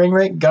firing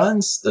rate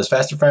guns, those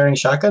faster firing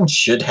shotguns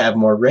should have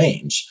more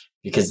range,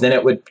 because then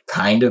it would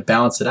kind of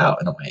balance it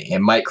out in a way. It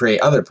might create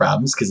other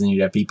problems because then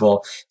you'd have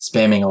people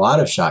spamming a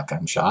lot of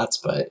shotgun shots,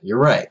 but you're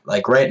right.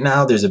 Like right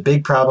now, there's a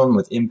big problem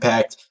with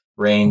impact,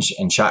 range,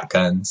 and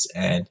shotguns.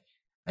 And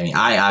I mean,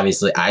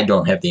 I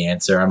don't have the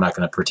answer. I'm not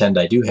going to pretend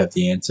I do have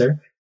the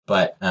answer,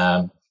 but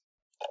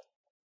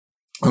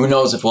who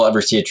knows if we'll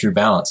ever see a true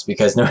balance,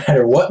 because no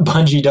matter what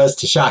Bungie does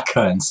to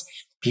shotguns,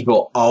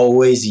 people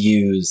always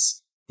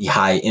use the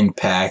high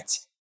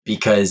impact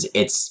because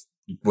it's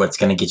what's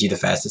going to get you the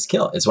fastest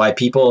kill. It's why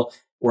people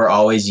were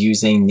always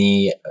using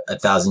the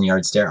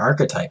 1,000-yard stare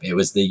archetype. It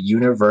was the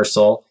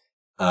universal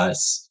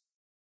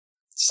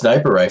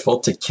sniper rifle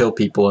to kill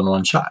people in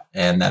one shot.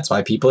 And that's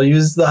why people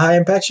use the high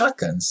impact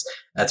shotguns.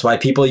 That's why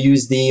people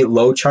use the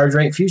low charge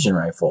rate fusion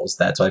rifles.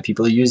 That's why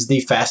people use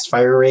the fast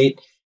fire rate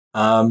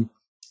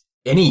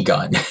any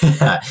gun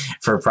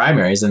for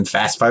primaries and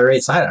fast fire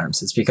rate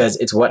sidearms. It's because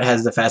it's what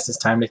has the fastest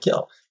time to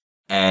kill.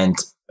 And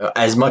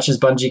as much as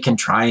Bungie can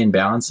try and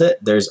balance it,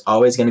 there's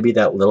always going to be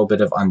that little bit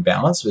of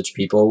unbalance, which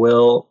people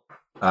will,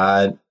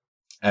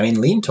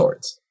 lean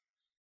towards.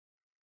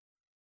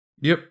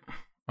 Yep.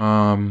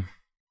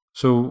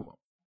 So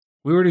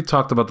we already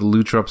talked about the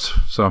loot drops,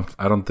 so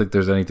I don't think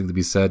there's anything to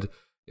be said.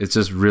 It's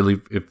just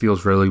really, it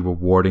feels really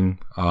rewarding.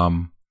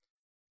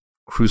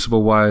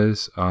 Crucible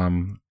wise,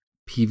 PvE,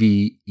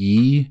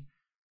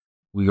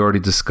 we already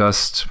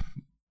discussed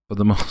for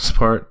the most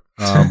part,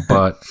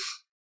 but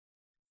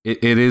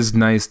it is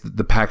nice.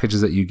 The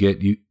packages that you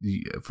get, you,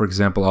 for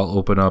example, I'll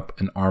open up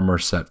an armor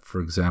set,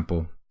 for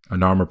example,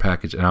 an armor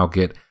package, and I'll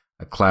get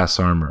a class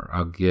armor.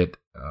 I'll get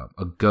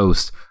a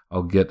ghost.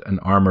 I'll get an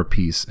armor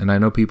piece. And I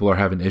know people are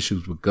having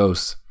issues with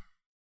ghosts,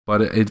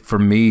 but for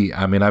me,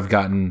 I mean, I've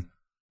gotten,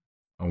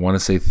 I want to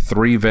say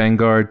 3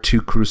 Vanguard,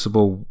 2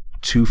 Crucible,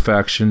 2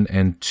 Faction,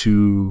 and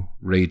 2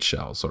 Raid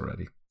Shells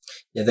already.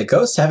 Yeah, the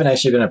ghosts haven't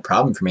actually been a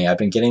problem for me. I've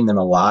been getting them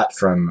a lot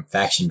from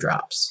faction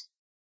drops.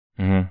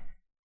 Mm-hmm.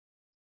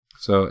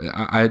 So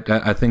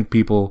I think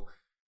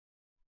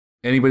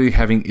anybody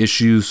having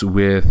issues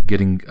with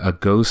getting a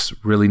ghost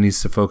really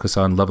needs to focus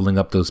on leveling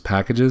up those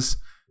packages.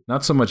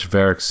 Not so much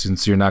Variks,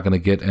 since you're not going to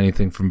get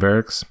anything from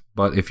Variks,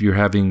 but if you're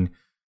having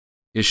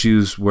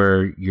issues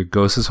where your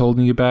ghost is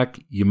holding you back,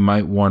 you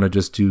might want to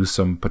just do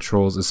some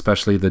patrols,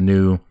 especially the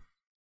new,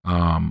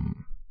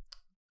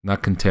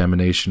 not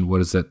contamination. What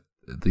is that?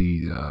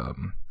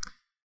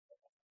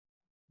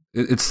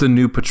 It's the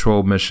new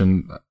patrol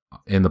mission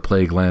in the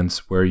Plague Lands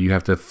where you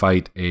have to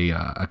fight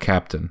a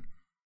captain.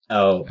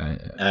 Oh,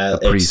 a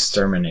priest.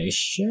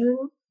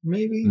 Extermination,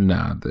 maybe?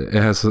 Nah, it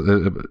has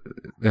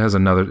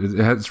another.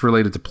 It's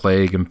related to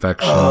plague,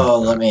 infection,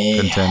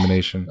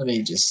 contamination. Let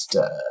me just.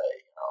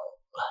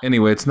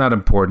 Anyway, it's not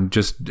important.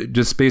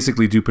 Just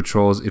basically do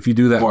patrols. If you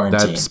do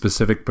that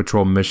specific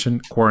patrol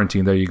mission,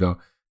 quarantine. There you go.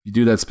 You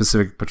do that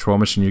specific patrol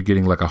mission, you're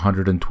getting like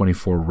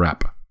 124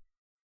 rep.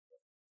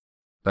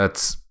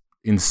 That's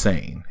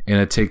insane,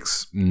 and it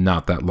takes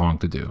not that long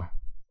to do.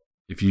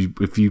 If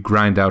you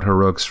grind out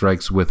heroic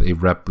strikes with a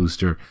rep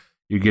booster,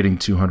 you're getting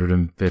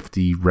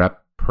 250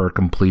 rep per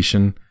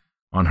completion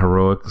on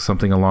heroic,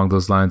 something along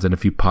those lines. And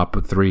if you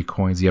pop 3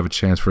 coins, you have a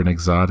chance for an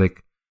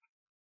exotic.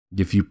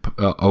 If you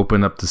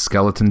open up the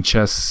skeleton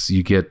chests,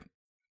 you get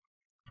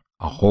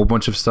a whole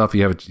bunch of stuff.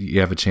 You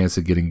have a chance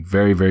of getting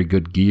very, very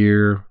good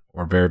gear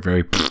or very,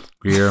 very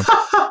gear.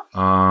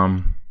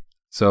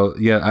 So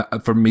yeah,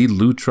 for me,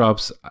 loot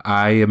drops,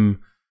 I am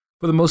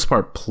for the most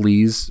part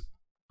pleased.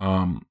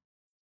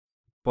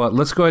 But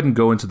let's go ahead and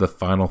go into the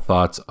final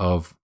thoughts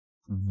of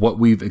what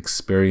we've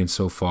experienced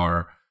so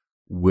far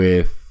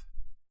with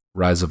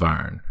Rise of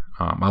Iron.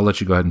 I'll let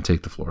you go ahead and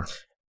take the floor.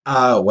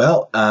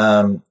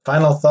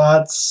 Final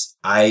thoughts.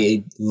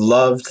 I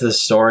loved the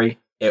story.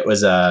 It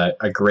was a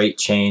great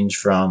change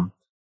from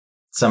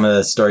some of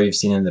the story you've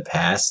seen in the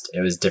past.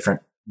 It was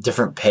different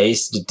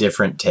pace,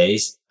 different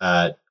taste,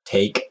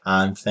 take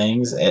on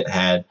things. It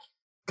had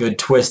good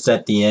twists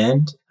at the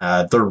end.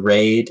 The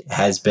raid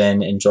has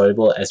been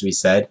enjoyable, as we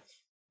said.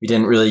 We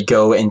didn't really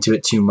go into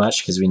it too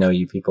much because we know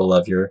you people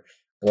love your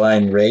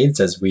blind raids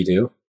as we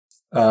do.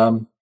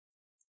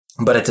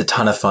 But it's a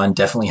ton of fun.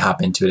 Definitely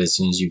hop into it as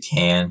soon as you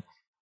can.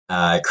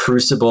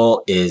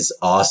 Crucible is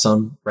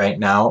awesome right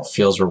now.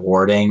 Feels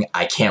rewarding.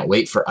 I can't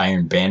wait for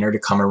Iron Banner to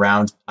come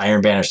around.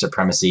 Iron Banner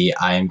Supremacy,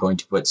 I am going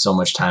to put so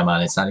much time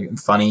on. It's not even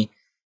funny.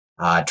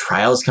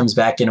 Trials comes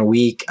back in a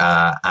week.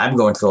 I'm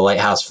going to the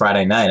Lighthouse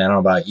Friday night. I don't know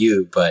about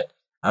you, but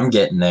I'm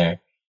getting there.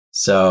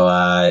 So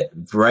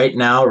right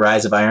now,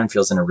 Rise of Iron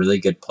feels in a really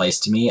good place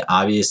to me.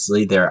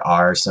 Obviously, there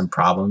are some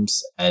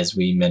problems, as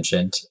we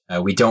mentioned.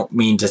 We don't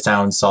mean to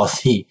sound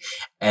salty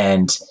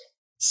and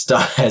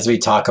stuff as we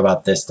talk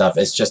about this stuff.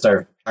 It's just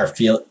our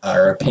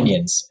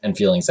opinions and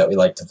feelings that we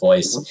like to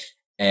voice.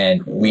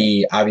 And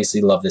we obviously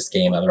love this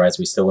game. Otherwise,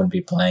 we still wouldn't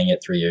be playing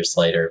it 3 years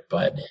later.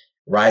 But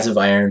Rise of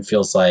Iron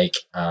feels like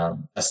a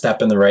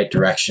step in the right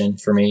direction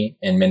for me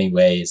in many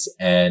ways.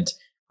 And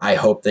I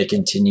hope they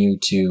continue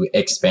to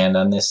expand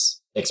on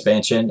this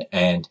expansion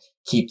and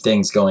keep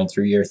things going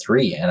through year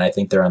 3. And I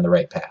think they're on the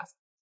right path.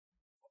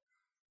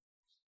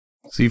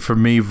 See, for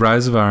me,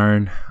 Rise of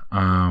Iron,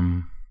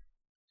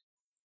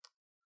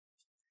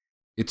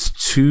 it's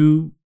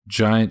 2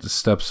 giant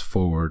steps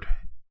forward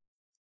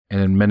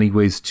and in many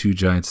ways 2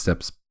 giant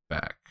steps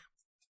back.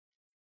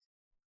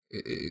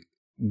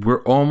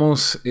 We're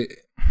almost...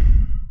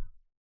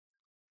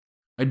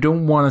 I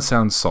don't want to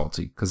sound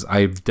salty because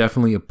I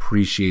definitely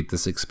appreciate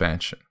this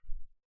expansion.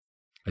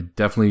 I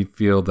definitely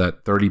feel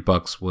that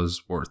 $30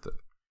 was worth it.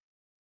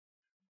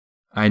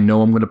 I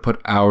know I'm going to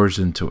put hours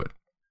into it.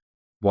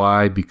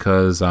 Why?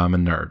 Because I'm a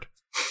nerd.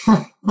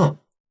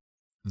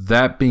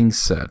 That being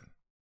said,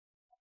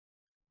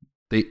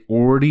 they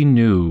already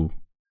knew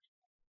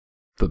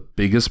the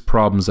biggest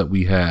problems that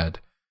we had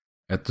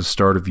at the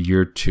start of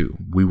year 2.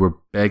 We were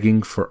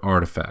begging for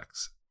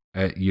artifacts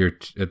at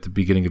the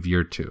beginning of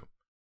year 2.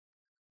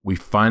 We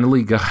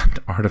finally got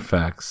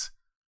artifacts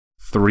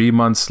 3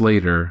 months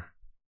later.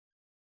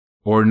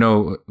 Or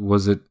no,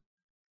 was it?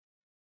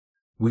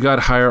 We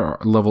got higher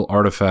level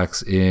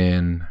artifacts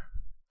in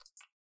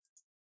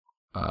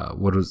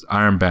what was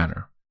Iron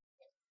Banner.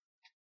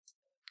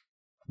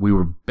 We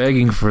were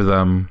begging for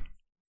them.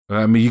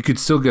 I mean, you could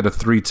still get a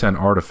 310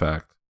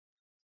 artifact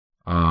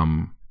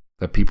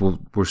that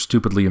people were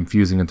stupidly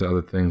infusing into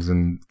other things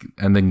and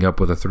ending up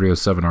with a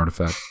 307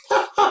 artifact.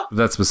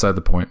 That's beside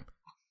the point.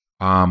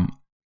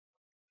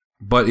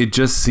 But it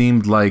just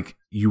seemed like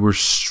you were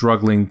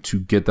struggling to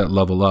get that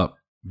level up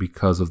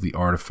because of the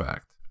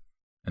artifact.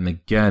 And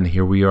again,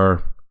 here we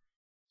are.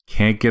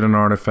 Can't get an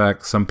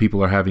artifact. Some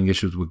people are having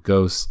issues with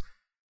ghosts.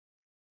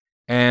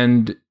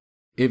 And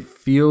it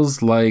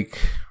feels like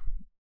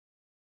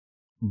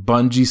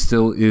Bungie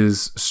still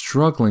is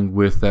struggling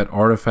with that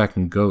artifact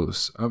and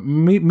ghosts.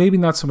 Maybe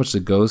not so much the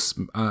ghosts,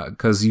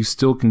 because you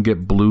still can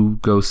get blue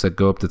ghosts that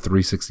go up to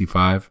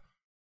 365.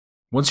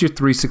 Once you're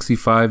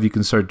 365, you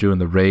can start doing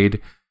the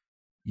raid.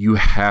 You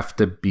have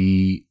to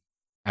be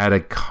at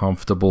a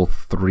comfortable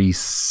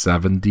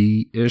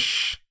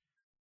 370-ish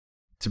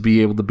to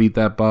be able to beat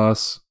that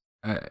boss.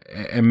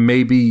 And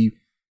maybe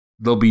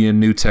there'll be a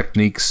new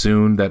technique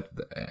soon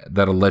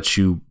that'll let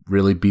you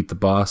really beat the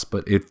boss,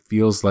 but it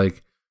feels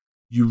like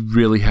you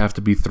really have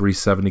to be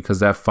 370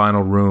 because that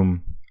final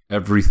room,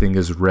 everything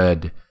is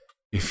red.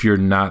 If you're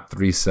not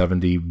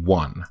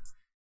 371,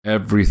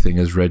 everything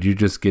is red. You're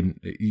just getting...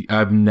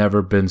 I've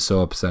never been so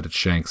upset at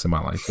Shanks in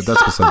my life, but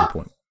that's beside the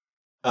point.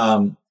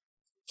 And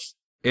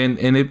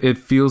it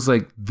feels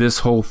like this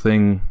whole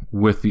thing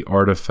with the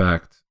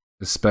artifact,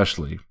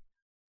 especially,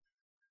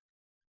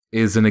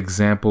 is an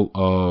example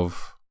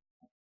of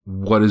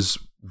what is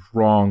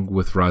wrong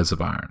with Rise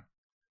of Iron.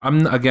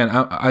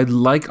 I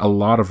like a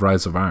lot of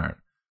Rise of Iron,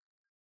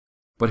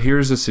 but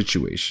here's the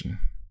situation: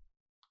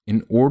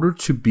 in order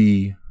to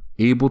be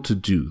able to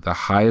do the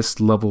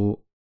highest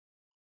level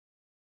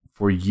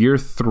for year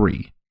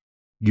 3,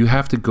 you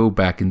have to go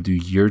back and do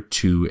year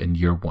 2 and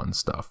year 1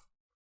 stuff.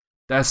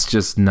 That's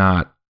just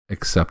not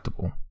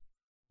acceptable.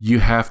 You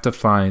have to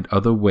find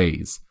other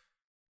ways.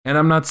 And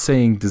I'm not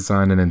saying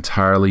design an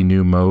entirely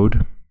new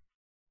mode.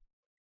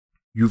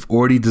 You've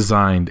already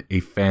designed a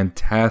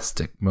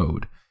fantastic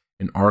mode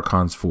in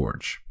Archon's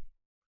Forge.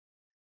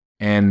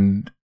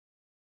 And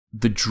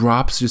the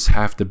drops just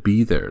have to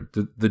be there.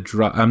 The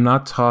drop. I'm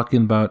not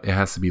talking about it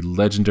has to be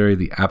legendary,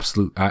 the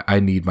absolute. I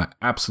need my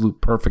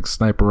absolute perfect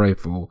sniper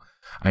rifle.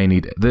 I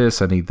need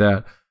this, I need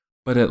that.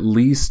 But at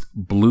least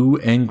blue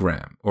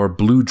engram or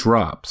blue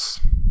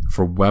drops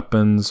for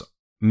weapons.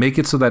 Make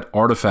it so that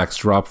artifacts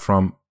drop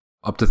from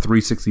up to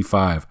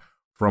 365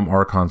 from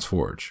Archon's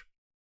Forge.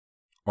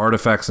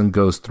 Artifacts and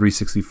ghosts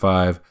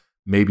 365,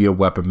 maybe a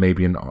weapon,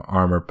 maybe an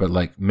armor, but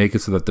like make it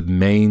so that the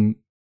main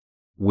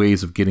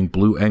ways of getting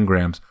blue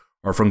engrams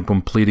are from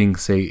completing,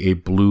 say, a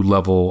blue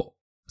level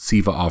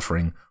Siva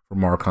offering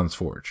from Archon's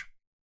Forge.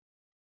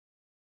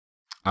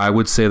 I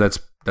would say that's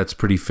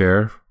pretty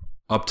fair,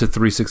 up to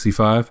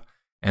 365,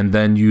 and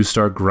then you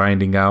start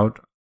grinding out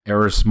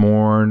Eris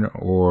Morn,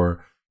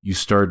 or you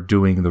start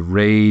doing the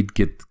raid,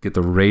 get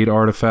the raid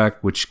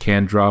artifact, which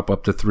can drop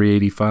up to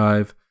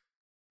 385.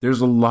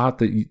 There's a lot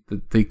that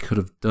they could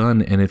have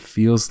done, and it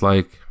feels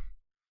like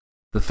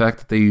the fact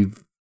that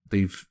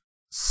they've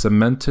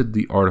cemented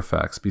the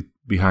artifacts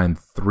behind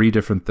 3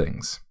 different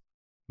things.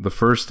 The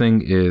first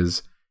thing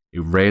is a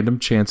random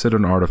chance at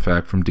an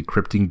artifact from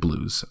decrypting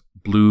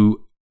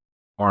blue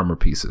armor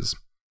pieces.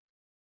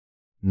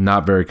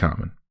 Not very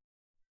common.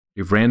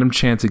 A random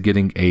chance at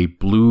getting a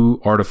blue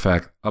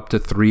artifact up to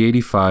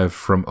 385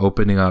 from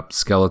opening up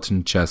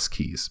skeleton chest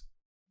keys.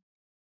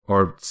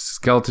 Or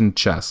skeleton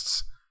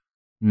chests.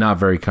 Not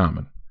very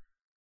common.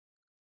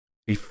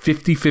 A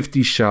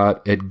 50-50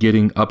 shot at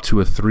getting up to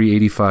a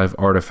 385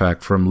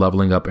 artifact from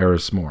leveling up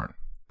Eris Morn.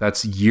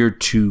 That's year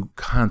 2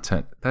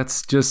 content.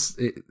 That's just...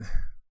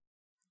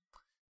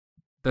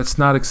 that's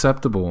not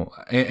acceptable.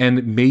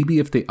 And maybe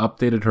if they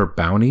updated her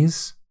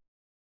bounties,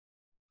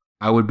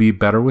 I would be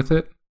better with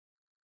it.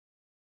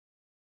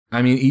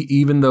 I mean,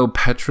 even though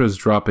Petra's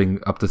dropping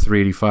up to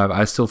 385,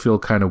 I still feel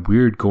kind of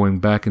weird going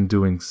back and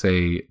doing,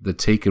 say, the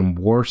Taken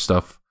War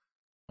stuff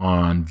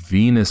on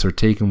Venus or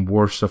Taken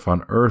War stuff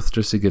on Earth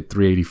just to get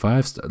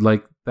 385.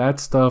 Like, that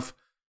stuff,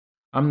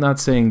 I'm not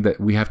saying that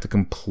we have to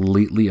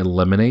completely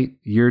eliminate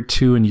year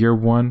 2 and year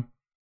 1,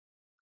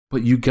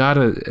 but you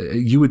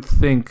would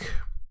think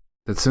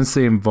that since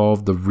they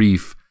involved the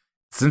Reef,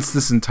 since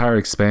this entire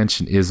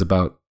expansion is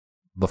about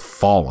the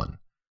Fallen,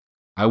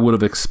 I would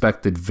have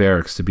expected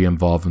Varix to be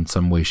involved in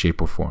some way,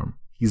 shape, or form.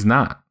 He's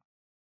not.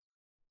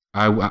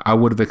 I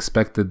would have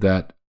expected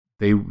that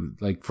they,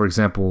 like, for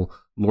example,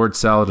 Lord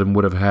Saladin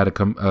would have had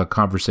a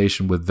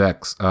conversation with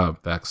Varix,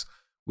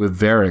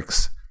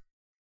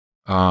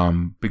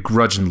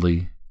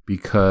 begrudgingly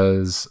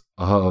because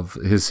of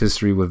his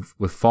history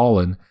with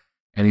Fallen,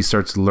 and he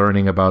starts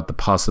learning about the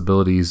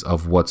possibilities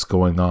of what's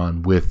going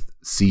on with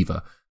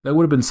Siva. That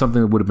would have been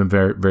something that would have been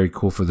very, very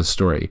cool for the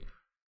story.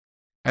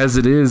 As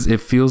it is,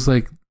 it feels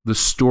like the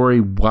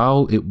story,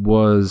 while it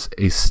was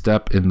a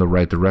step in the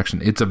right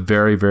direction, it's a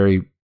very,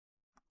 very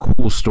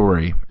cool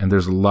story, and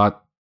there's a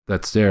lot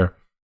that's there.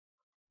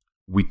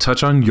 We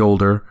touch on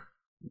Yolder.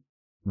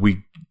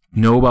 We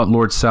know about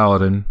Lord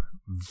Saladin,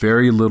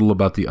 very little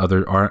about the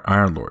other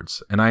Iron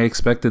Lords, and I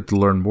expected to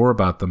learn more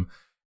about them.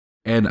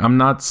 And I'm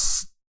not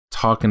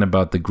talking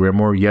about the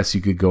Grimoire. Yes, you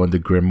could go into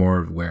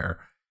Grimoire where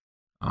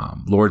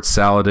Lord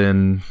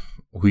Saladin,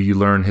 who you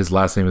learn his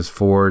last name is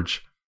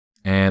Forge,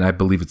 and I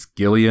believe it's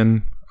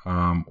Gillian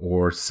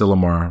or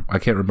Silumar. I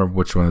can't remember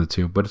which one of the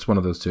two, but it's one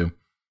of those two.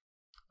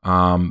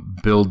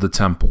 Build the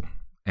temple,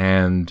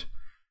 and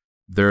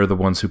they're the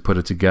ones who put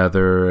it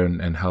together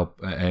and help,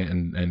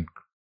 and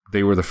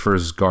they were the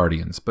first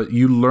guardians. But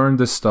you learn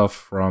this stuff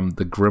from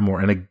the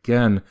Grimoire, and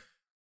again,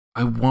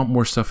 I want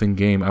more stuff in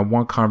game. I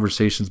want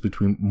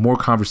more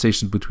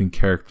conversations between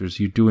characters.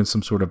 You're doing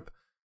some sort of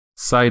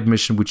side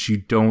mission, which you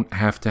don't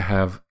have to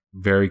have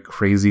very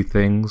crazy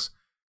things.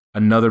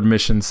 Another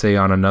mission, say,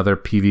 on another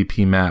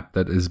PvP map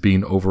that is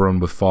being overrun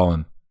with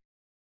Fallen.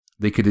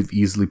 They could have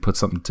easily put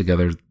something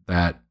together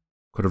that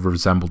could have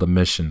resembled a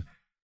mission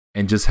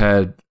and just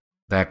had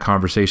that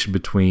conversation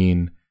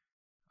between,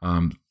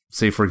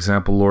 say, for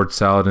example, Lord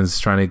Saladin's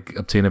trying to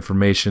obtain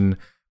information.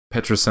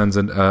 Petra sends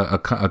a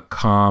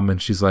comm,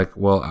 and she's like,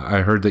 well,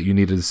 I heard that you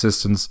needed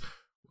assistance.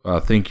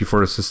 Thank you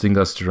for assisting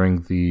us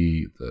during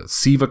the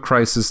Siva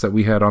crisis that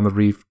we had on the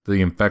Reef, the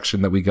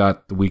infection that we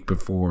got the week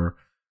before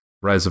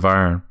Rise of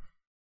Iron.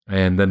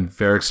 And then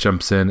Varix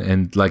jumps in,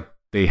 and like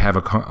they have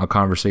a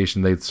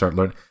conversation. They start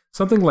learning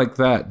something like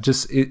that.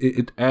 Just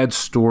it adds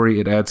story,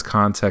 it adds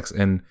context,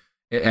 and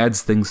it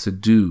adds things to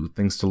do,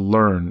 things to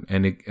learn,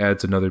 and it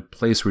adds another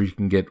place where you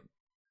can get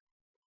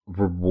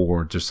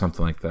rewards or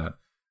something like that.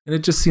 And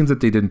it just seems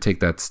that they didn't take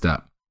that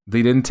step.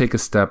 They didn't take a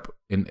step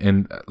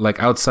in like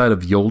outside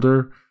of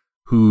Yolder,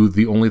 who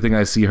the only thing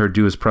I see her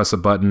do is press a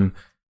button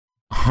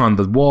on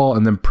the wall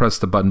and then press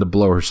the button to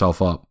blow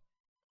herself up.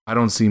 I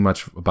don't see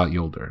much about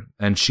Yolder,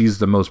 and she's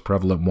the most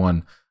prevalent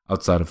one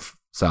outside of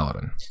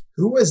Saladin.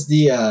 Who was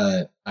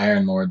the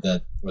Iron Lord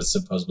that was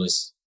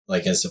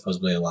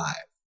supposedly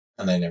alive,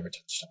 and they never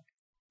touched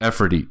on?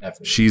 Ephrodite.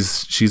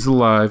 She's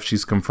alive.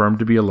 She's confirmed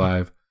to be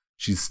alive.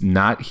 She's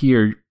not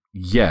here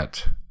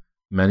yet.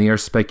 Many are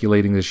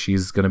speculating that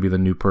she's going to be the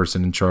new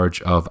person in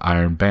charge of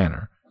Iron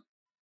Banner.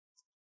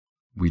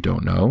 We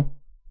don't know.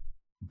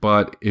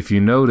 But if you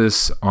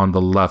notice on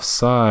the left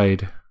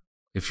side,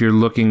 if you're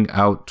looking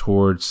out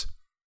towards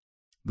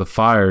the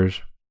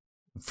fires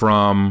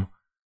from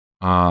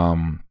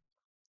the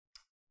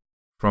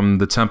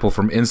temple,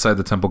 from inside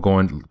the temple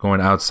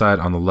going outside,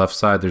 on the left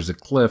side, there's a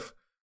cliff.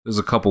 There's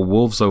a couple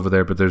wolves over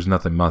there, but there's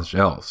nothing much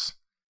else.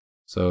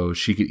 So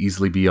she could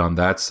easily be on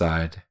that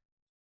side.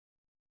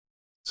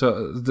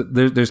 So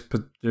there's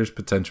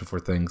potential for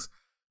things.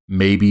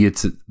 Maybe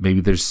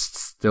there's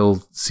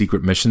still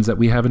secret missions that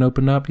we haven't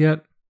opened up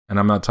yet, and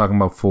I'm not talking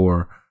about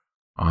for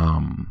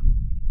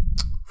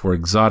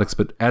exotics,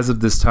 but as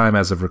of this time,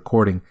 as of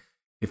recording,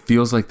 it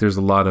feels like there's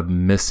a lot of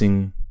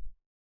missing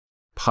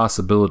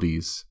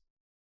possibilities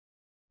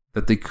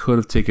that they could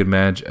have taken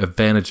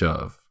advantage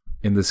of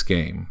in this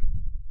game.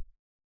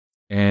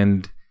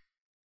 And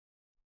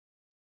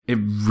it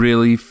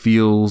really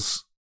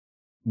feels,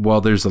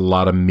 while there's a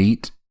lot of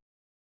meat,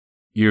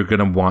 you're going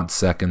to want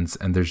seconds,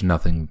 and there's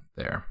nothing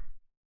there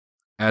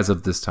as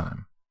of this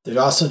time. There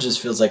also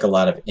just feels like a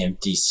lot of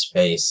empty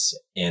space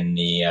in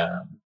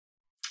the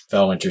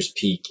Felwinter's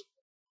Peak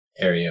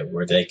area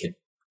where they could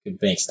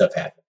make stuff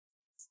happen.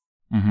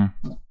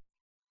 Mm-hmm.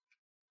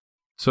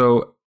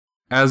 So,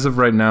 as of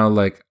right now,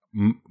 like,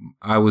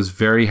 I was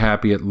very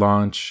happy at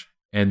launch,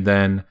 and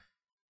then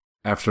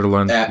after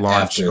launch,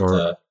 after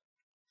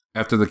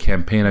the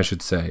campaign, I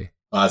should say.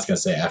 Well, I was going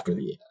to say after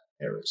the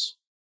errors.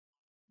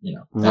 You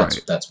know,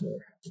 that's where we're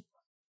happy.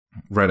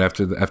 Right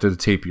after the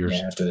tapirs.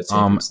 Yeah, after the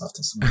tapirs left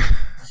us.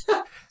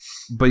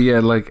 But yeah,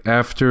 like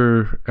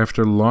after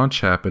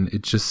launch happened,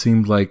 it just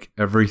seemed like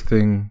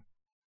everything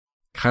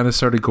kind of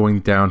started going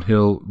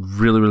downhill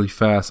really, really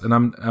fast. And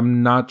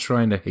I'm not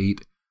trying to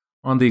hate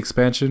on the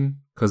expansion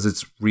because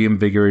it's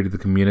reinvigorated the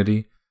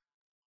community,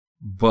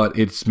 but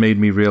it's made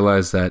me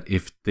realize that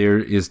if there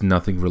is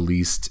nothing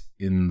released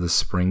in the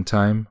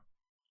springtime,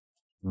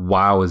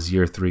 WoW is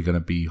year 3 going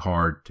to be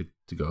hard to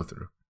go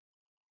through.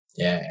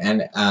 Yeah,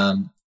 and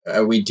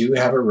we do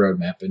have a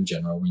roadmap in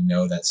general. We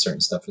know that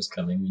certain stuff is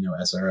coming. We know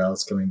SRL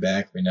is coming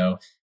back. We know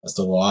As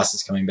the Lost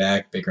is coming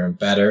back, bigger and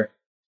better.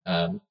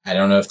 I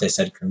don't know if they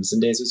said Crimson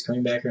Days was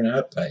coming back or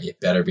not, but it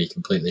better be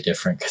completely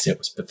different because it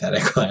was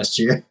pathetic last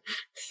year.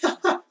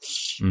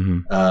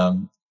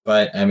 Mm-hmm.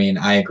 But I mean,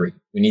 I agree.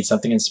 We need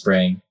something in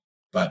spring,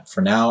 but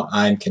for now,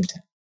 I'm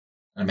content.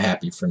 I'm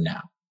happy for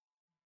now.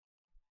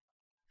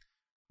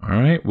 All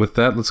right. With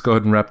that, let's go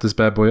ahead and wrap this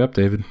bad boy up,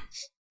 David.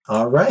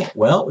 All right.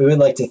 Well, we would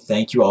like to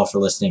thank you all for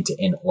listening to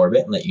In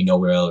Orbit and let you know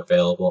we're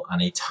available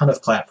on a ton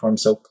of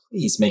platforms. So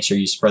please make sure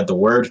you spread the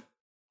word.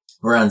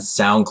 We're on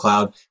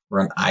SoundCloud.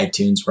 We're on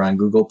iTunes. We're on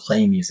Google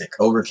Play Music,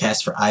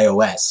 Overcast for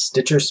iOS,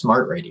 Stitcher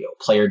Smart Radio,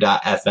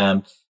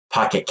 Player.fm,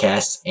 Pocket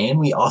Casts, and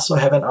we also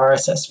have an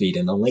RSS feed,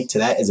 and the link to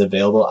that is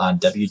available on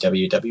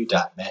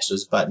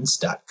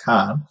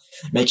www.mashthosebuttons.com.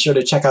 Make sure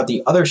to check out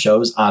the other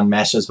shows on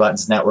Mash Those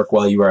Buttons Network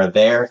while you are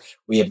there.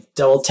 We have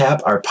Double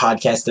Tap, our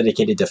podcast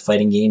dedicated to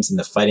fighting games and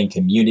the fighting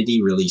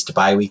community, released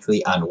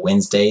bi-weekly on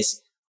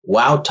Wednesdays.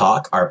 WoW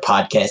Talk, our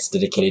podcast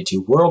dedicated to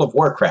World of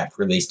Warcraft,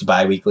 released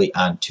bi-weekly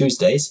on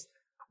Tuesdays.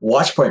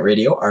 Watchpoint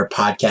Radio, our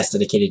podcast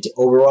dedicated to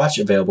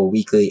Overwatch, available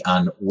weekly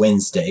on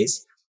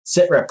Wednesdays.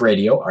 SitRep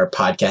Radio, our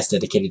podcast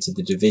dedicated to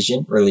The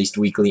Division, released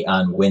weekly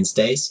on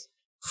Wednesdays.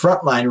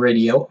 Frontline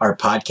Radio, our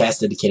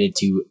podcast dedicated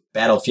to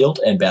Battlefield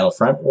and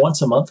Battlefront,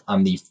 once a month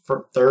on the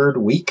third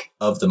week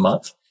of the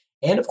month.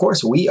 And of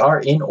course, we are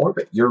In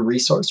Orbit, your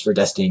resource for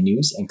Destiny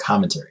news and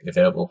commentary,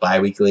 available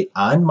bi-weekly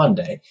on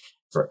Monday.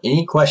 For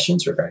any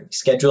questions regarding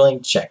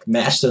scheduling, check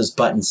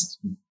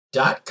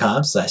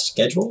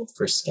mashthosebuttons.com/schedule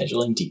for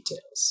scheduling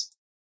details.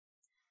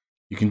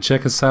 You can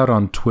check us out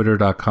on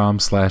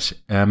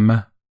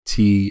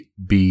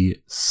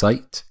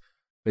twitter.com/mtbsite,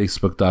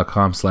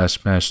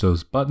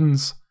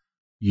 facebook.com/mashthosebuttons,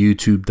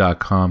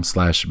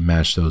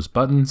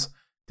 youtube.com/mashthosebuttons.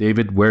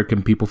 David, where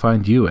can people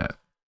find you at?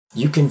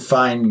 You can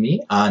find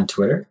me on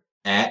Twitter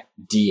at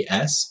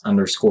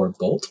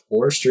 @DS_Bolt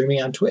or streaming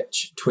on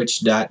Twitch,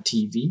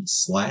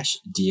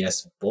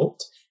 twitch.tv/DSBolt.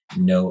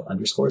 No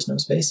underscores, no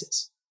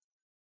spaces.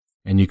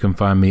 And you can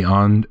find me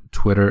on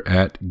Twitter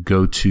at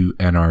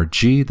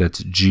GoToNRG.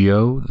 That's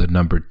GO, the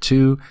number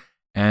 2,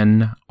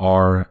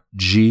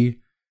 NRG.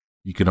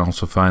 You can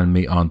also find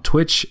me on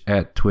Twitch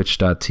at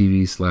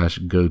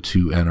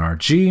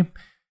twitch.tv/GoToNRG.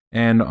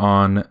 And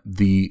on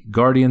the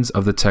Guardians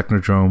of the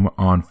Technodrome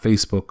on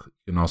Facebook.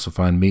 You can also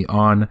find me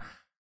on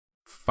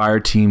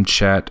Fireteam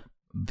Chat,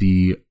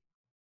 the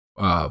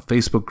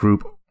Facebook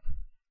group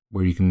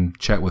where you can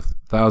chat with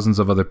thousands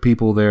of other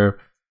people there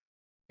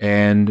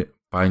and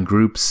find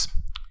groups.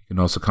 You can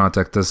also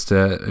contact us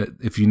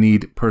if you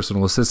need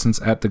personal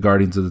assistance at the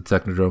Guardians of the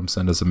Technodrome.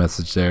 Send us a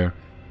message there.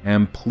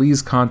 And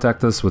please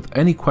contact us with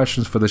any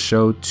questions for the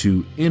show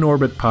to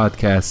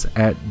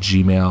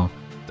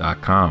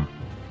inorbitpodcasts@gmail.com.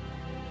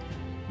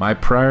 My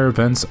prior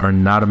events are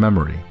not a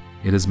memory.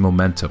 It is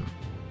momentum.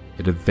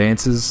 It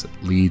advances,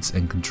 leads,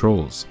 and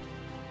controls,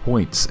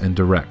 points and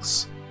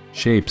directs,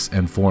 shapes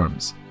and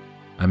forms.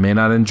 I may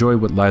not enjoy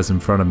what lies in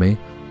front of me,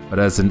 but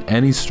as in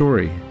any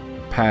story,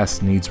 the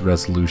past needs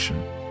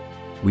resolution.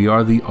 We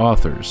are the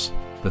authors,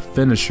 the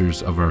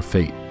finishers of our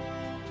fate.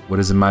 What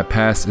is in my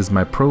past is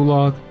my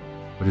prologue.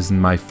 What is in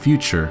my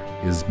future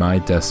is my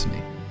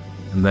destiny.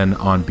 And then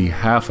on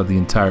behalf of the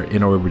entire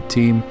In Orbit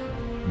team,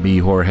 me,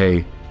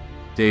 Jorge,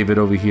 David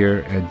over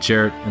here, and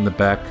Jarrett in the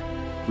back,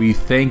 we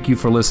thank you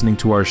for listening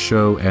to our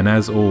show, and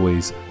as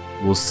always,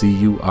 we'll see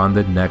you on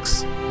the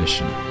next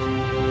mission.